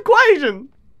involved in this equation?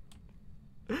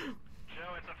 Joe,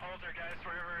 it's a poltergeist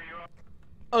wherever you are.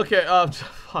 Okay,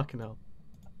 fucking hell.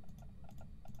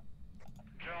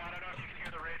 Joe, I don't know if you can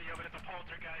hear the radio, but it's a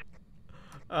poltergeist.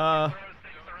 Uh. Throws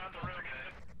things around the room,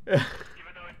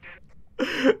 even though it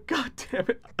did. God damn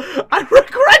it. I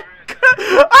regret.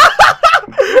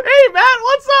 Hey, Matt,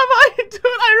 what's up? How you doing?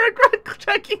 I regret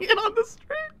checking in on the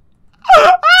stream.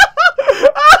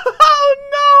 Oh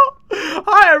no!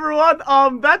 Hi everyone.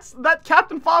 That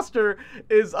Captain Foster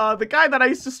is the guy that I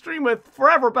used to stream with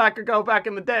forever back in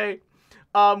the day.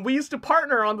 We used to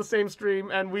partner on the same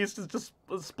stream, and we used to just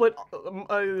split.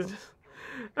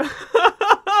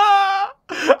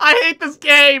 I hate this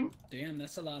game. Damn,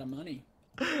 that's a lot of money.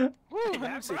 Woo,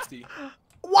 160.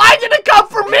 Why did it come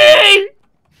for me?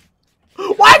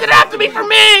 Why did it have to be for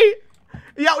me?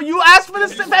 Yo, you asked for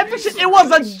this fanfiction. It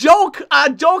was a joke,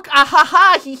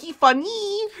 ha, he,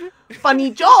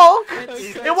 funny joke.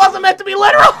 It wasn't meant to be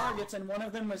literal. Targets, and one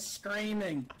of them was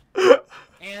screaming.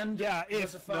 And Yeah, it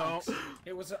was a fox.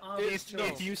 It was an obvious joke.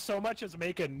 If you so much as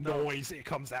make a noise, it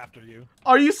comes after you.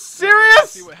 Are you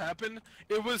serious? See what happened?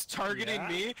 It was targeting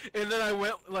me, and then I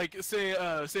went like, say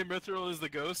Mithril is the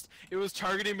ghost. It was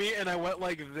targeting me, and I went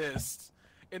like this,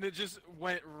 and it just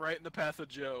went right in the path of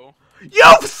Joe. You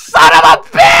son of a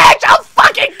bitch! I'll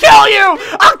fucking kill you!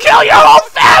 I'll kill your whole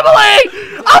family!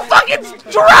 I'll fucking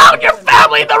drown your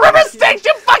family in the river Styx,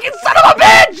 you fucking son of a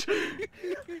bitch!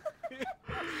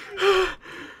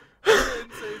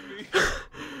 Save me.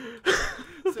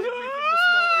 Save me from the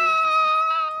small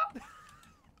Asian.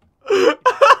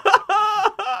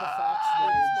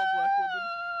 Small black woman.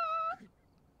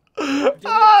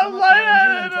 I'm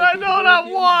lightheaded, I don't have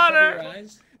water! I'm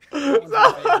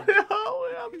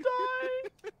dying.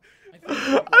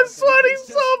 I'm sweating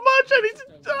so much, I need to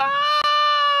die!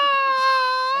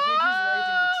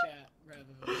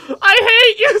 I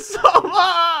hate you so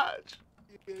much!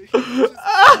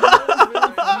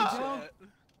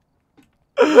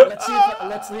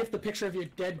 Let's leave the picture of your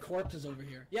dead corpses over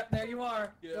here. Yep, there you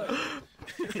are. Yeah.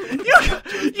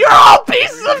 You're all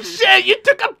pieces of shit! You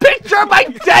took a picture of my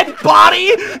dead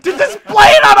body to display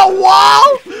it on a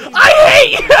wall! I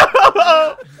hate you!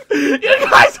 You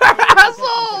guys are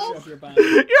assholes!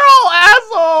 You're all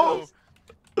assholes!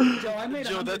 Joe, I made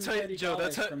Joe, that's how-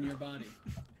 $130 from your body.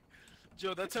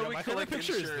 Joe, that's how we My favorite collect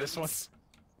picture insurance. is this one.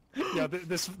 Yeah,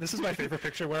 this is my favorite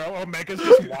picture where Omega's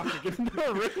just walking into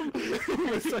a room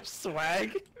with such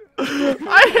swag.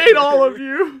 I hate all of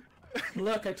you!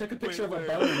 Look, I took a picture Wait, of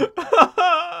a wait.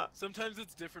 bone. Sometimes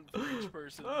it's different for each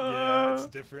person. Yeah, it's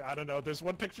different. I don't know. There's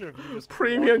one picture of you just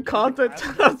Premium walking content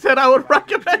through the that I would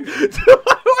recommend to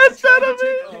my worst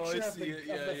enemy! Oh, I Picture see it. of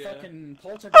Yeah, the yeah. fucking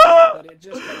poltergeist, but it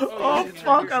just kept Oh fading fuck,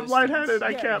 out. I'm lightheaded, I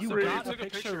Yeah, can't you breathe. got a Took a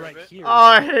picture picture right of it. here. Oh,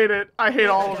 I hate it. I hate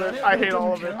all of it. I hate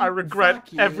all of it. I regret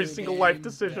Fuck you, every single life game.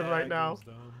 decision right now. Game's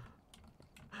done.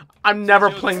 I'm never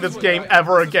Joe, playing this this is what- game this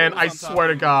ever is what again, was I on top swear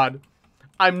to of it. God.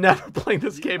 I'm never playing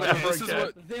this game Okay, ever this is again.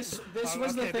 what- This Oh,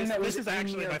 was the okay, thing this- that was this is in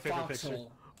actually your my favorite picture.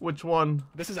 foxhole. Which one?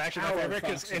 This is actually my Our favorite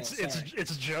because foxhole, sorry.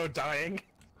 it's Joe dying.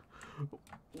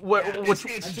 Which, It's I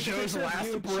took a Joe's picture of last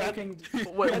you breath.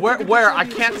 choking- where? I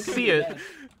can't see it.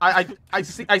 I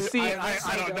see. I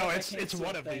don't know. It's can't see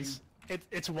one a of thing. these.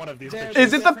 It's one of these There- pictures.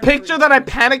 Is it the picture that I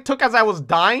panic took as I was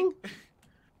dying?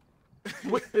 Is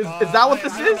that what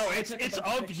this I don't is? know, I took a it's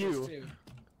bunch of pictures, you. too.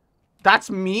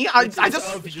 That's me? I It's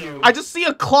just of you. I just see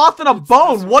a cloth and a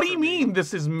bone. one What do for you me. mean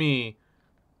this is me?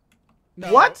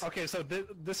 No, What? Okay, so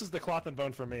this is the cloth and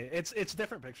bone for me. It's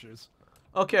different pictures.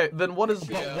 Okay, then what is?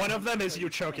 But Yeah. one of them is you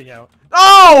choking out. One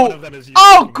Oh! of them is you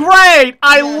Oh, choking out. great!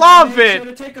 I Yeah, love made sure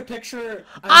it. to take a picture.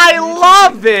 I made sure to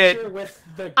love take a it. picture with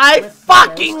the- I with the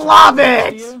fucking ghost love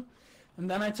next to it. you,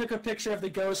 And then I took a picture of the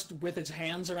ghost with its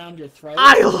hands around your throat.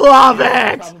 I love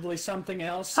it. Probably something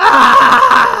else.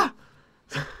 Ah!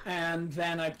 And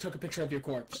then I took a picture of your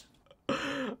corpse.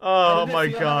 Oh did it my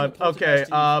feel God. having a Okay.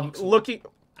 poltergeist in your foxhole? Looking.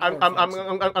 I'm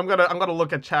Our gonna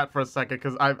look at chat for a second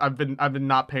because I've been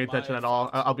not paying attention at all.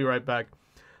 I'll be right back.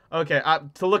 Okay,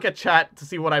 to look at chat to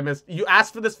see what I missed. You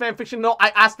asked for this fanfiction? No, I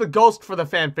asked the ghost for the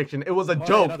fanfiction. It was a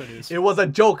joke. It was a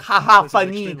joke. Haha,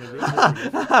 funny.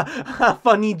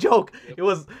 Funny joke. It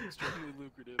was...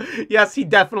 Yes, he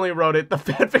definitely wrote it. The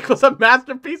fanfic was a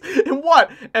masterpiece. And what?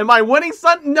 Am I winning,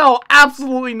 son? No,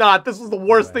 absolutely not. This was the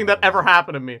worst thing that ever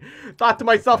happened to me. Thought to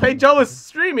myself, hey, Joe is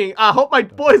streaming. I hope my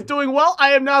boy's doing well.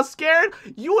 I am now scared.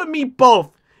 You and me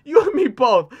both. You and me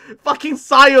both. Fucking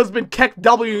Sayo's been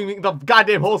KEKWing the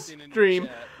goddamn whole stream.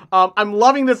 I'm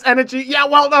loving this energy. Yeah,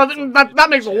 well, that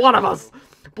makes one of us.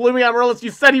 Blooming Amaryllis,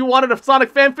 you said you wanted a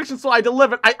Sonic fanfiction, so I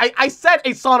delivered. I said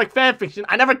a Sonic fanfiction.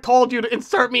 I never told you to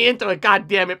insert me into it,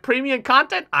 goddammit. Premium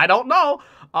content? I don't know.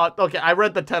 Okay, I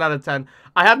read the 10 out of 10.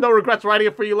 I have no regrets writing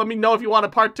it for you. Let me know if you want a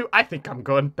part 2. I think I'm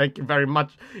good. Thank you very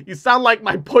much. You sound like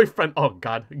my boyfriend. Oh,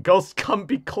 God. Ghost, come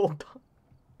be cold.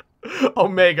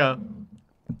 Omega.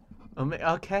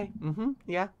 Okay.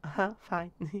 Yeah.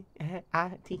 Fine.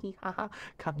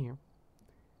 Come here.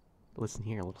 Listen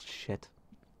here, little shit.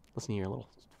 Listen here, little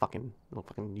fucking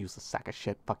useless sack of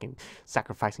shit. Fucking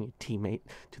sacrificing your teammate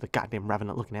to the goddamn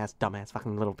revenant looking ass, dumbass,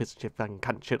 fucking little piece of shit, fucking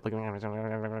cutting shit looking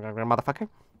motherfucker.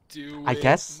 I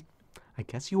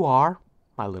guess you are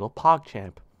my little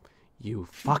PogChamp. You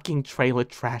fucking trailer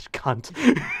trash cunt.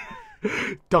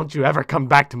 Don't you ever come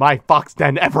back to my fox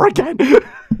den ever again.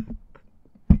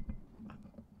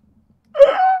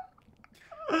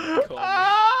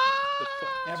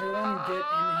 Everyone get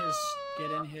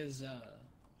in his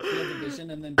field of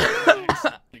vision and then do the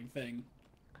accepting thing.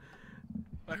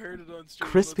 I heard it on stream.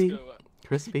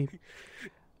 Crispy,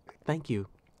 thank you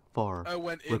for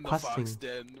requesting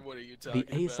What are you talking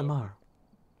the ASMR. about?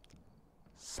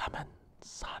 Summon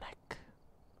Sonic.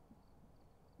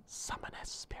 Summon his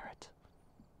spirit.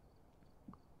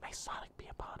 May Sonic be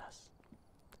upon us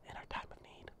in our time of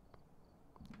need.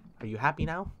 Are you happy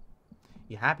now?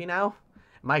 You happy now?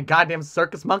 My goddamn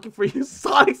circus monkey for you.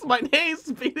 Sonic's my name.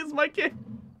 Speed is my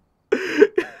game.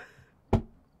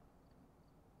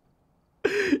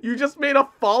 You just made a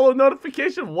follow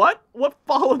notification. What? What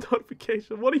follow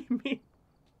notification? What do you mean?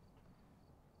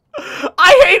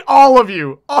 I hate all of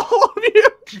you. All of you.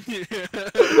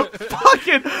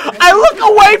 Fucking. I look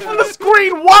away from the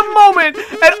screen one moment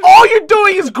and all you're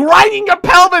doing is grinding your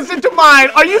pelvis into mine.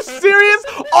 Are you serious?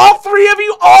 All three of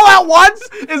you all at once?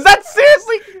 Is that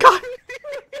seriously? God.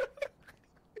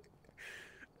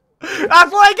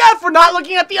 That's what I get for not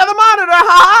looking at the other monitor.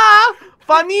 Ha!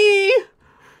 Funny.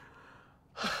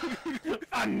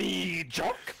 Funny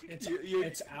joke.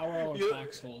 It's our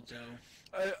foxhole, Joe.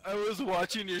 I was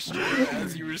watching your stream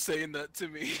as you were saying that to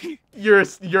me. You're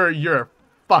a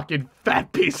fucking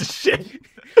fat piece of shit.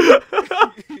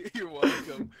 You're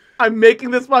welcome. I'm making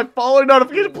this my follower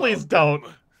notification. Please don't.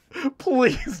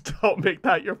 Please don't make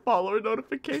that your follower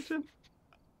notification.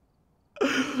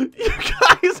 You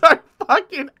guys are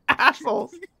fucking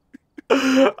assholes.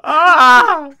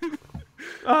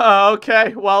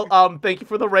 Okay. Well, thank you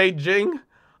for the raging.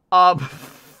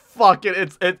 Fuck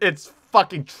it. It's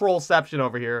fucking trollception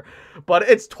over here. But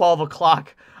it's 12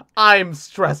 o'clock. I'm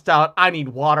stressed out. I need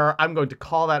water. I'm going to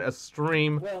call that a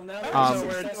stream. Well, now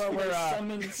we're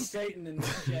summoning Satan in the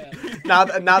chat.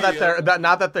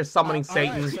 now that they're summoning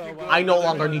Satan, I no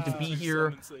longer need to be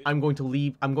here. I'm going to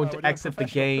leave. I'm going to exit the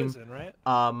game.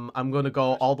 I'm going to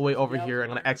go all the way over here. I'm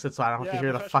going to exit so I don't have to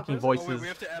hear the fucking voices. We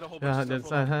have to add a whole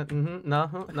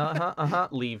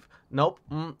bunch Leave. Nope.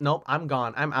 Nope. I'm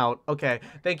gone. I'm out. Okay.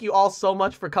 Thank you all so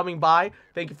much for coming by.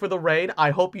 Thank you for the raid. I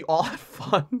hope you all had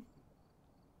fun.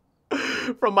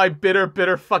 From my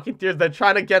bitter fucking tears. They're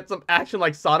trying to get some action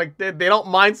like Sonic did. They don't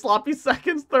mind sloppy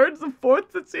seconds, thirds, and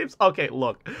fourths, it seems. Okay,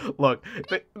 look.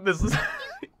 This is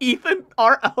Ethan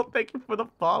RL. Thank you for the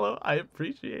follow. I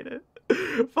appreciate it.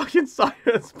 Fucking Sire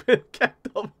has been kept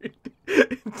over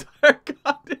the entire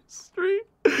goddamn stream.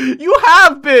 You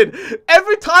have been.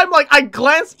 Every time, like, I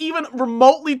glance even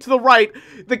remotely to the right,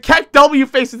 the KEKW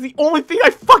face is the only thing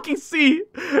I fucking see.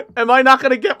 Am I not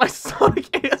gonna get my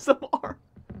Sonic ASMR?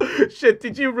 Shit,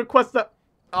 did you request that?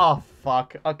 Oh,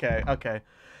 fuck. Okay.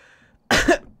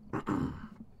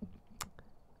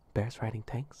 Bears riding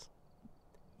tanks.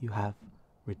 You have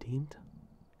redeemed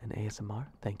an ASMR.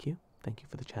 Thank you. Thank you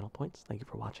for the channel points. Thank you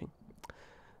for watching.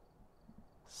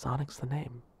 Sonic's the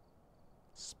name.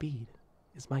 Speed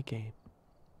is my game.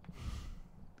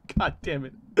 God damn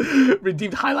it.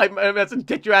 Redeemed highlight message.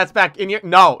 Get your ass back in here.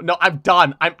 No, I'm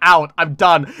done. I'm out. I'm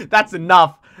done. That's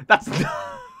enough. That's enough.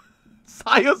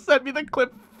 Sayo sent me the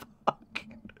clip. Fuck.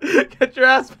 Get your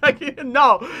ass back in.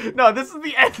 No, this is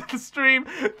the end of the stream.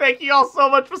 Thank you all so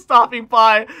much for stopping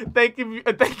by. Thank you,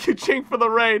 Ching, for the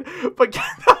raid. But get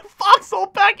that foxhole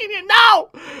back in here. No,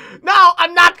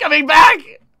 I'm not coming back.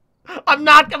 I'm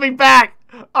not coming back.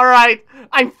 All right,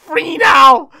 I'm free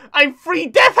now. I'm free.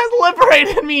 Death has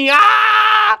liberated me.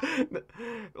 Ah!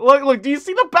 Look. Do you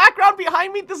see the background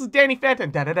behind me? This is Danny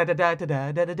Phantom.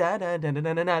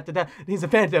 He's a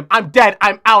phantom. I'm dead.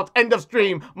 I'm out. End of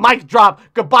stream. Mic drop.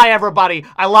 Goodbye, everybody.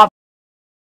 I love.